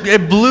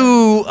it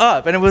blew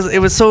up, and it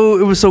was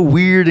so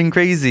weird and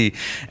crazy.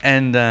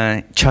 And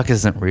Chuck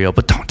isn't real,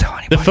 but don't tell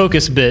anybody. The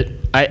focus bit,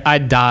 I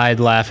died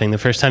laughing the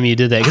first time you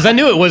did that because I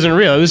knew it wasn't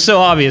real. It was so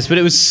obvious, but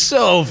it was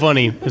so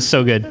funny. It was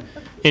so good.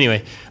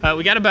 Anyway,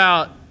 we got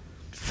about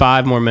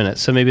 5 more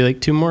minutes, so maybe like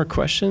 2 more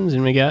questions,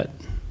 and we got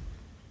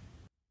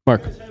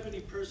Mark.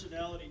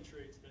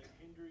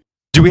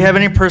 Do we have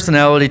any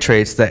personality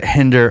traits that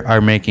hinder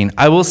our making?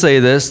 I will say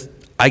this.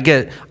 I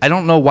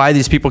don't know why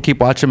these people keep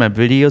watching my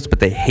videos, but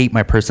they hate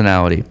my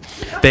personality.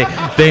 They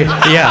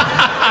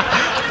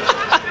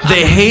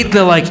hate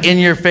the like in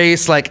your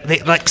face,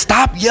 like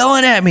stop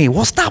yelling at me.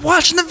 Well, stop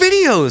watching the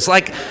videos.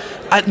 Like,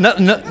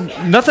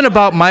 nothing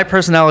about my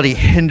personality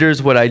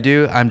hinders what I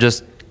do. I'm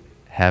just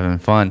having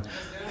fun.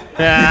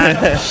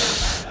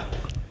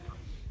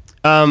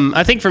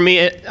 I think for me,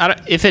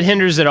 if it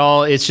hinders at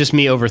all, it's just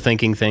me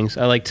overthinking things.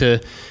 I like to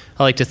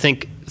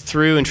think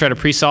through and try to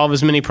pre-solve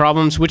as many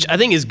problems, which I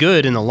think is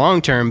good in the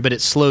long term, but it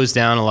slows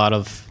down a lot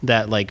of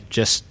that, like,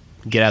 just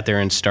get out there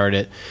and start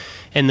it.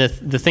 And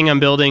the thing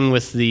I'm building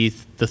with the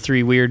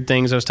 3 weird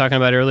things I was talking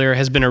about earlier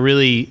has been a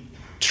really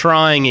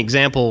trying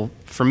example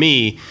for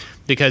me,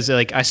 because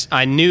like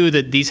I knew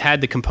that these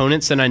had the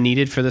components that I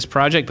needed for this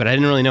project, but I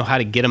didn't really know how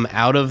to get them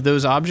out of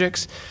those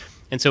objects.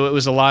 And so it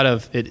was a lot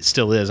of, it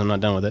still is, I'm not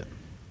done with it.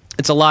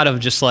 It's a lot of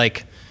just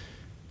like,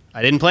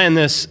 I didn't plan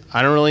this.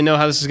 I don't really know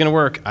how this is going to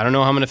work. I don't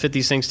know how I'm going to fit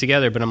these things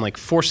together, but I'm like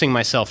forcing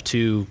myself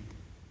to,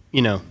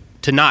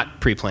 to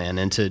not pre-plan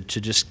and to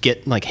just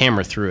get like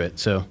hammer through it.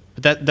 So,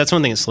 but that's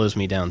one thing that slows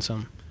me down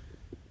some.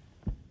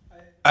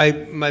 I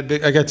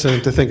got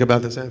to think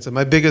about this answer.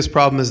 My biggest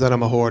problem is that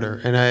I'm a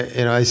hoarder, and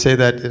I say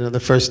that the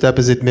first step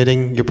is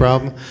admitting your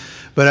problem,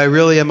 but I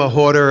really am a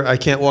hoarder. I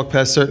can't walk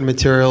past certain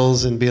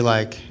materials and be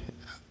like,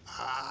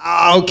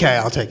 okay,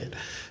 I'll take it.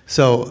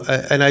 So,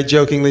 and I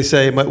jokingly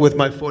say, with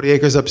my 40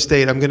 acres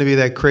upstate, I'm going to be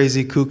that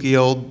crazy, kooky,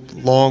 old,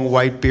 long,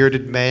 white,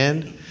 bearded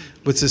man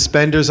with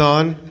suspenders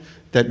on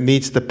that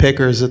meets the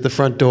pickers at the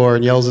front door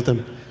and yells at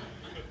them,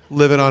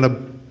 living on a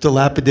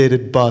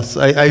dilapidated bus.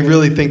 I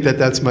really think that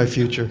that's my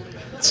future.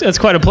 That's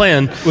quite a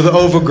plan. With an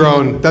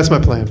overgrown, that's my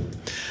plan.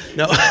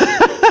 No.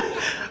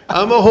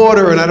 I'm a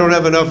hoarder, and I don't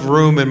have enough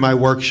room in my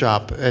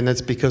workshop, and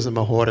that's because I'm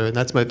a hoarder, and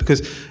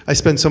because I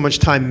spend so much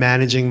time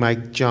managing my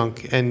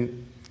junk,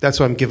 and that's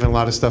why I'm giving a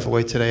lot of stuff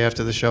away today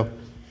after the show.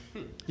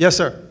 Yes,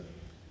 sir.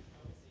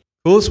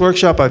 Coolest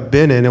workshop I've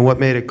been in, and what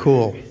made it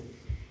cool?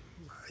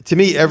 To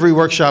me, every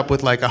workshop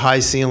with like a high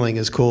ceiling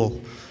is cool.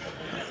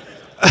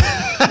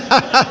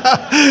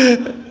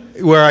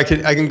 where I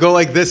can go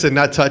like this and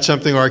not touch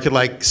something, or I could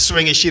like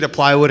swing a sheet of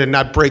plywood and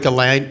not break a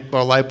lamp or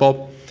a light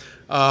bulb.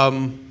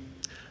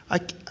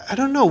 I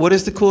don't know. What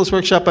is the coolest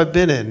workshop I've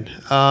been in?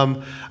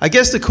 I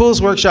guess the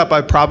coolest workshop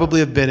I probably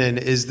have been in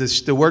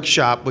is the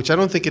workshop, which I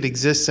don't think it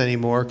exists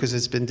anymore because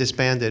it's been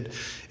disbanded,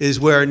 is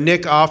where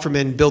Nick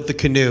Offerman built the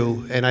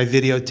canoe and I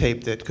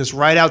videotaped it. Because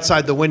right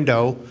outside the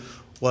window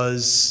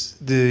was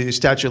the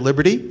Statue of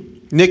Liberty.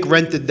 Nick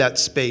rented that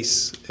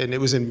space, and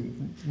it was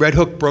in Red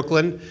Hook,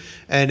 Brooklyn.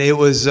 And it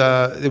was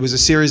a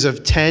series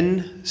of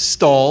 10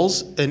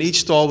 stalls, and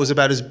each stall was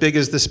about as big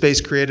as the space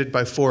created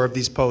by 4 of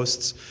these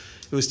posts.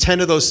 It was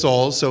 10 of those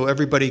stalls, so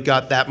everybody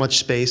got that much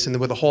space, and then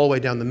with a hallway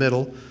down the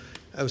middle.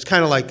 It was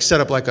kind of like set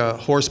up like a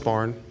horse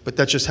barn, but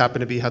that just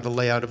happened to be how the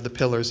layout of the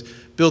pillars.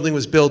 Building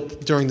was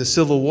built during the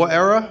Civil War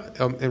era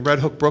in Red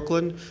Hook,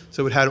 Brooklyn,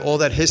 so it had all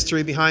that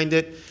history behind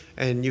it,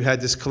 and you had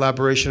this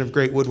collaboration of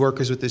great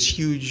woodworkers with this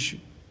huge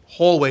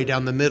hallway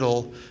down the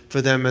middle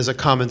for them as a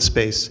common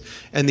space.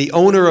 And the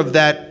owner of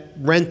that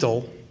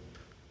rental,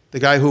 the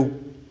guy who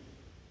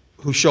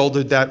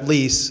shouldered that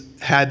lease,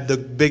 had the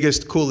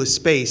biggest, coolest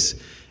space.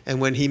 And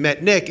when he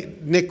met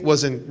Nick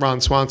wasn't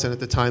Ron Swanson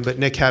at the time, but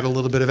Nick had a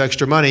little bit of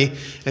extra money,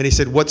 and he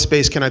said, "What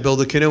space can I build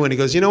a canoe?" And he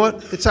goes, "You know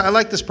what? I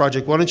like this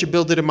project. Why don't you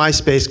build it in my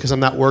space? Because I'm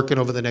not working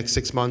over the next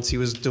 6 months." He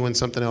was doing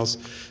something else.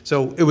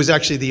 So it was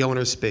actually the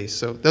owner's space.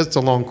 So that's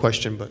a long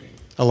question, but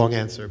a long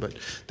answer. But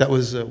that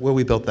was where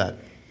we built that.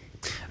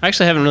 I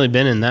actually haven't really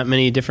been in that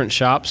many different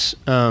shops,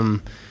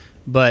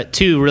 but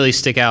 2 really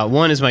stick out.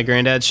 One is my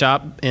granddad's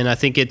shop, and I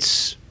think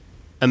it's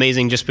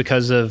amazing just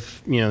because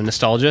of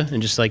nostalgia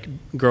and just like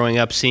growing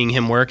up seeing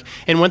him work.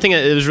 And one thing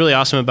that was really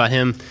awesome about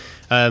him,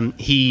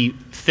 he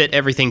fit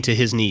everything to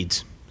his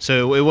needs.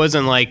 So it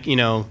wasn't like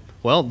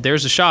well,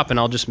 there's a shop and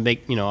I'll just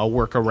I'll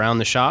work around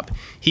the shop.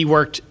 He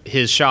worked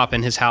his shop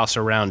and his house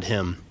around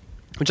him,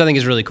 which I think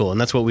is really cool. And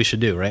that's what we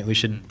should do, right? We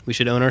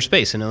should own our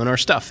space and own our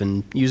stuff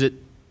and use it,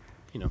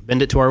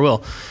 bend it to our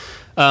will.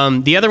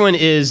 The other one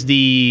is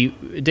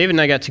David and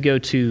I got to go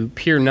to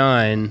Pier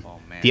 9,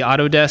 the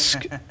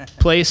Autodesk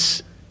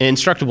place.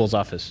 Instructables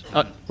office.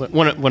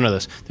 One of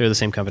those. They're the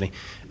same company.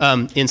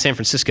 In San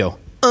Francisco.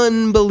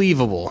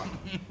 Unbelievable.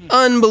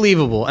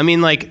 Unbelievable. I mean,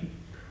 like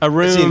a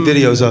room. I've seen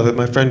videos of it.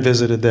 My friend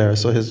visited there,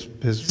 so his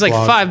it's like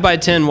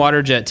 5x10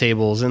 water jet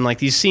tables and like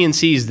these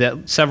CNCs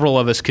that several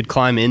of us could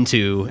climb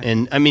into.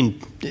 And I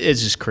mean,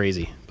 it's just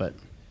crazy. But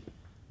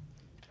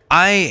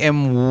I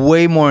am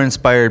way more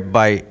inspired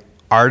by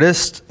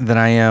artists than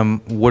I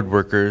am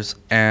woodworkers.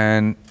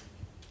 And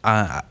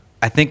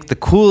I think the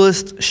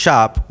coolest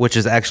shop, which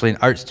is actually an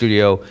art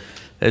studio,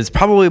 is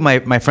probably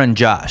my friend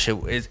Josh.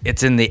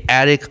 It's in the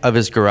attic of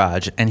his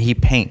garage, and he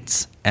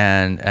paints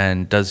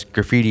and does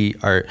graffiti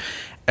art.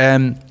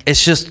 And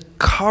it's just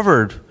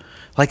covered,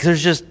 like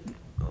there's just,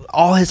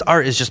 all his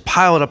art is just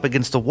piled up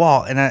against the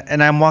wall.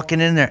 And I'm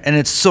walking in there, and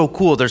it's so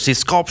cool. There's these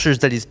sculptures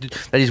that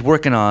he's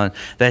working on,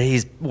 that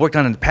he's worked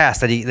on in the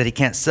past that he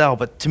can't sell,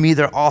 but to me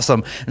they're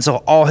awesome. And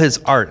so all his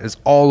art is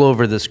all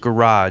over this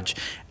garage.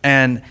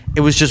 And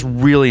it was just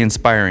really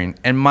inspiring.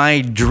 And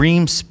my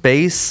dream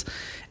space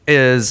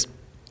is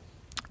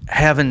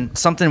having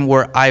something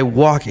where I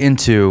walk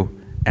into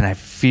and I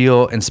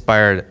feel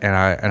inspired and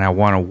I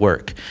want to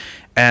work.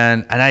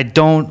 And I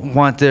don't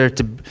want there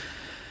to.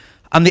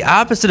 I'm the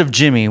opposite of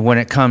Jimmy when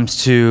it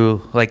comes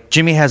to, like,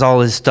 Jimmy has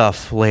all his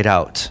stuff laid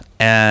out.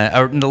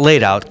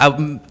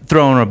 I'm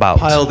thrown about.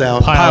 Piled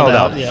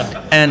out.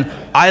 Yeah. And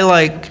I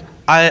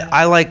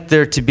like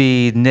there to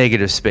be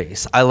negative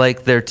space. I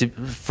like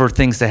for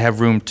things to have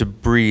room to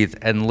breathe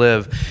and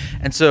live.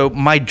 And so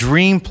my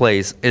dream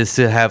place is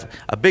to have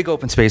a big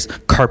open space,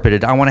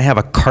 carpeted. I want to have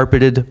a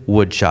carpeted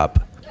wood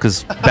shop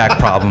because back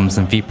problems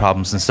and feet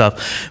problems and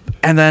stuff.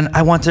 And then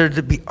I want there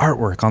to be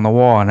artwork on the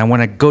wall, and I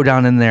want to go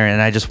down in there,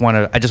 and I just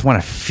want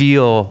to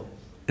feel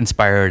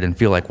inspired and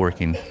feel like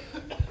working.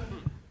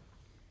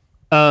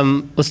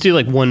 Let's do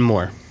like one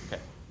more.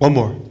 Okay. One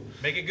more.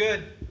 Make it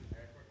good.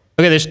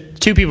 Okay, there's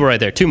 2 people right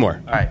there. 2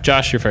 more. All right.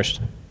 Josh, you're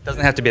first.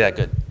 Doesn't have to be that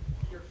good.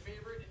 Your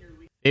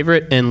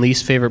favorite and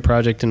least favorite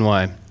project and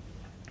why?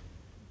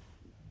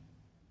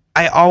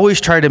 I always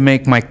try to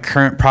make my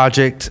current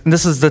project, and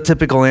this is the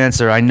typical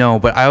answer, I know,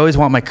 but I always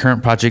want my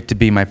current project to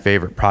be my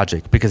favorite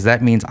project because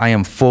that means I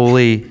am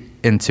fully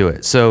into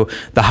it. So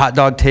the hot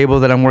dog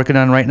table that I'm working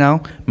on right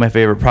now, my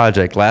favorite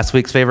project. Last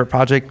week's favorite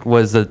project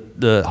was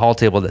the hall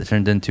table that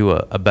turned into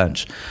a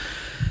bench.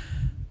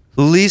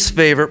 Least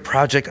favorite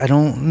project, I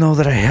don't know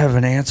that I have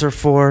an answer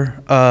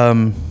for.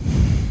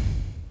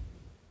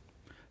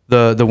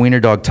 The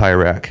wiener dog tie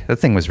rack. That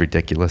thing was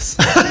ridiculous.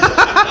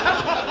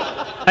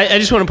 I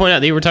just want to point out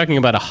that you were talking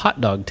about a hot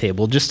dog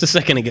table just a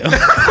second ago.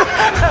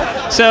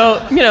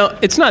 So,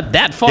 it's not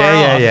that far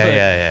off.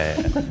 Yeah.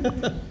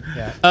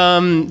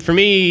 For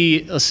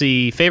me, let's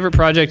see, favorite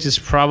project is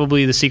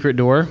probably The Secret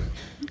Door,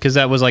 because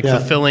that was like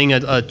fulfilling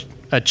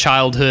a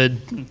childhood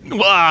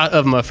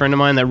of a friend of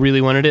mine that really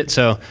wanted it.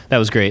 So that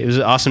was great. It was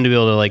awesome to be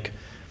able to like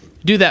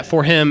do that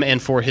for him and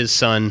for his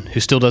son, who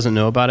still doesn't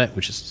know about it,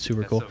 which is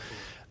super cool. So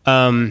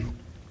cool.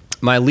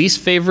 My least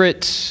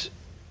favorite.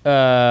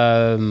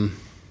 I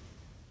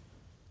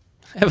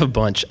have a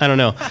bunch. I don't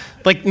know.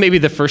 Like maybe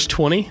the first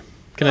 20.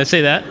 Can I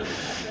say that?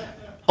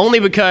 Only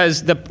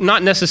because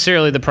not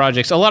necessarily the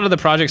projects. A lot of the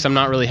projects I'm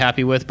not really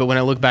happy with, but when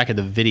I look back at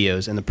the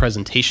videos and the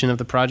presentation of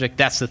the project,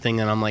 that's the thing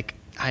that I'm like,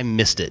 I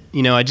missed it.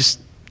 You know,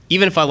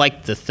 even if I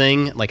liked the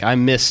thing, like I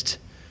missed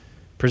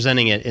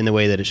presenting it in the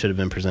way that it should have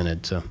been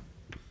presented. So,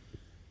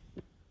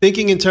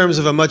 Thinking in terms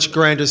of a much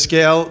grander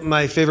scale,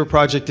 my favorite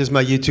project is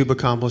my YouTube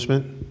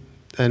accomplishment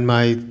and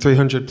my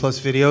 300 plus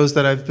videos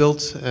that I've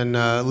built. And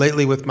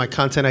lately with my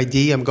Content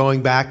ID, I'm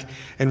going back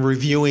and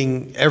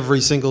reviewing every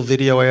single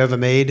video I ever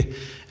made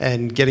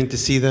and getting to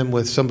see them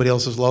with somebody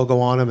else's logo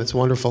on them. It's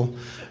wonderful.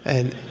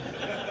 And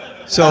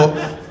so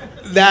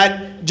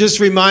that just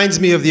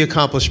reminds me of the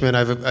accomplishment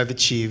I've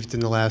achieved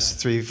in the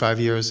last 3-5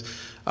 years.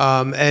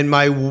 And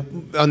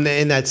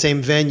in that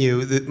same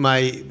venue,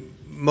 my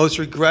most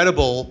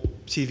regrettable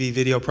TV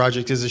video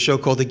project is a show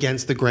called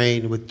Against the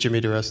Grain with Jimmy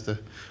DiResta,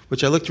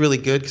 which I looked really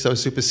good because I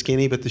was super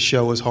skinny, but the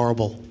show was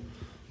horrible.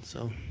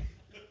 So,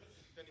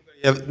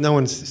 no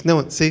one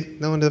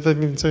ever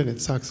even seen it. It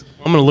sucks.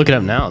 I'm going to look it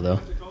up now, though,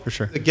 for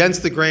sure.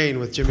 Against the Grain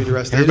with Jimmy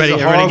DiResta. Everybody it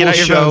is a horrible get out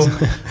your show.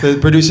 phones. The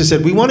producer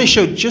said, "We want a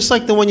show just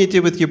like the one you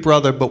did with your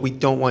brother, but we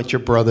don't want your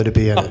brother to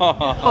be in it."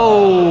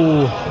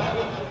 Oh.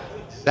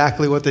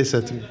 Exactly what they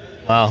said to me.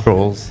 Wow.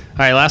 Trolls. All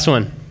right, last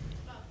one.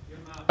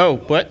 Oh,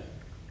 what?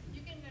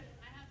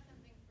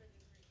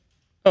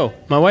 Oh,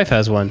 my wife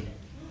has one.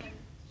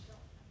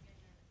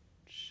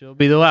 She'll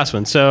be the last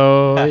one.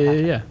 So,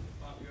 yeah.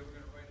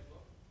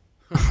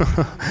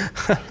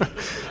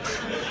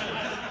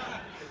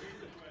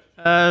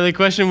 The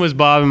question was,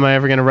 Bob, am I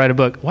ever going to write a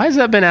book? Why has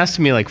that been asked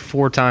to me like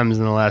 4 times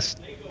in the last...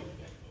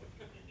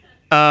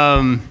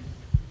 I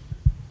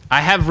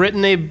have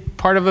written a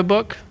part of a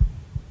book,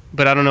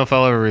 but I don't know if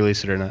I'll ever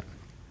release it or not.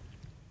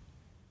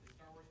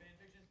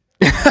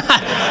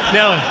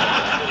 No.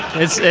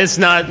 It's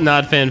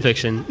not fan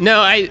fiction. No,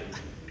 I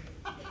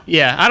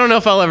don't know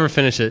if I'll ever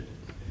finish it.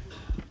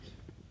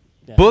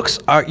 Yeah. Books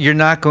you're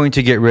not going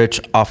to get rich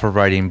off of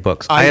writing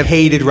books. I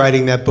hated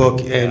writing that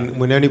book, and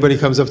when anybody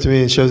comes up to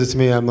me and shows it to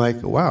me, I'm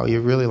like, wow, you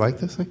really like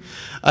this thing?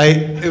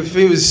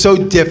 It was so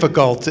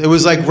difficult. It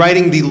was like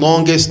writing the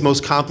longest,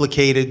 most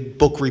complicated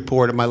book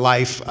report of my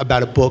life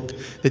about a book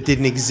that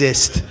didn't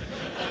exist.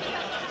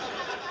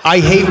 I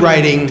hate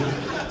writing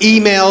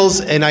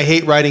emails, and I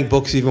hate writing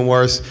books even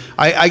worse.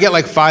 I get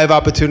like 5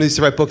 opportunities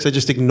to write books. I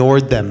just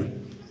ignored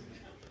them.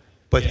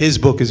 But his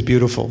book is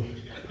beautiful.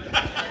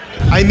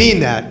 I mean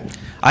that.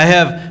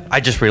 I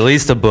just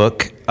released a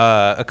book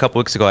a couple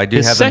weeks ago. I do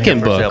His have them here second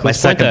for book. sale. My Let's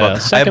second point that book.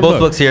 out. I have Second both book.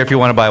 books here if you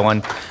want to buy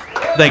one.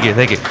 Thank you.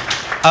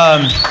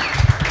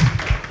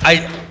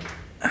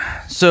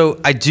 So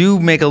I do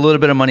make a little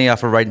bit of money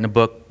off of writing a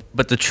book,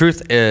 but the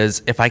truth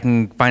is, if I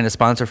can find a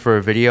sponsor for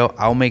a video,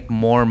 I'll make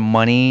more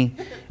money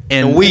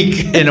in a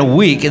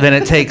week than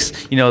it takes,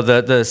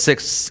 the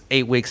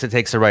 6-8 weeks it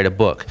takes to write a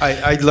book.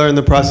 I learned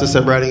the process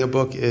of writing a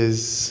book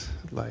is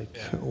like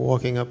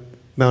walking up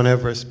Mount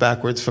Everest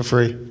backwards for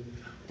free.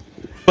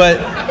 But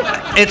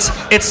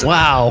it's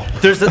Wow.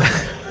 There's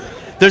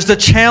the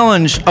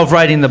challenge of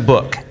writing the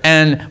book,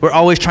 and we're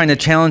always trying to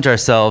challenge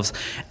ourselves.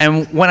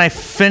 And when I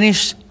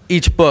finish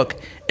each book,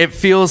 it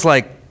feels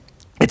like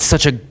it's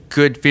such a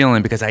good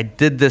feeling because I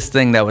did this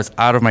thing that was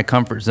out of my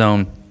comfort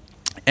zone.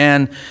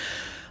 And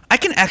I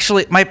can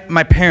actually,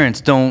 my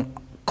parents don't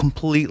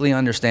completely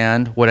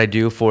understand what I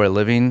do for a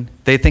living.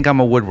 They think I'm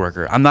a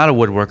woodworker. I'm not a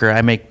woodworker.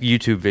 I make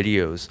YouTube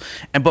videos.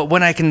 But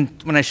when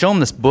I show them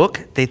this book,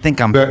 they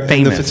think I'm famous.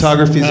 And the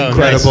photography is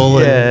incredible,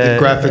 nice. and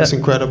the graphics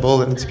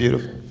incredible, and it's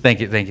beautiful. Thank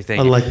you.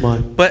 Unlike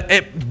mine. But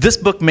this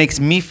book makes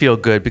me feel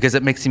good because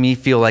it makes me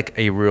feel like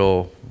a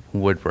real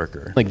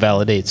woodworker. Like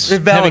validates.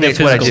 It having a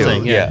validates what I physical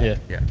do. thing. Yeah.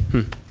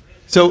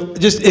 So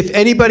just if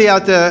anybody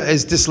out there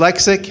is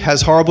dyslexic,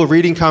 has horrible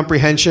reading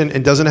comprehension,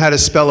 and doesn't know how to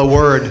spell a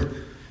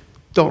word,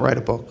 don't write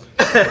a book.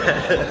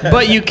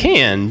 But you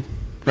can,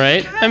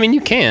 right? I mean,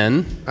 you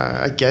can.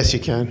 I guess you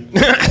can.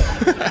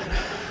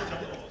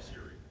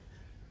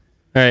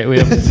 All right, we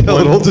have Tell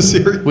it all to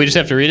Siri. we just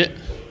have to read it.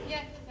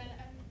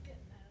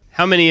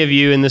 How many of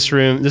you in this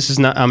room? This is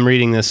not. I'm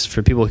reading this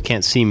for people who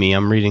can't see me.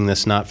 I'm reading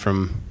this not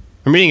from.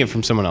 I'm reading it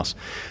from someone else.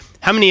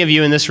 How many of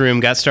you in this room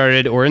got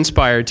started or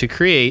inspired to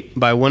create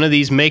by one of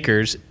these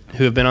makers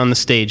who have been on the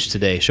stage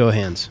today? Show of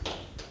hands.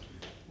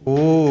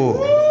 Ooh.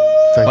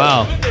 Thank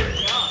Wow.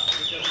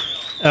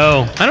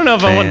 Oh, I don't know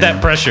if I want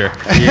that pressure.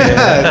 you.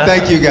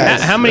 Thank you,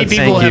 guys. How many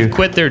Thank people you. have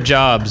quit their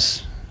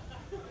jobs?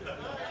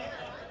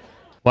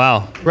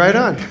 Wow, Right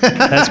on.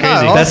 that's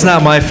crazy. That's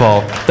not my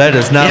fault. That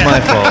is not my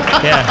fault.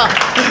 Yeah.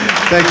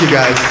 Thank you,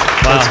 guys.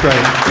 Wow. That's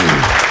great.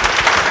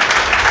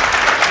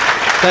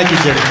 Thank you,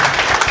 Jimmy.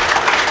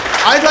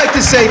 I'd like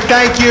to say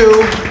thank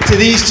you to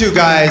these 2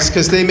 guys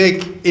because they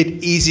make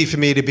it easy for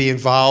me to be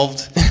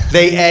involved.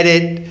 They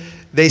edit,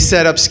 they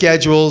set up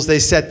schedules, they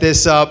set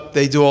this up,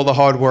 they do all the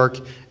hard work,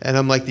 and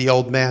I'm like the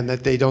old man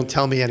that they don't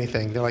tell me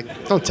anything. They're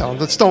like, don't tell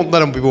them, don't let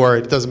them be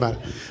worried, it doesn't matter.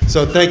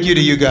 So thank you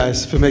to you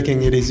guys for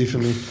making it easy for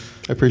me.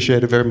 I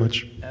appreciate it very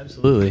much.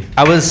 Absolutely.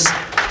 I was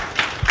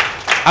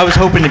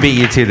hoping to beat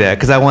you two there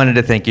because I wanted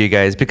to thank you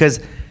guys because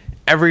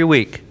every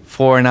week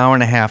for an hour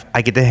and a half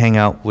I get to hang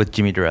out with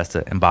Jimmy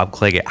DiResta and Bob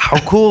Clagett. How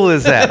cool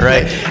is that,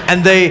 right?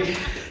 And they,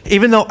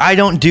 even though I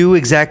don't do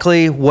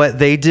exactly what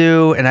they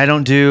do and I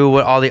don't do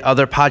what all the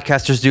other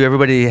podcasters do,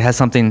 everybody has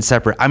something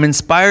separate. I'm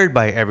inspired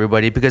by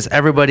everybody because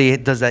everybody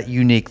does that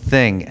unique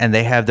thing and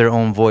they have their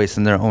own voice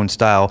and their own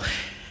style,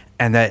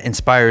 and that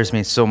inspires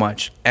me so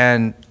much.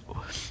 And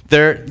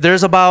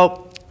there's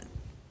about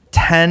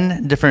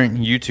 10 different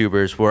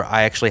YouTubers where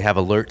I actually have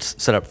alerts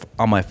set up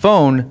on my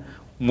phone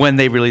when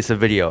they release a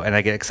video, and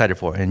I get excited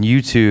for it. And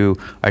you two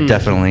are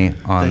definitely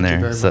on Thank you there.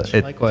 very So much.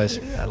 Likewise.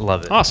 I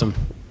love it. Awesome.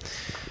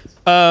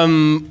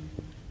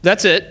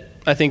 That's it.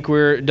 I think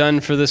we're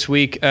done for this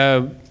week. I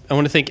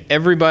want to thank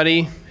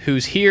everybody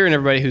who's here and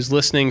everybody who's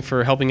listening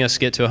for helping us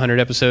get to 100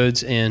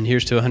 episodes, and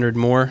here's to 100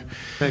 more.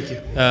 Thank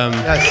you.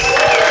 Yes.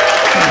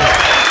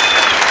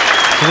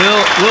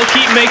 We'll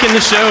keep making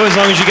the show as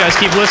long as you guys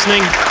keep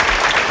listening.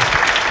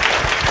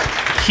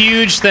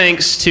 Huge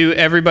thanks to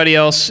everybody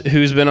else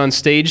who's been on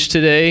stage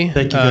today.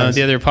 Thank you, guys.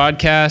 The other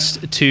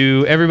podcast,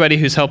 to everybody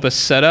who's helped us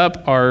set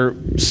up, our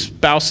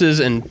spouses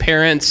and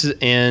parents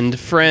and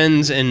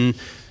friends and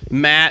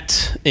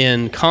Matt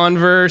and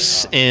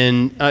Converse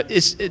and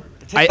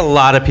A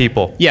lot of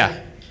people. Yeah.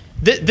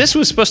 This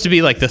was supposed to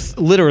be like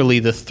literally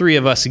the three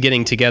of us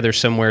getting together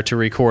somewhere to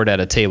record at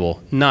a table,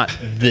 not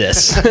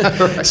this.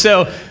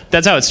 So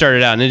that's how it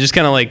started out, and it just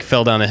kind of like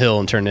fell down a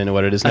hill and turned into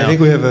what it is now. I think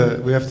we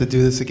have to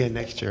do this again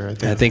next year.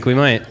 I think we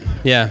might.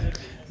 Yeah. What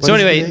So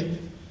is the anyway, date?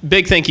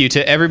 big thank you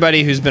to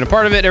everybody who's been a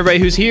part of it, everybody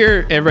who's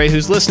here, everybody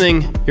who's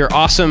listening. You're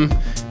awesome,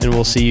 and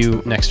we'll see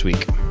you next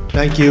week.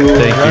 Thank you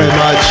Thank very you.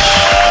 much.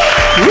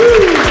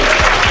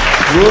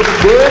 Woo! Whoop,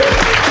 whoop.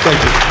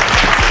 Thank you.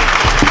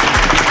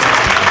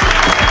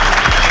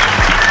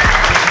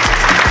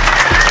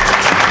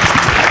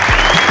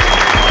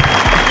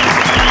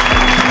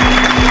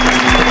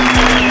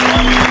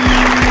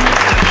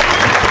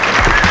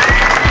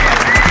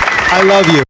 I love you.